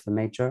Singapore for the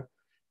major.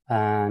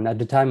 And at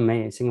the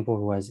time, Singapore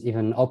was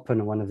even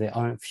open, one of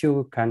the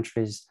few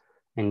countries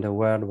in the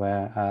world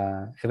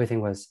where everything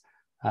was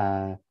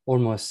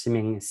almost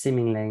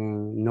seemingly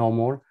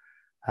normal.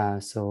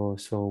 So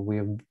we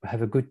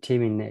have a good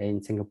team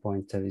in Singapore.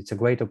 It's a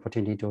great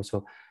opportunity to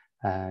also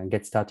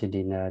get started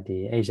in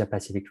the Asia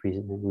Pacific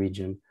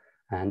region.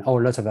 And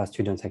lots of our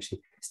students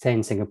actually stay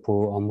in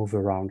Singapore or move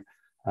around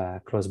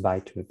close by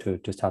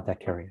to start their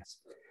careers.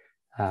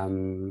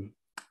 Then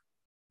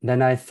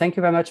I thank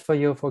you very much for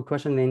your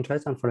question and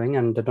interest and following,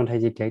 and don't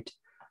hesitate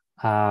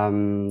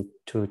to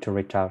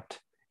reach out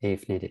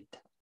if needed.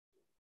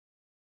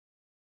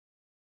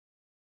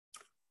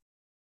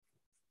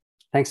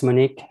 Thanks,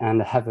 Monique,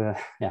 and have a,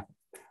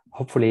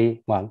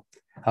 hopefully, well,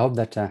 I hope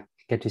that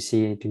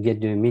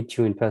get to meet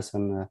you in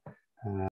person